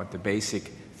 about the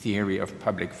basic theory of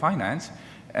public finance,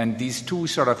 and these two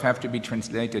sort of have to be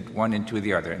translated one into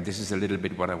the other, and this is a little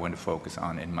bit what I want to focus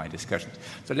on in my discussions.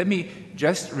 So let me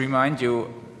just remind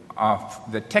you of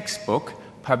the textbook,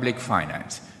 Public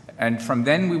Finance, and from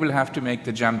then we will have to make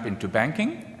the jump into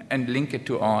banking and link it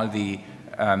to all the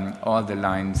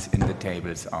lines in the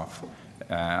tables of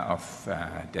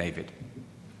David.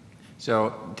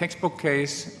 So textbook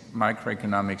case,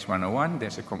 Microeconomics 101,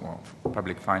 there's a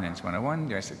Public Finance 101,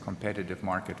 there's a competitive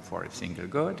market for a single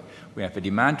good. We have a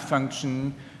demand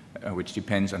function, which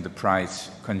depends on the price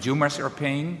consumers are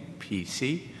paying,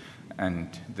 PC, and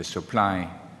the supply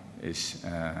is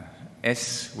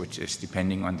S, which is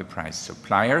depending on the price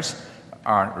suppliers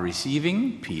are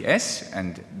receiving, PS,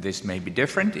 and this may be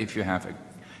different if you have a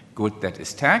good that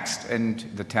is taxed, and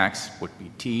the tax would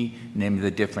be T, namely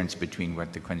the difference between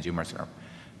what the consumers are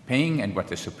paying and what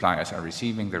the suppliers are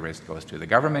receiving. The rest goes to the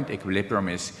government. Equilibrium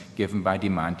is given by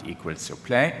demand equals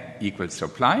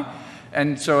supply.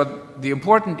 And so the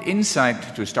important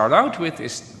insight to start out with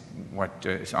is what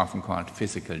is often called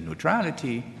physical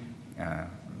neutrality,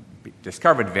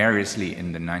 discovered variously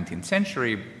in the 19th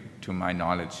century, to my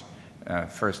knowledge,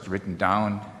 first written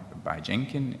down by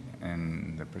Jenkins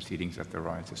in the Proceedings of the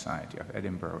Royal Society of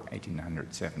Edinburgh,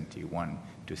 1871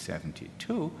 to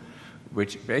 72,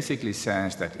 which basically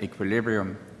says that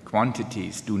equilibrium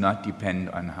quantities do not depend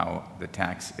on how the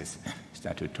tax is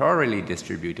statutorily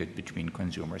distributed between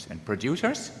consumers and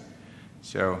producers.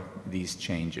 So these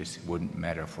changes wouldn't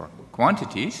matter for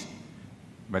quantities.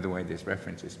 By the way, this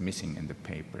reference is missing in the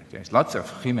paper. There's lots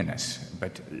of Jimenez,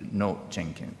 but no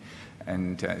Jenkins.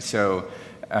 And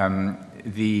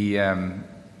the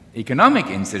economic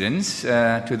incidence,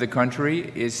 to the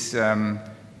contrary, is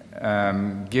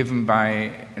given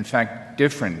by, in fact,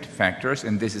 different factors,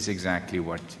 and this is exactly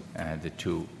what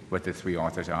the three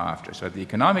authors are after. So the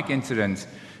economic incidence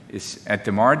is at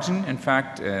the margin. In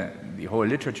fact, the whole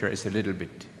literature is a little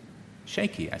bit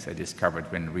shaky, as I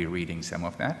discovered when rereading some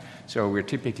of that. So we're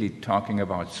typically talking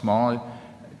about small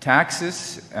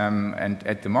taxes, and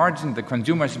at the margin, the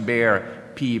consumers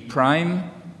bear P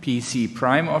prime, PC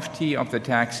prime of T of the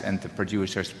tax, and the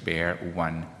producers bear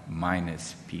 1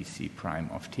 minus PC prime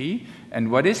of T. And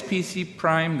what is PC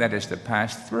prime? That is the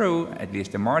pass-through, at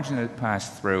least the marginal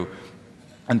pass-through,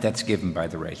 and that's given by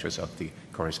the ratios of the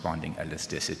corresponding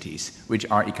elasticities, which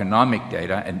are economic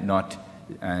data and not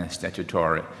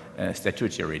statutory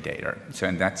data. So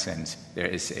in that sense, there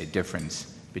is a difference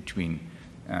between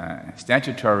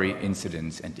statutory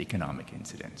incidence and economic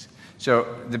incidence. So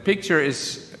the picture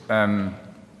is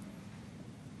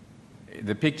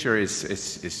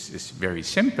very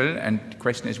simple, and the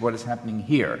question is what is happening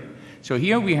here. So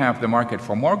here we have the market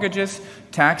for mortgages,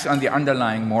 tax on the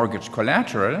underlying mortgage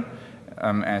collateral,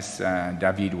 as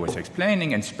David was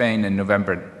explaining, in Spain in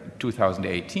November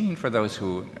 2018. For those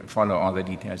who follow all the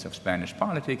details of Spanish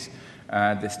politics,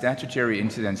 the statutory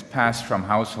incidence passed from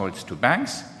households to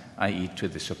banks, i.e. to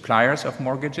the suppliers of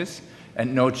mortgages,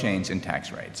 and no change in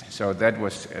tax rates. So that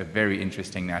was a very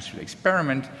interesting natural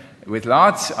experiment with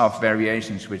lots of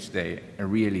variations which they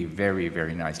really very,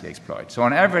 very nicely exploit. So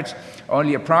on average,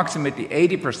 only approximately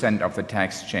 80% of the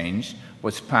tax change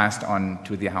was passed on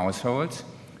to the households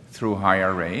through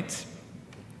higher rates.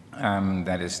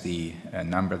 That is the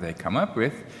number they come up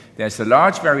with. There's a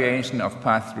large variation of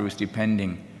pass-throughs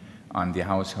depending on the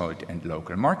household and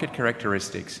local market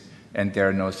characteristics, and there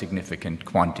are no significant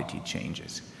quantity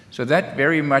changes. So that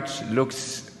very much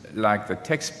looks like the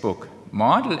textbook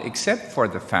model, except for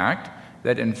the fact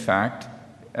that, in fact,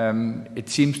 it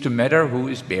seems to matter who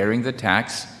is bearing the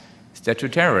tax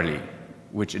statutorily,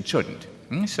 which it shouldn't.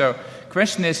 So the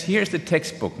question is, here's the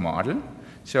textbook model.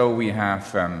 So we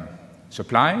have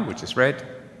supply, which is red,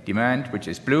 demand, which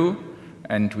is blue,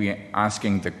 and we're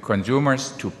asking the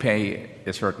consumers to pay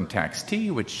a certain tax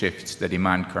T, which shifts the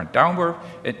demand current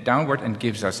downward and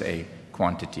gives us a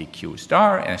quantity Q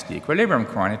star as the equilibrium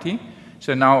quantity.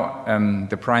 So now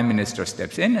the Prime Minister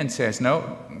steps in and says,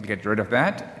 no, get rid of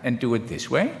that and do it this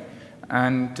way,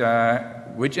 and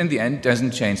which in the end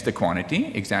doesn't change the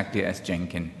quantity, exactly as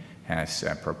Jenkins has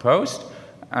proposed.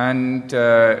 And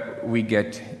we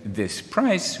get this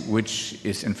price, which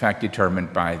is in fact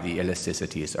determined by the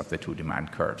elasticities of the two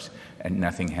demand curves, and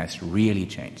nothing has really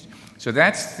changed. So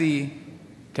that's the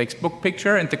textbook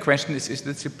picture, and the question is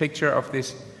this a picture of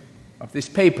this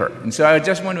paper? And so I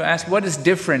just want to ask, what is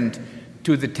different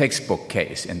to the textbook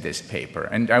case in this paper?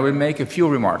 And I will make a few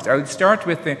remarks. I will start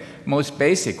with the most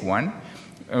basic one,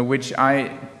 which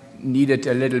I needed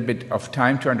a little bit of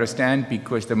time to understand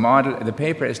because the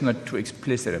paper is not too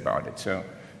explicit about it. So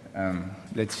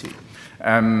let's see.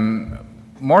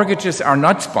 Mortgages are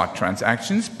not spot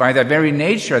transactions. By their very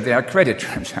nature, they are credit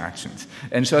transactions.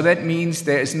 And so that means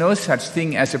there is no such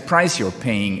thing as a price you're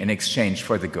paying in exchange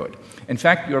for the good. In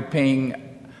fact, you're paying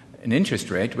an interest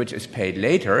rate, which is paid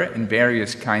later in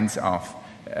various kinds of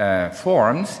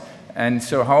forms. And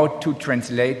so how to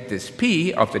translate this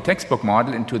P of the textbook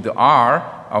model into the R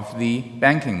of the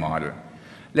banking model?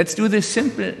 Let's do this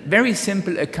simple, very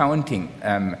simple accounting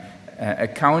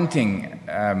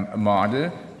model,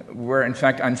 where in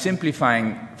fact I'm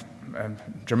simplifying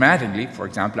dramatically. For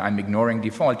example, I'm ignoring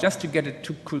default just to get it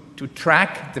to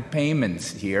track the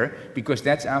payments here, because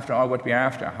that's after all what we're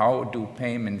after. How do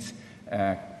payments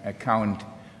account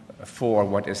for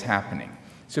what is happening?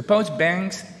 Suppose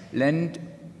banks lend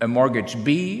a mortgage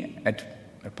B at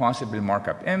a possible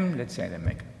markup M. Let's say they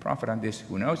make a profit on this,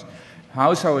 who knows.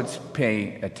 Households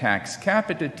pay a tax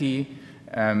capital T,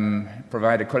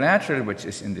 provide a collateral, which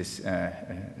is in this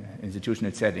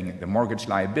institutional setting the mortgage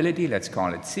liability, let's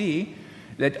call it C.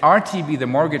 Let RT be the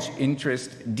mortgage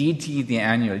interest, DT the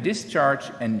annual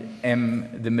discharge, and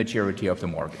M the maturity of the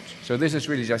mortgage. So this is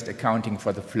really just accounting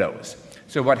for the flows.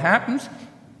 So what happens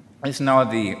is now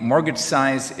the mortgage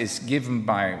size is given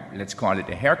by, let's call it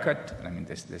a haircut, I mean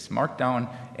this markdown,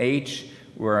 H,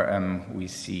 where we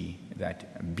see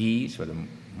that B, so the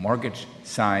mortgage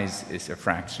size is a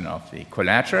fraction of the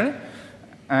collateral.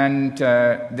 And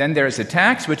then there is a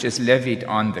tax which is levied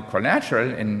on the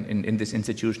collateral in this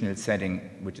institutional setting,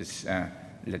 which is,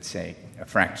 let's say, a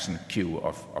fraction Q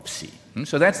of C.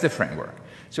 So that's the framework.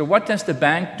 So what does the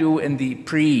bank do in the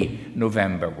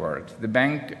pre-November world? The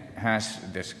bank has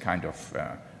this kind of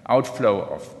outflow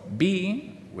of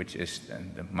B, which is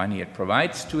the money it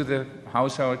provides to the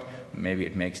household. Maybe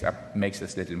it makes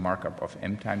this little markup of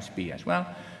M times B as well.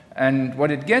 And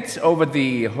what it gets over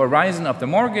the horizon of the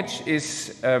mortgage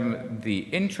is the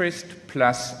interest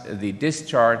plus the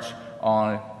discharge,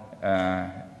 all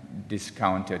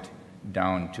discounted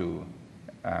down to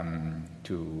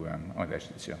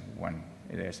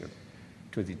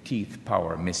to the teeth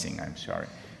power missing. I'm sorry,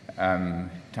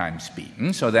 times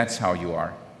B. So that's how you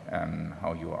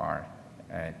are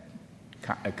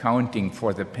accounting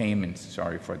for the payments.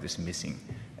 Sorry for this missing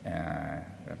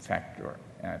factor.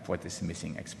 For this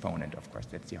missing exponent, of course,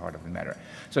 that's the heart of the matter.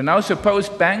 So now suppose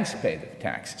banks pay the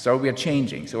tax. So we are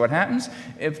changing. So what happens?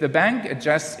 If the bank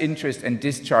adjusts interest and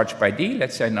discharge by D,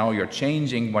 let's say now you're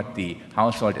changing what the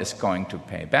household is going to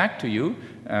pay back to you,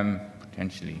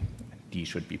 potentially D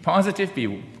should be positive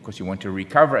because you want to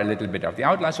recover a little bit of the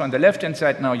outlay. So on the left-hand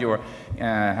side now you're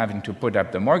having to put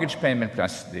up the mortgage payment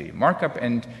plus the markup,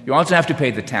 and you also have to pay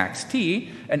the tax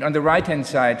T, and on the right-hand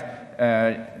side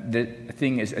the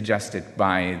thing is adjusted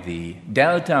by the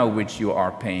delta which you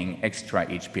are paying extra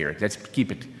each period. Let's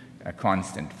keep it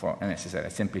constant for, and as I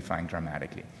said, simplifying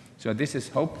dramatically. So this is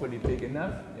hopefully big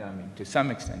enough. Yeah, I mean, to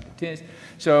some extent it is.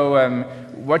 So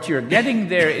what you're getting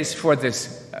there is for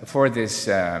this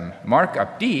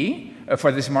markup D,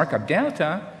 for this markup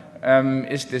delta,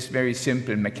 is this very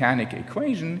simple mechanic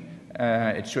equation.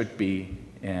 It should be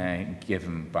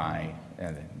given by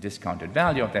the discounted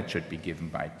value of that should be given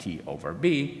by T over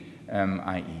B,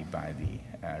 i.e. by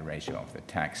the ratio of the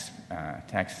tax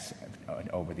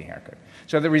over the haircut.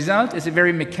 So the result is a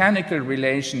very mechanical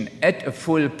relation at a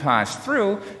full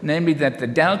pass-through, namely that the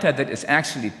delta that is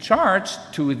actually charged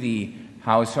to the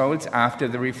households after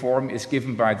the reform is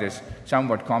given by this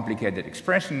somewhat complicated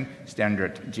expression,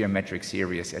 standard geometric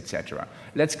series, etc.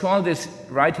 Let's call this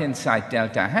right-hand side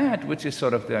delta hat, which is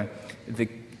sort of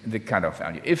the cutoff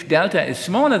value. If delta is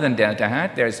smaller than delta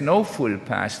hat, there is no full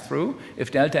pass-through.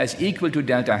 If delta is equal to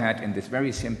delta hat in this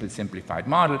very simple simplified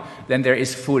model, then there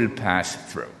is full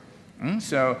pass-through.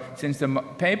 So since the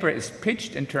paper is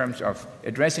pitched in terms of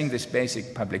addressing this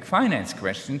basic public finance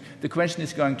question, the question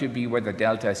is going to be whether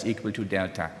delta is equal to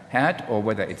delta hat or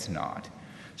whether it's not.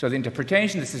 So the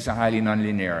interpretation, this is a highly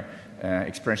nonlinear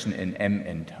expression in M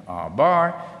and R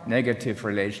bar, negative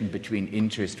relation between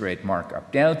interest rate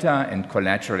markup delta and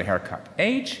collateral haircut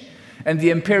H. And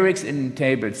the empirics in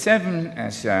table 7,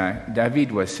 as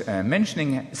David was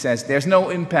mentioning, says there's no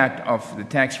impact of the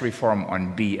tax reform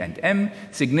on B and M,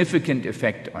 significant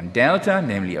effect on delta,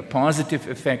 namely a positive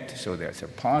effect, so there's a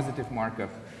positive markup,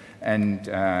 and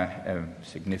a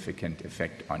significant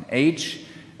effect on H,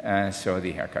 so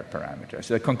the haircut parameter.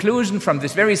 So the conclusion from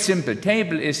this very simple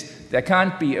table is there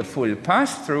can't be a full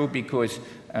pass-through because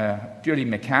purely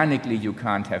mechanically you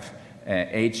can't have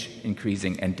H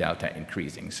increasing and delta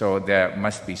increasing. So there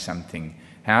must be something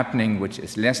happening which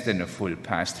is less than a full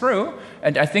pass-through.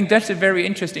 And I think that's a very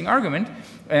interesting argument.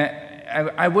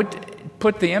 I would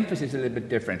put the emphasis a little bit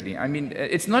differently. I mean,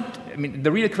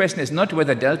 the real question is not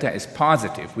whether delta is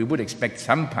positive. We would expect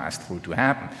some pass-through to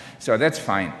happen. So that's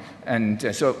fine.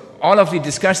 And so all of the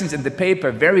discussions in the paper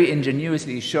very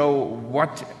ingeniously show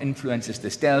what influences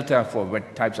this delta for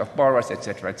what types of borrowers,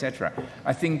 etc., etc.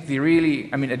 I think the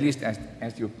really, at least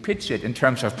as you pitch it in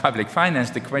terms of public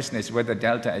finance, the question is whether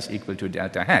delta is equal to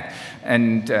delta hat.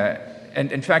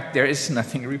 And in fact, there is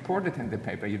nothing reported in the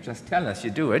paper. You just tell us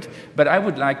you do it. But I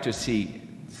would like to see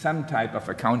some type of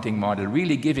accounting model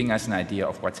really giving us an idea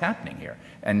of what's happening here.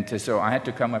 And so I had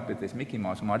to come up with this Mickey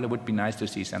Mouse model. It would be nice to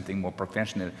see something more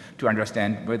professional to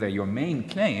understand whether your main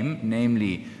claim,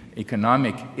 namely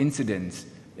economic incidence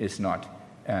is not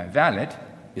valid,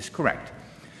 is correct.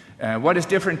 What is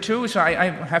different too, so I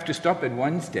have to stop at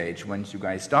one stage once you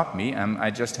guys stop me. I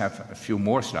just have a few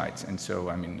more slides. And so,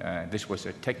 I mean, this was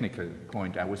a technical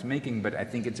point I was making, but I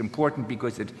think it's important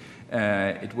because it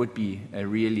would be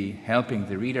really helping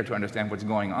the reader to understand what's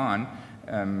going on.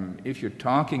 If you're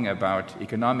talking about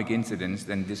economic incidence,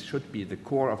 then this should be the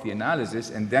core of the analysis,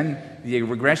 and then the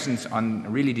regressions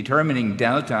on really determining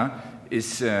delta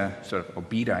is sort of, or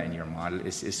beta in your model,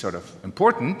 is sort of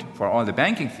important for all the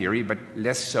banking theory, but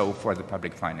less so for the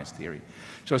public finance theory.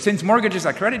 So since mortgages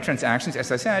are credit transactions,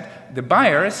 as I said, the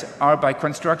buyers are by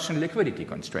construction liquidity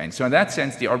constraints. So in that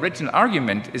sense, the original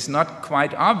argument is not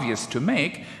quite obvious to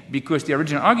make, because the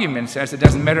original argument says it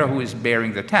doesn't matter who is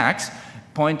bearing the tax.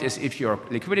 Point is, if you're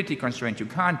liquidity constrained, you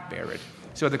can't bear it.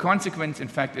 So the consequence, in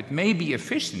fact, it may be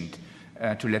efficient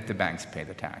to let the banks pay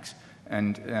the tax.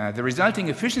 And the resulting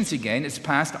efficiency gain is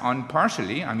passed on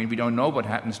partially. I mean, we don't know what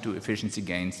happens to efficiency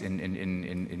gains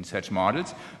in such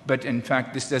models, but in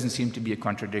fact, this doesn't seem to be a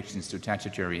contradiction to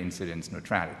statutory incidence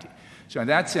neutrality. So in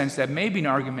that sense, that may be an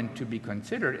argument to be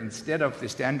considered instead of the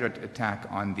standard attack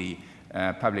on the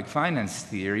public finance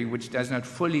theory, which does not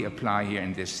fully apply here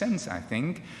in this sense, I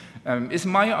think. Is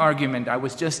my argument I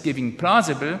was just giving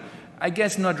plausible? I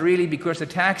guess not really, because the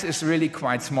tax is really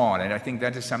quite small, and I think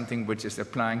that is something which is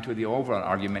applying to the overall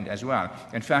argument as well.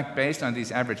 In fact, based on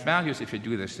these average values, if you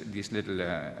do these little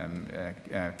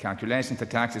calculations, the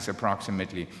tax is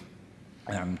approximately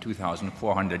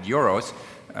 2,400 euros,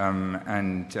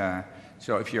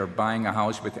 so if you're buying a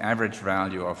house with average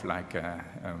value of like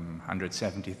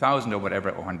 170,000 or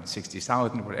whatever, or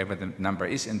 160,000, whatever the number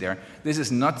is in there, this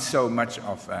is not so much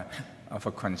of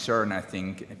a concern, I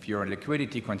think. If you're a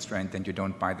liquidity constraint, then you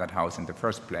don't buy that house in the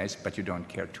first place, but you don't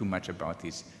care too much about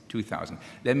these 2,000.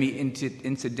 Let me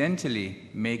incidentally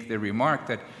make the remark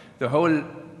that the whole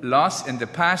loss in the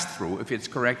pass-through, if it's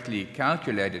correctly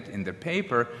calculated in the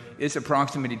paper, is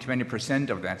approximately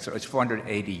 20% of that, so it's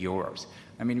 480 euros.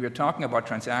 I mean, we're talking about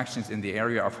transactions in the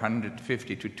area of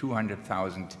 150 to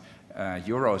 200,000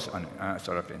 euros on,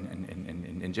 sort of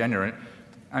in general.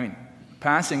 I mean,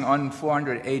 passing on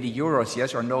 480 euros,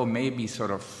 yes or no, may be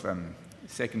sort of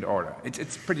second order.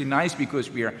 It's pretty nice because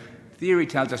theory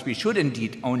tells us we should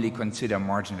indeed only consider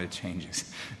marginal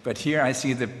changes. But here I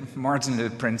see the marginal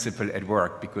principle at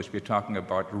work, because we're talking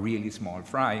about really small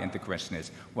fry, and the question is,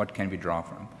 what can we draw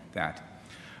from that?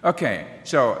 Okay,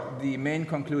 so the main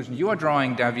conclusion you are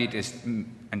drawing, David, is,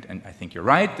 and I think you're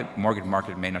right, the mortgage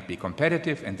market may not be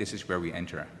competitive, and this is where we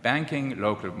enter banking,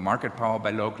 local market power by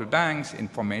local banks,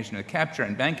 informational capture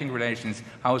and banking relations,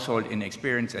 household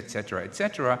inexperience, etc.,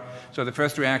 etc. So the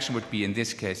first reaction would be, in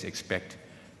this case, expect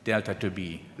delta to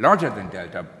be larger than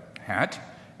delta hat.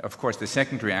 Of course, the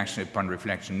second reaction upon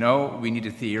reflection, no, we need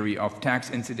a theory of tax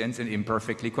incidence in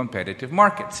imperfectly competitive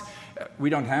markets.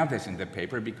 We don't have this in the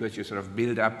paper because you sort of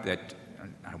build up that,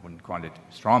 I wouldn't call it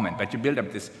strawman, but you build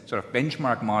up this sort of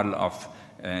benchmark model of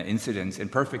incidence in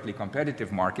perfectly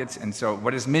competitive markets. And so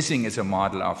what is missing is a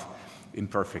model of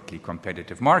imperfectly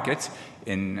competitive markets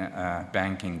in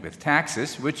banking with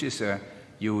taxes, which is a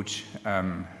huge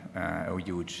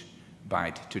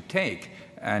bite to take.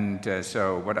 And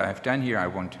so what I have done here, I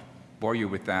won't bore you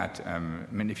with that. I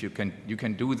mean, if you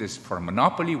can do this for a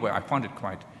monopoly, where I found it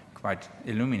quite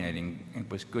illuminating. It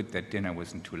was good that dinner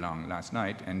wasn't too long last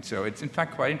night, and so it's in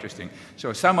fact quite interesting.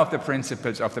 So some of the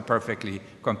principles of the perfectly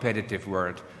competitive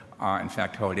world are in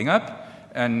fact holding up,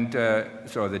 and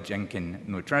so the Jenkins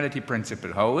neutrality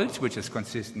principle holds, which is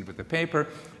consistent with the paper.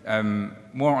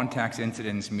 More on tax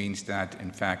incidence means that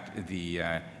in fact the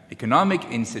economic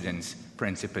incidence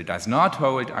principle does not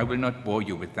hold. I will not bore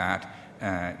you with that.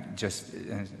 Just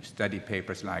study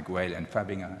papers like Weil and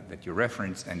Fabinger that you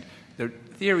referenced, and the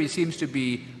theory seems to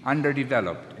be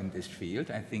underdeveloped in this field.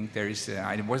 I think there is,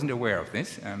 I wasn't aware of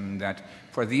this, that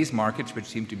for these markets, which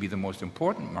seem to be the most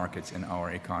important markets in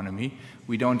our economy,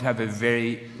 we don't have a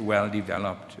very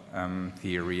well-developed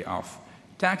theory of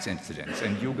tax incidence,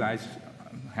 and you guys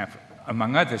have,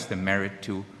 among others, the merit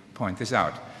to point this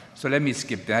out. So let me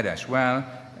skip that as well.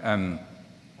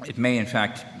 It may, in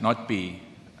fact, not be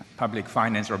public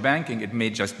finance or banking. It may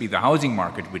just be the housing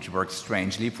market, which works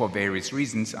strangely for various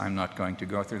reasons. I'm not going to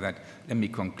go through that. Let me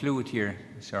conclude here.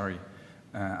 Sorry,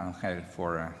 Ángel,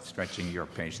 for stretching your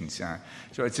patience.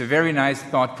 So it's a very nice,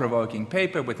 thought-provoking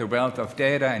paper with a wealth of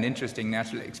data, an interesting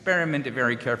natural experiment, a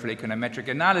very careful econometric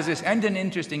analysis, and an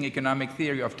interesting economic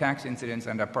theory of tax incidence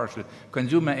under partial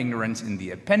consumer ignorance in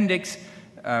the appendix.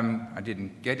 I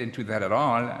didn't get into that at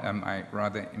all. I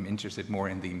rather am interested more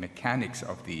in the mechanics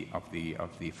of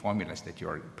the formulas that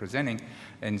you're presenting.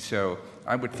 And so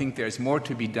I would think there's more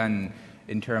to be done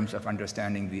in terms of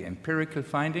understanding the empirical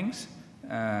findings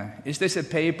is this a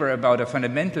paper about a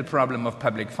fundamental problem of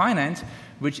public finance,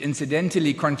 which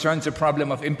incidentally concerns a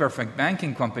problem of imperfect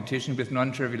banking competition with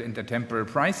non-trivial intertemporal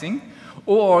pricing?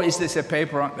 Or is this a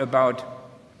paper about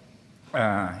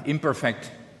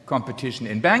imperfect competition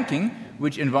in banking,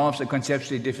 which involves a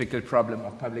conceptually difficult problem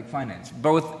of public finance?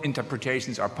 Both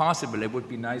interpretations are possible. It would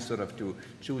be nice sort of to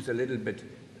choose a little bit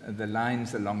the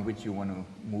lines along which you want to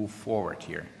move forward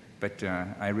here. But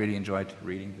I really enjoyed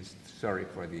reading this. Sorry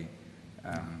for the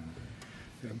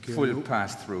full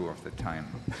pass-through of the time.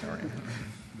 Sorry.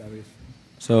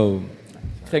 So,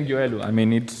 thank you, Elu. I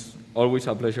mean, it's always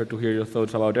a pleasure to hear your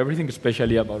thoughts about everything,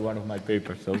 especially about one of my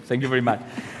papers. So, thank you very much.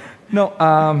 No,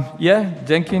 yeah,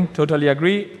 Jenkins, totally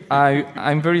agree.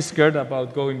 I'm very scared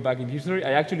about going back in history.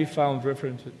 I actually found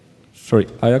references. Sorry,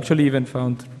 I actually even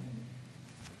found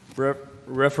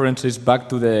references back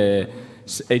to the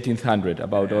 1800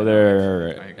 about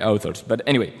other authors. But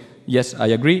anyway, yes, I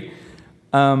agree.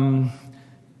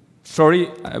 Sorry,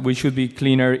 we should be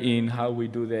cleaner in how we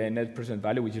do the net present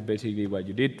value, which is basically what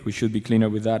you did. We should be cleaner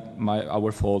with that.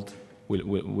 Our fault.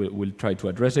 We'll try to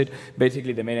address it.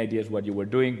 Basically, the main idea is what you were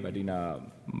doing, but in a...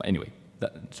 Anyway,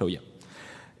 so yeah.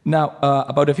 Now,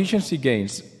 about efficiency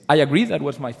gains, I agree, that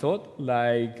was my thought.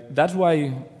 Like, that's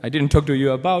why I didn't talk to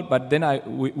you about, but then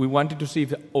we wanted to see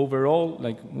if overall,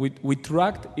 like, we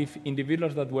tracked if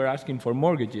individuals that were asking for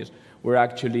mortgages were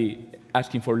actually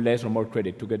asking for less or more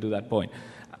credit to get to that point.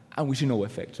 And we see no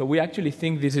effect. So we actually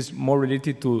think this is more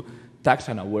related to tax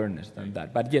and awareness than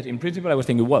that. But yes, in principle, I was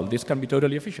thinking, well, this can be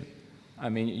totally efficient. I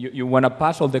mean, you want to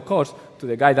pass all the costs to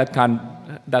the guy that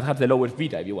has the lowest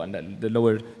beta, if you want, the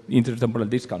lower intertemporal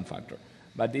discount factor.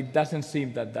 But it doesn't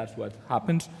seem that that's what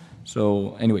happens.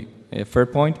 So anyway, fair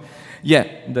point. Yeah,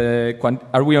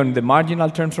 are we on the marginal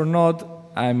terms or not?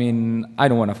 I mean, I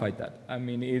don't want to fight that. I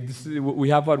mean, we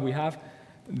have what we have.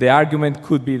 The argument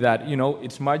could be that, you know,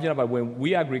 it's marginal, but when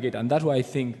we aggregate, and that's why I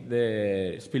think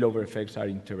the spillover effects are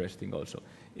interesting also.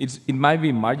 It might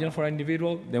be marginal for an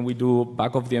individual, then we do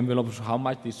back of the envelope how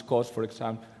much this costs, for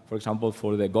example,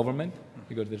 for the government,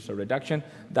 because there's a reduction.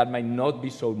 That might not be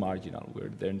so marginal. We're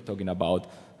then talking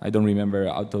about, I don't remember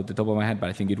out of the top of my head, but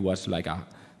I think it was like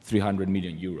 300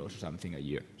 million euros or something a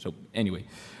year. So anyway,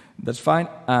 that's fine.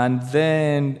 And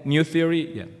then new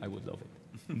theory, yeah, I would love it.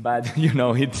 But, you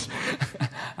know, it's,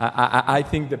 I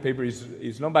think the paper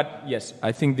is not, but yes,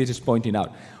 I think this is pointing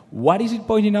out. What is it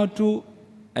pointing out to?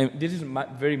 And this is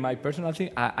my personal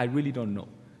thing. I really don't know.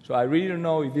 So I really don't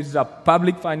know if this is a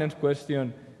public finance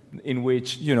question in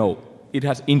which, you know, it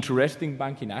has interesting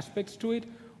banking aspects to it,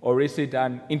 or is it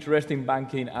an interesting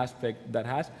banking aspect that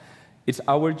has? It's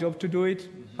our job to do it.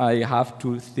 I have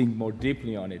to think more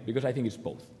deeply on it, because I think it's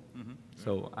both. Mm-hmm.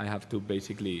 So I have to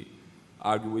basically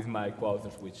argue with my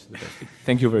co-authors which is the best thing.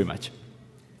 Thank you very much.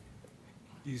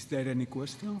 Is there any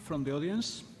question from the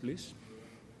audience, please?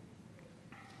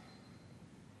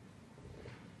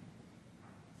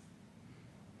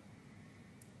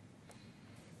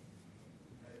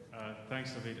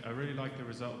 Thanks, David. I really like the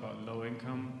result about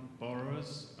low-income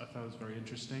borrowers. I thought it was very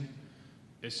interesting.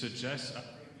 It suggests,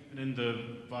 in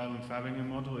the Weill-Fabingen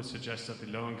model, it suggests that the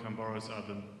low-income borrowers are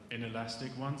the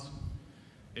inelastic ones,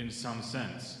 in some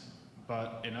sense.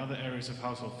 But in other areas of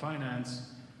household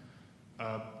finance,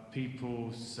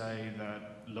 people say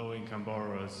that low-income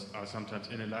borrowers are sometimes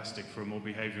inelastic for a more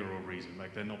behavioral reason,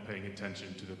 like they're not paying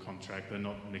attention to the contract, they're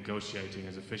not negotiating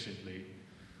as efficiently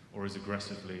or as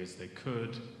aggressively as they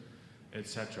could,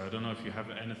 etc. I don't know if you have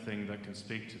anything that can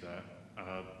speak to that.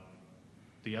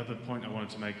 The other point I wanted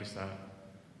to make is that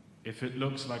if it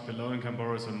looks like the low-income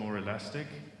borrowers are more elastic,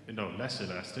 no, less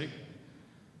elastic,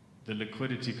 the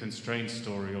liquidity constraint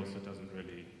story also doesn't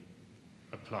really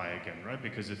apply again, right?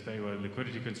 Because if they were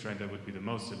liquidity constrained, they would be the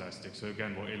most elastic. So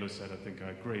again, what Elo said, I think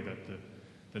I agree that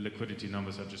the liquidity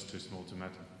numbers are just too small to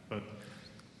matter. But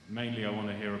mainly I want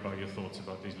to hear about your thoughts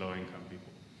about these low-income people.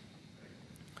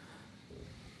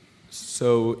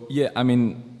 So yeah, I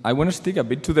mean, I want to stick a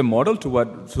bit to the model,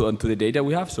 to the data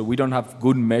we have. So we don't have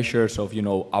good measures of, you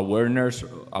know, awareness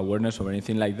or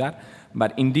anything like that.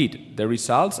 But indeed, the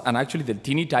results, and actually the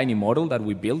teeny tiny model that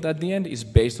we built at the end is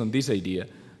based on this idea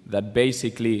that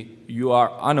basically you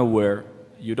are unaware,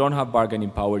 you don't have bargaining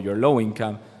power, you're low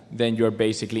income, then you're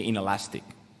basically inelastic.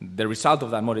 The result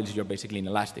of that model is you're basically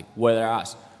inelastic.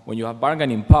 Whereas when you have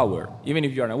bargaining power, even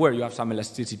if you're unaware, you have some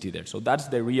elasticity there. So that's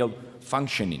the real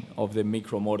functioning of the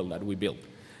micro model that we built.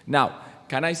 Now,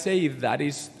 can I say if that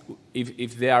is,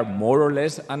 if they are more or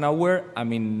less unaware? I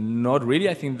mean, not really.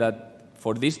 I think that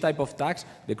for this type of tax,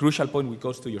 the crucial point, which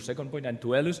goes to your second point and to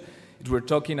Elus, is we're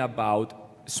talking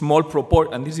about small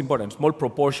and this is important, small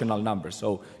proportional numbers.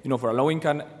 So, you know, for a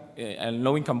low-income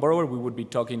low-income borrower, we would be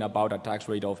talking about a tax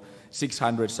rate of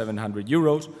 600, 700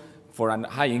 euros. For a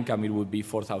high income, it would be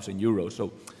 4,000 euros.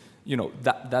 So, you know,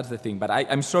 that's the thing. But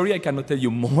I'm sorry I cannot tell you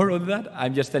more on that.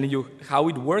 I'm just telling you how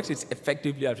it works. It's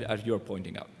effectively, as you're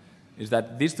pointing out, is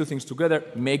that these two things together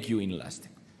make you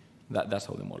inelastic. That's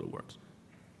how the model works.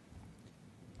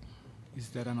 Is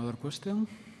there another question?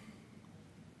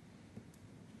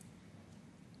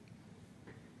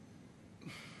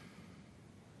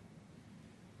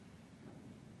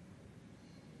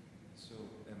 So,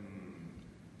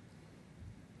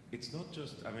 it's not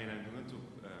just, I mean, I'm going to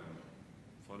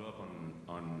follow up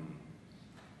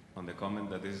on the comment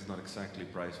that this is not exactly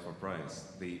price for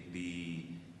price.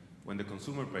 When the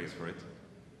consumer pays for it,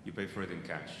 you pay for it in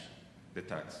cash, the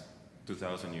tax,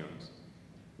 2,000 euros.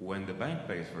 When the bank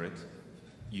pays for it,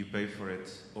 you pay for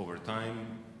it over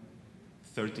time,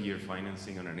 30-year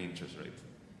financing on an interest rate.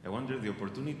 I wonder the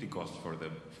opportunity cost for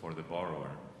the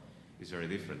borrower is very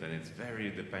different, and it's very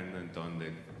dependent on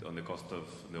the cost of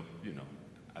the, you know,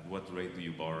 at what rate do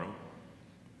you borrow,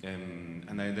 then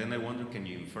I wonder, can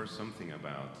you infer something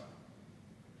about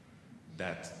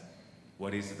that?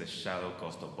 What is the shadow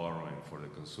cost of borrowing for the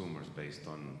consumers based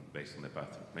on the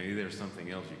path-through? Maybe there's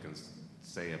something else you can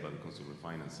say about consumer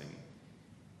financing,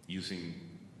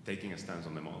 taking a stance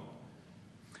on the model.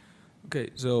 Okay,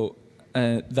 so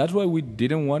that's why we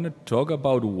didn't want to talk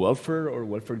about welfare or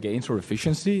welfare gains or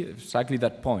efficiency, exactly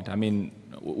that point. I mean,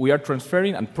 we are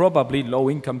transferring, and probably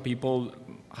low-income people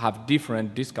have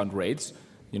different discount rates,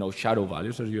 you know, shadow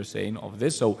values, as you're saying, of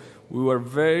this. So we were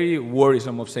very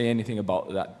worrisome of saying anything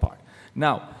about that part.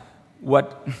 Now,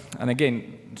 and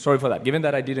again, sorry for that. Given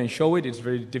that I didn't show it, it's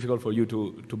very difficult for you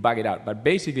to back it out. But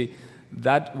basically,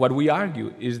 what we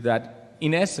argue is that,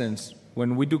 in essence,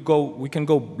 when we can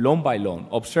go loan by loan,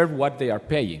 observe what they are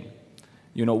paying.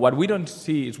 You know, what we don't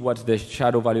see is what's the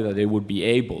shadow value that they would be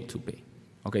able to pay.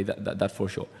 Okay, that's for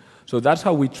sure. So that's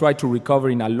how we try to recover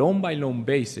in a loan-by-loan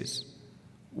basis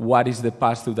what is the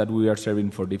pass-through that we are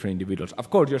serving for different individuals. Of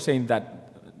course, you're saying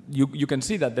that you can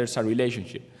see that there's a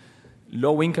relationship.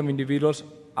 Low-income individuals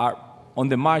are, on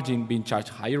the margin, being charged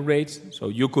higher rates, so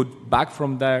you could back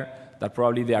from there that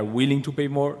probably they are willing to pay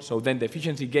more, so then the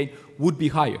efficiency gain would be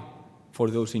higher for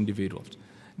those individuals.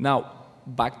 Now,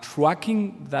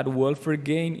 backtracking that welfare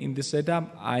gain in the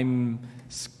setup, I'm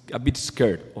a bit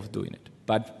scared of doing it.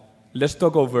 But let's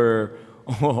talk over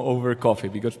coffee,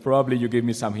 because probably you give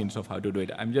me some hints of how to do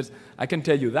it. I can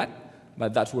tell you that,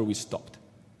 but that's where we stopped.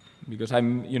 Because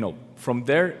I'm, you know, from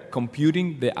there,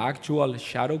 computing the actual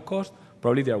shadow cost,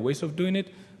 probably there are ways of doing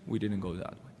it. We didn't go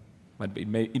that way. But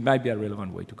it might be a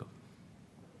relevant way to go.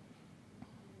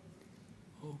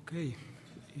 Okay.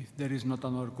 If there is not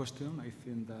another question, I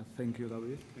think that thank you,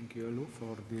 David, thank you, Elu,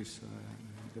 for this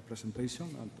the presentation,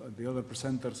 and the other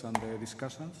presenters and the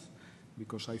discussions,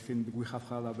 because I think we have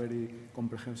had a very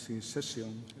comprehensive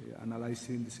session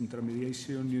analyzing this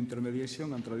intermediation, new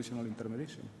intermediation, and traditional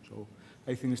intermediation. So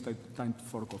I think it's time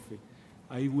for coffee.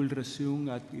 I will resume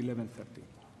at 11:30.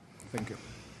 Thank you.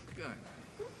 Good.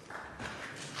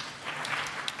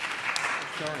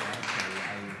 Sorry,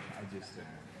 I just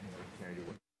carried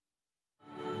away.